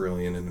Nixon is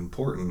brilliant and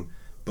important,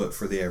 but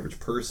for the average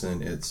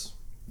person, it's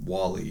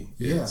WALL-E,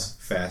 it's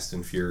Fast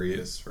and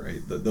Furious,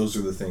 right? Those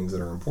are the things that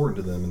are important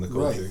to them in the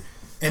culture,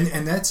 right.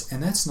 And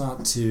that's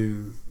not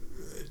to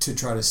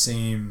try to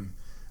seem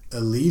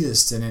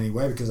elitist in any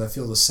way, because I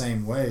feel the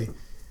same way,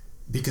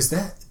 because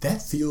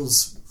that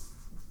feels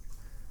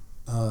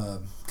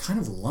kind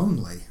of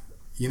lonely.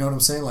 You know what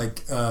I'm saying?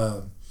 Like,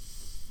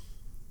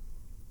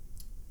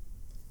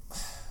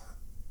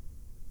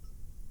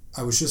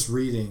 I was just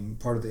reading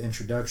part of the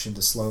introduction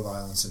to Slow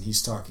Violence, and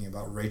he's talking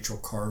about Rachel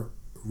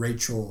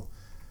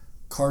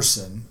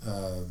Carson,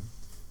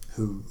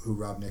 who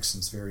Rob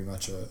Nixon's very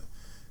much a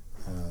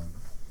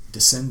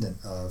descendant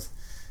of,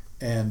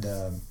 and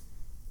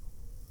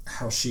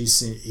how he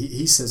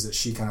says that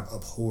she kind of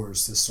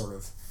abhors this sort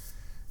of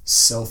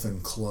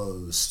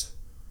self-enclosed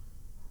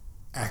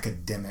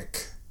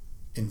academic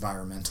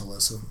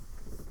environmentalism,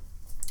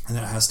 and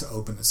that it has to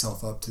open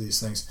itself up to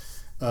these things.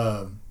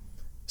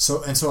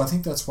 So I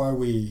think that's why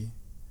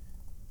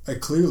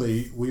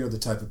clearly we are the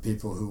type of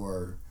people who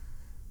are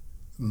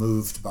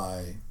moved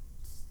by,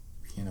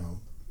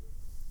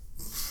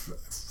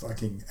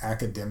 fucking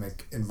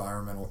academic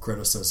environmental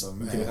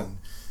criticism,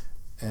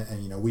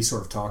 and we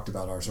sort of talked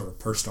about our sort of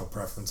personal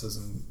preferences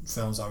in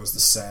films. I was the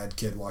sad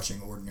kid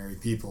watching Ordinary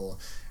People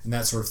and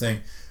that sort of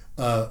thing,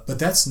 but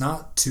that's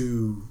not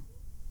to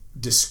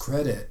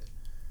discredit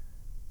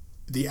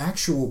the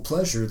actual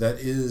pleasure that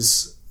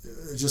is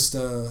just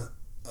a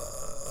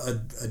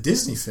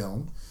Disney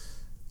film,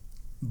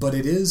 but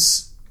it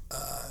is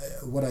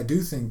what I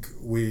do think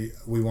we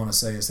want to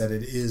say is that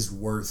it is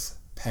worth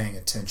paying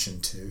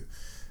attention to,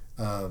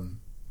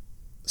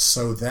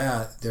 so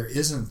that there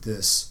isn't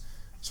this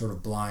sort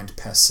of blind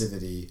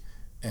passivity,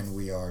 and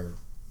we are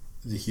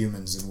the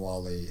humans in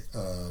WALL-E,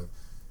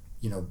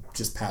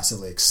 just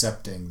passively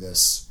accepting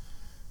this,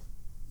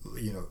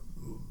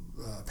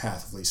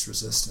 path of least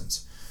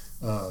resistance.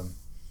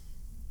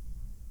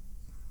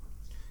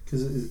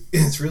 Because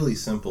it's really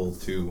simple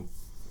to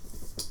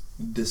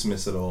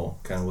dismiss it all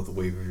kind of with a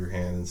wave of your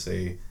hand and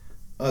say,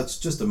 oh, it's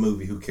just a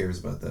movie, who cares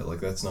about that? Like,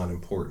 that's not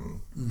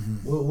important.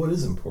 Mm-hmm. Well, what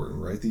is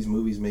important, right? These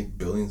movies make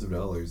billions of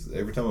dollars.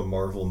 Every time a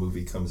Marvel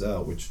movie comes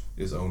out, which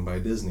is owned by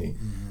Disney,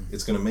 mm-hmm.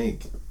 it's going to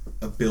make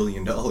 $1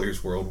 billion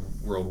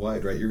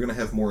worldwide, right? You're going to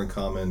have more in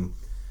common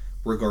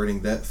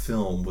regarding that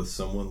film with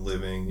someone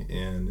living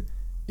in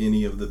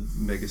any of the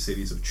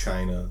megacities of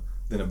China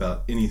than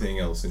about anything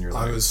else in your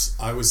life.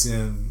 I was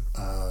in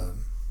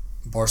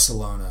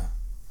Barcelona,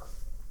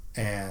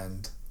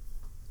 and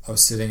I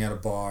was sitting at a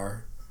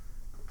bar,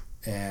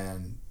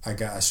 and I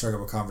struck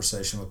up a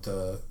conversation with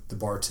the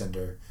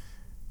bartender,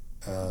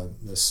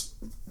 this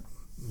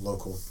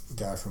local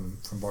guy from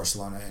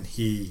Barcelona, and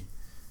he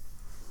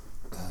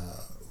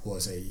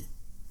was a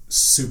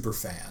super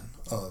fan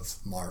of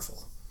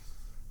Marvel.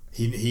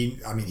 He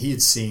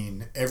had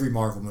seen every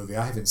Marvel movie.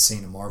 I haven't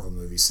seen a Marvel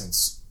movie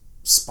since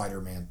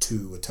Spider-Man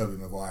 2 with Tobey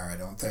Maguire, I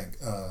don't think.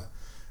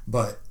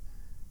 But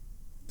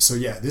so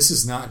yeah, this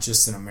is not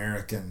just an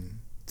American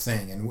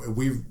thing, and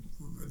we've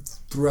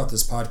throughout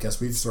this podcast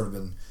we've sort of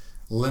been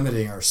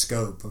limiting our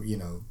scope,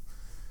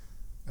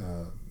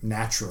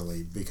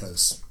 naturally,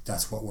 because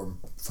that's what we're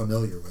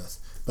familiar with.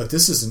 But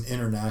this is an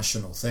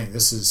international thing.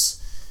 This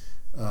is,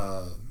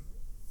 I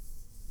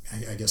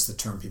guess the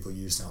term people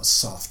use now is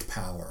soft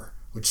power,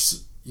 which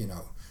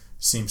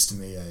seems to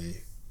me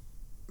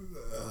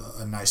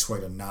a nice way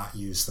to not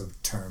use the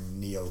term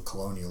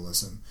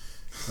neo-colonialism.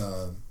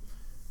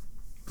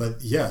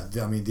 But yeah,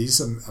 these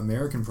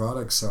American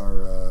products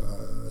are,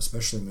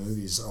 especially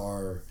movies,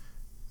 are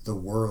the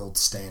world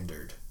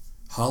standard.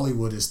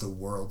 Hollywood is the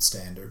world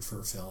standard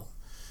for film.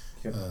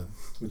 Yeah.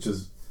 Which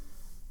is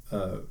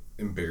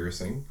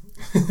embarrassing.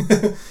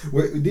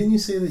 Didn't you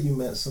say that you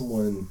met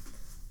someone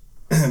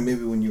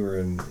maybe when you were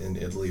in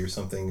Italy or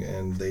something,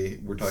 and they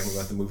were talking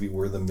about the movie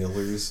We're the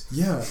Millers?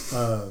 Yeah.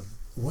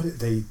 What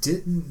they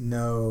didn't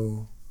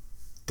know,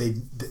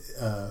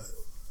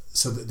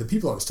 so the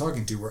people I was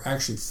talking to were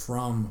actually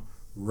from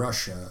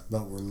Russia,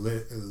 but were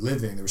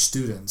living. They were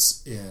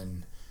students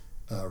in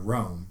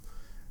Rome,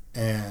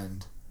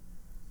 and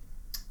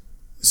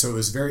so it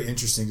was very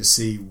interesting to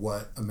see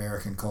what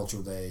American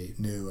culture they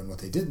knew and what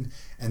they didn't.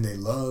 And they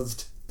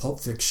loved Pulp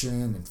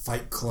Fiction and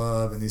Fight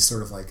Club and these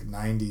sort of like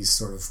 90s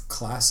sort of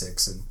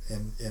classics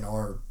in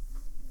our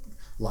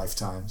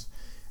lifetimes.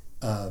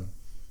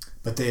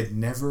 But they had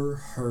never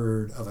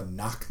heard of a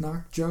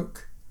knock-knock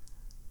joke.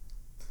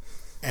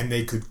 And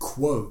they could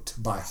quote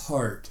by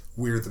heart,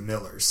 "We're the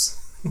Millers."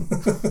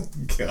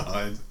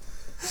 God.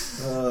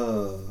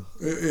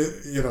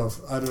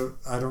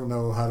 I don't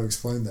know how to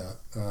explain that.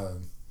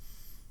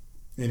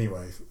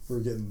 Anyway, we're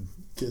getting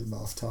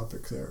off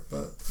topic there,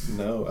 but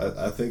no,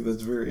 I think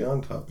that's very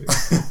on topic.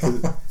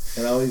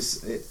 And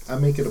I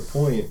make it a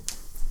point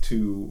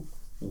to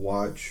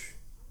watch.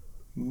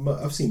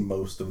 I've seen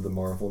most of the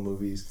Marvel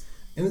movies,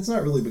 and it's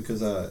not really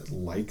because I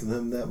like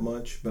them that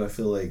much, but I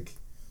feel like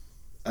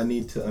I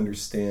need to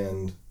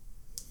understand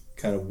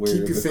kind of where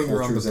the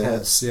culture's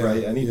at, yeah,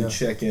 right? I need to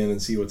check in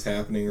and see what's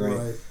happening,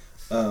 right?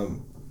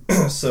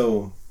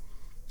 So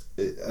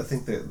I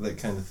think that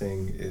kind of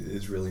thing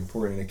is really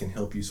important, and it can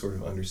help you sort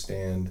of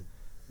understand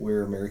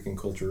where American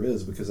culture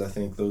is, because I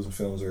think those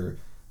films are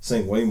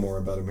saying way more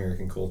about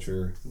American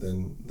culture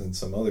than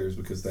some others,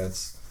 because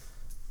that's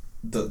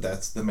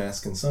the mass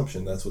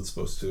consumption. That's what's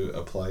supposed to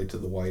apply to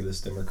the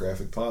widest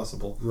demographic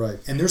possible. Right.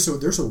 And there's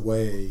a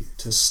way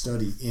to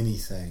study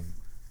anything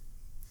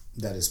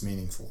that is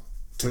meaningful.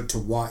 To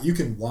watch, you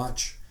can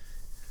watch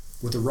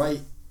with the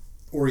right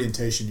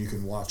orientation. You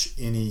can watch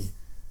any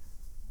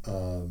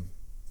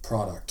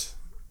product,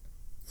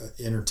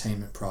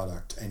 entertainment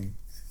product, and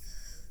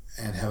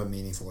have a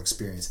meaningful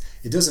experience.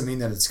 It doesn't mean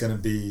that it's going to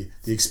be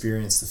the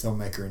experience the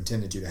filmmaker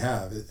intended you to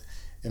have.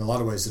 In a lot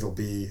of ways, it'll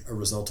be a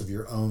result of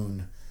your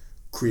own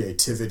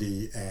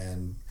creativity,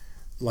 and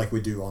like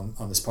we do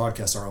on this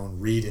podcast, our own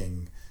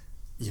reading,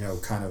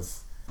 kind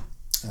of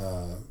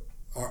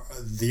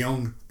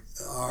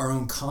our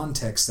own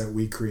context that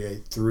we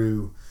create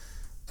through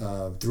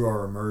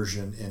our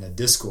immersion in a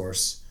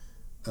discourse,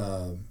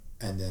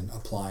 and then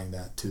applying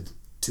that to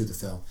the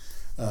film.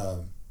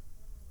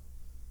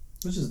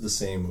 Which is the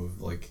same with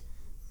like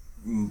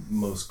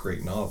most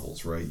great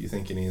novels, right? You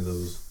think any of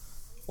those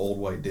old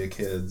white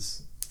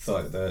dickheads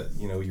thought that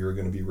you were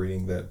going to be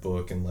reading that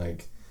book and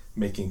like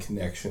making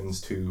connections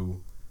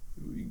to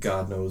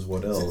God knows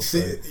what else,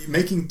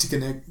 making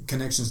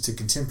connections to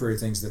contemporary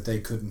things that they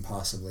couldn't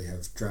possibly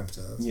have dreamt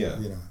of. Yeah,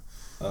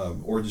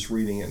 or just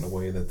reading it in a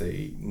way that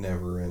they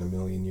never in a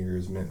million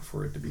years meant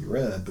for it to be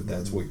read, but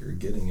that's what you're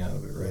getting out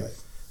of it, right?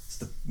 It's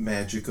the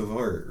magic of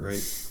art,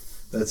 right?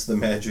 That's the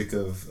magic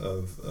of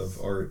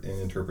art and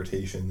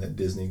interpretation that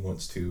Disney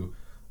wants to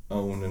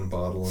own and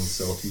bottle and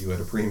sell to you at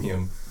a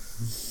premium.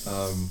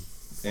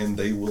 And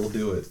they will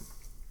do it.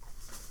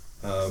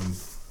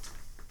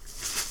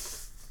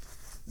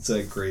 It's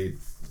that great,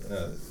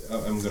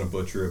 I'm going to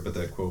butcher it, but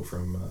that quote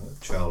from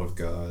Child of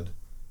God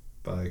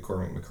by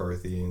Cormac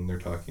McCarthy, and they're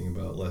talking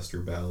about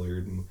Lester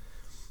Ballard, and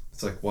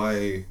it's like,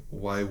 why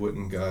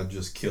wouldn't God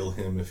just kill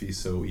him if he's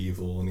so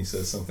evil? And he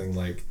says something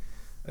like,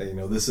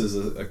 this is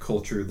a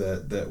culture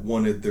that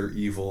wanted their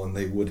evil and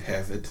they would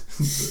have it,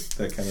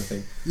 that kind of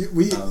thing.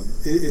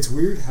 It's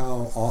weird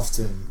how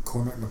often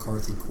Cormac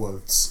McCarthy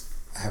quotes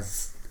have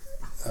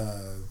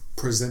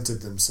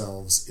presented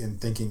themselves in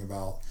thinking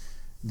about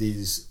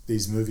these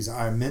movies.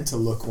 I meant to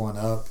look one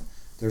up.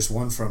 There's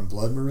one from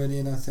Blood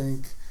Meridian, I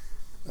think,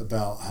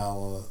 about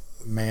how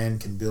a man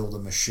can build a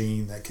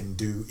machine that can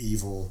do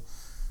evil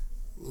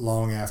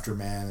long after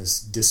man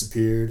has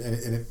disappeared, and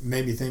it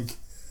made me think.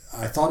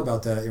 I thought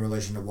about that in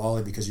relation to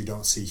WALL-E, because you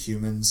don't see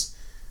humans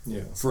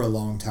for a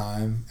long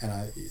time,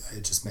 and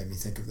it just made me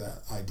think of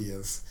that idea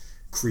of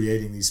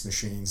creating these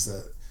machines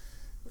that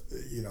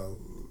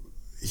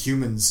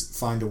humans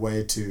find a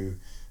way to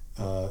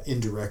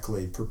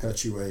indirectly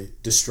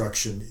perpetuate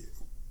destruction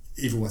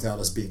even without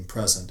us being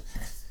present.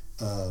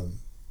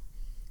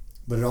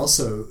 But it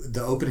also,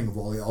 the opening of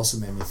WALL-E also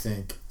made me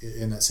think,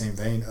 in that same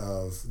vein,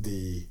 of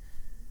the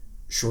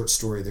short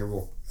story There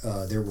Will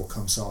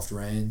Come Soft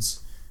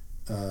Rains.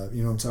 You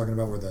know what I'm talking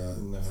about? Where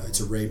it's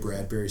a Ray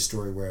Bradbury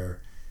story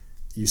where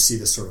you see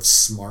this sort of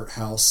smart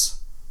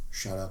house.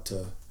 Shout out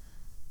to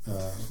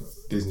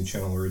Disney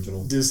Channel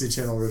original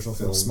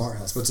film Smart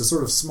House. But it's a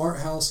sort of smart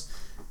house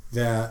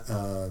that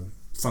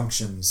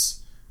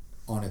functions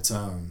on its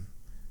own,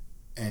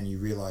 and you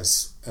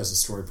realize as the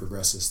story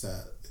progresses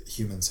that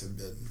humans have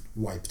been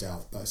wiped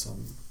out by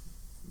some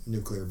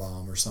nuclear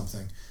bomb or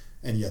something,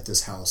 and yet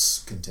this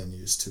house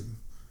continues to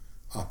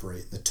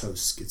operate. The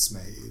toast gets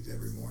made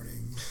every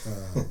morning.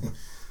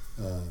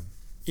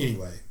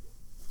 Anyway.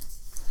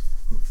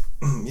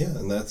 Yeah,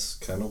 and that's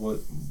kind of what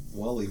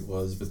WALL-E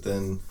was, but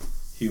then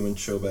humans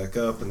show back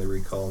up and they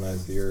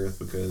recolonize the Earth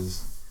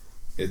because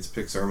it's a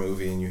Pixar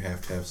movie and you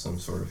have to have some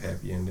sort of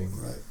happy ending.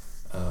 Right.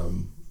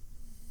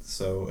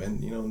 So,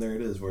 and there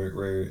it is,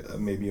 where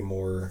maybe a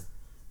more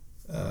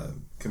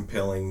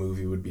compelling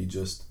movie would be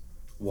just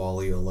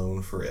WALL-E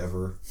alone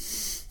forever.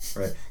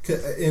 Right,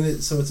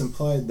 and so it's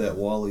implied that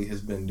WALL-E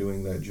has been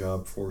doing that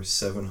job for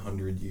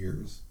 700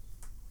 years,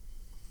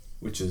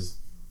 which is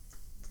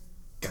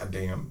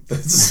goddamn.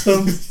 That's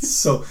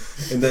so.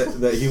 And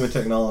that human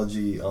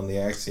technology on the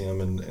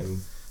Axiom,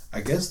 and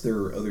I guess there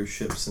are other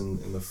ships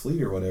in the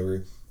fleet or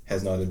whatever,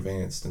 has not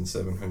advanced in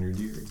 700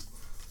 years.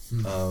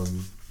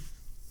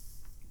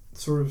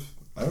 Sort of,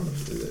 I don't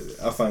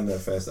know. I find that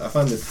fascinating. I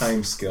find the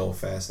time scale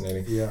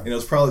fascinating. Yeah. And it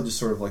was probably just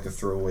sort of like a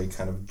throwaway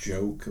kind of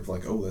joke of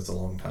like, oh, that's a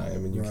long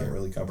time, and you can't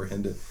really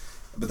comprehend it.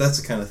 But that's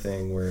the kind of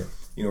thing where,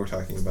 you know, we're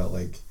talking about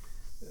like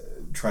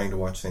trying to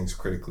watch things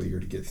critically or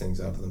to get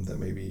things out of them that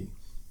maybe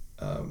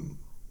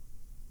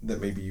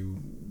you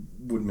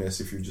would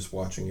miss if you're just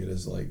watching it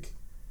as like,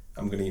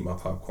 I'm going to eat my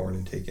popcorn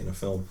and take in a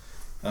film.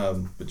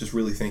 But just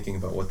really thinking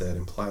about what that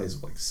implies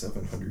of like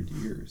 700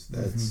 years.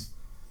 That's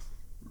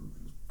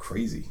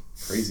crazy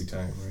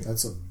time, right?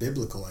 That's a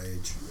biblical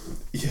age.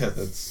 Yeah,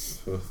 that's...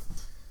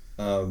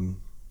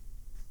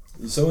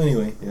 so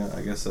anyway, yeah,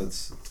 I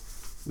guess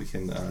we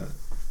can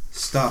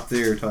stop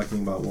there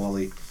talking about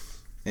WALL-E.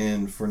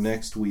 And for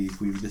next week,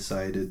 we've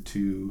decided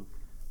to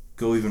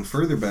go even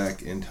further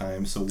back in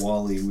time. So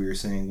WALL-E, we were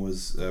saying,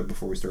 was,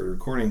 before we started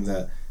recording,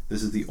 that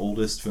this is the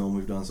oldest film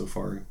we've done so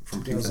far,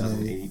 from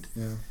 2008.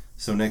 Yeah.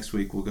 So next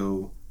week we'll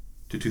go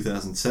to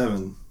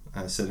 2007,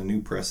 set a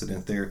new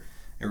precedent there,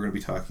 and we're going to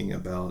be talking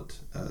about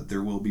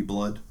There Will Be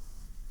Blood,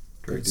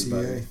 directed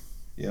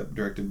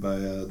by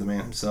the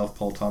man himself,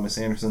 Paul Thomas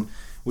Anderson,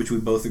 which we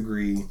both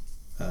agree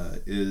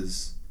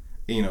is,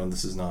 you know, and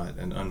this is not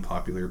an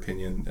unpopular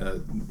opinion,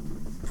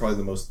 probably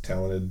the most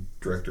talented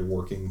director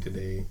working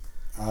today.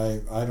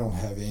 I don't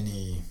have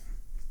any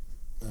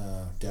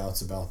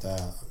doubts about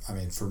that. I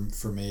mean,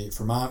 for me,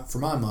 for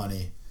my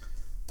money,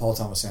 Paul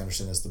Thomas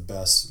Anderson is the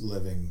best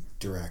living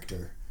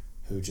director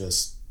who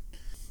just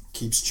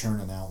keeps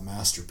churning out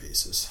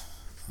masterpieces,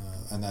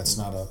 and that's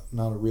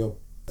not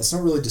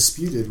really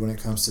disputed when it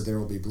comes to There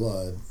Will Be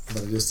Blood,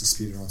 but it is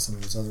disputed on some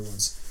of his other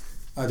ones.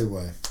 Either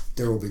way,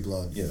 There Will Be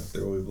Blood. Yeah,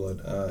 There Will Be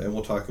Blood, and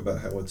we'll talk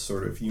about how it's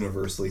sort of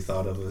universally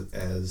thought of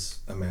as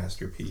a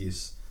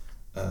masterpiece.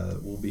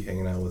 We'll be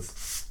hanging out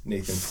with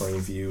Nathan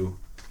Plainview,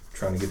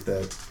 trying to get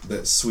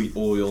that sweet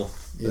oil,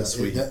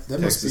 sweet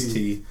Texas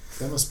tea.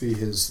 That must be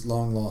his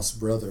long lost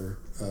brother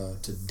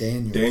to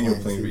Daniel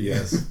Plainview.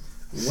 Yes.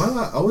 Well,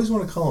 I always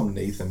want to call him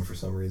Nathan for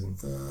some reason.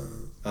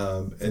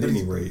 At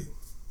any rate.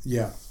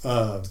 Yeah.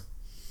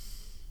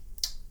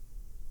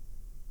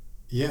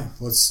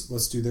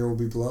 Let's do There Will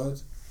Be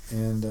Blood,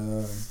 and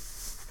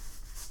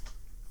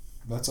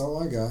that's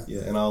all I got.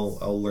 Yeah, and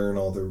I'll learn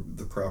all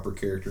the proper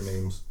character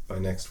names by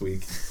next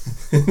week,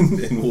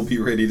 and we'll be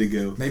ready to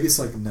go. Maybe it's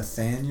like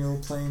Nathaniel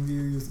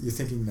Plainview. You're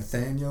thinking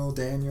Nathaniel,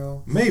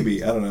 Daniel?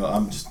 Maybe. I don't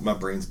know. My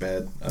brain's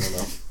bad. I don't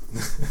know.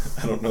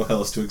 I don't know how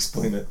else to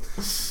explain it.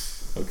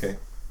 Okay.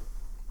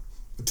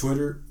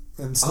 Twitter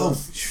and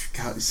stuff. Oh,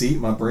 God. See,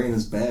 my brain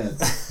is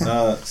bad.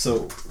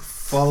 So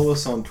follow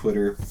us on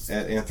Twitter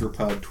at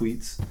Anthropod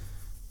Tweets.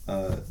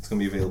 It's going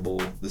to be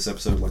available, this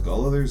episode, like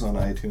all others, on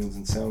iTunes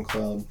and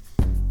SoundCloud.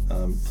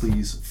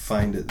 Please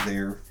find it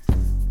there,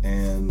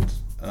 and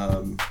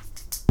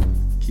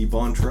keep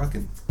on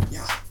trucking.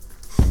 Yeah.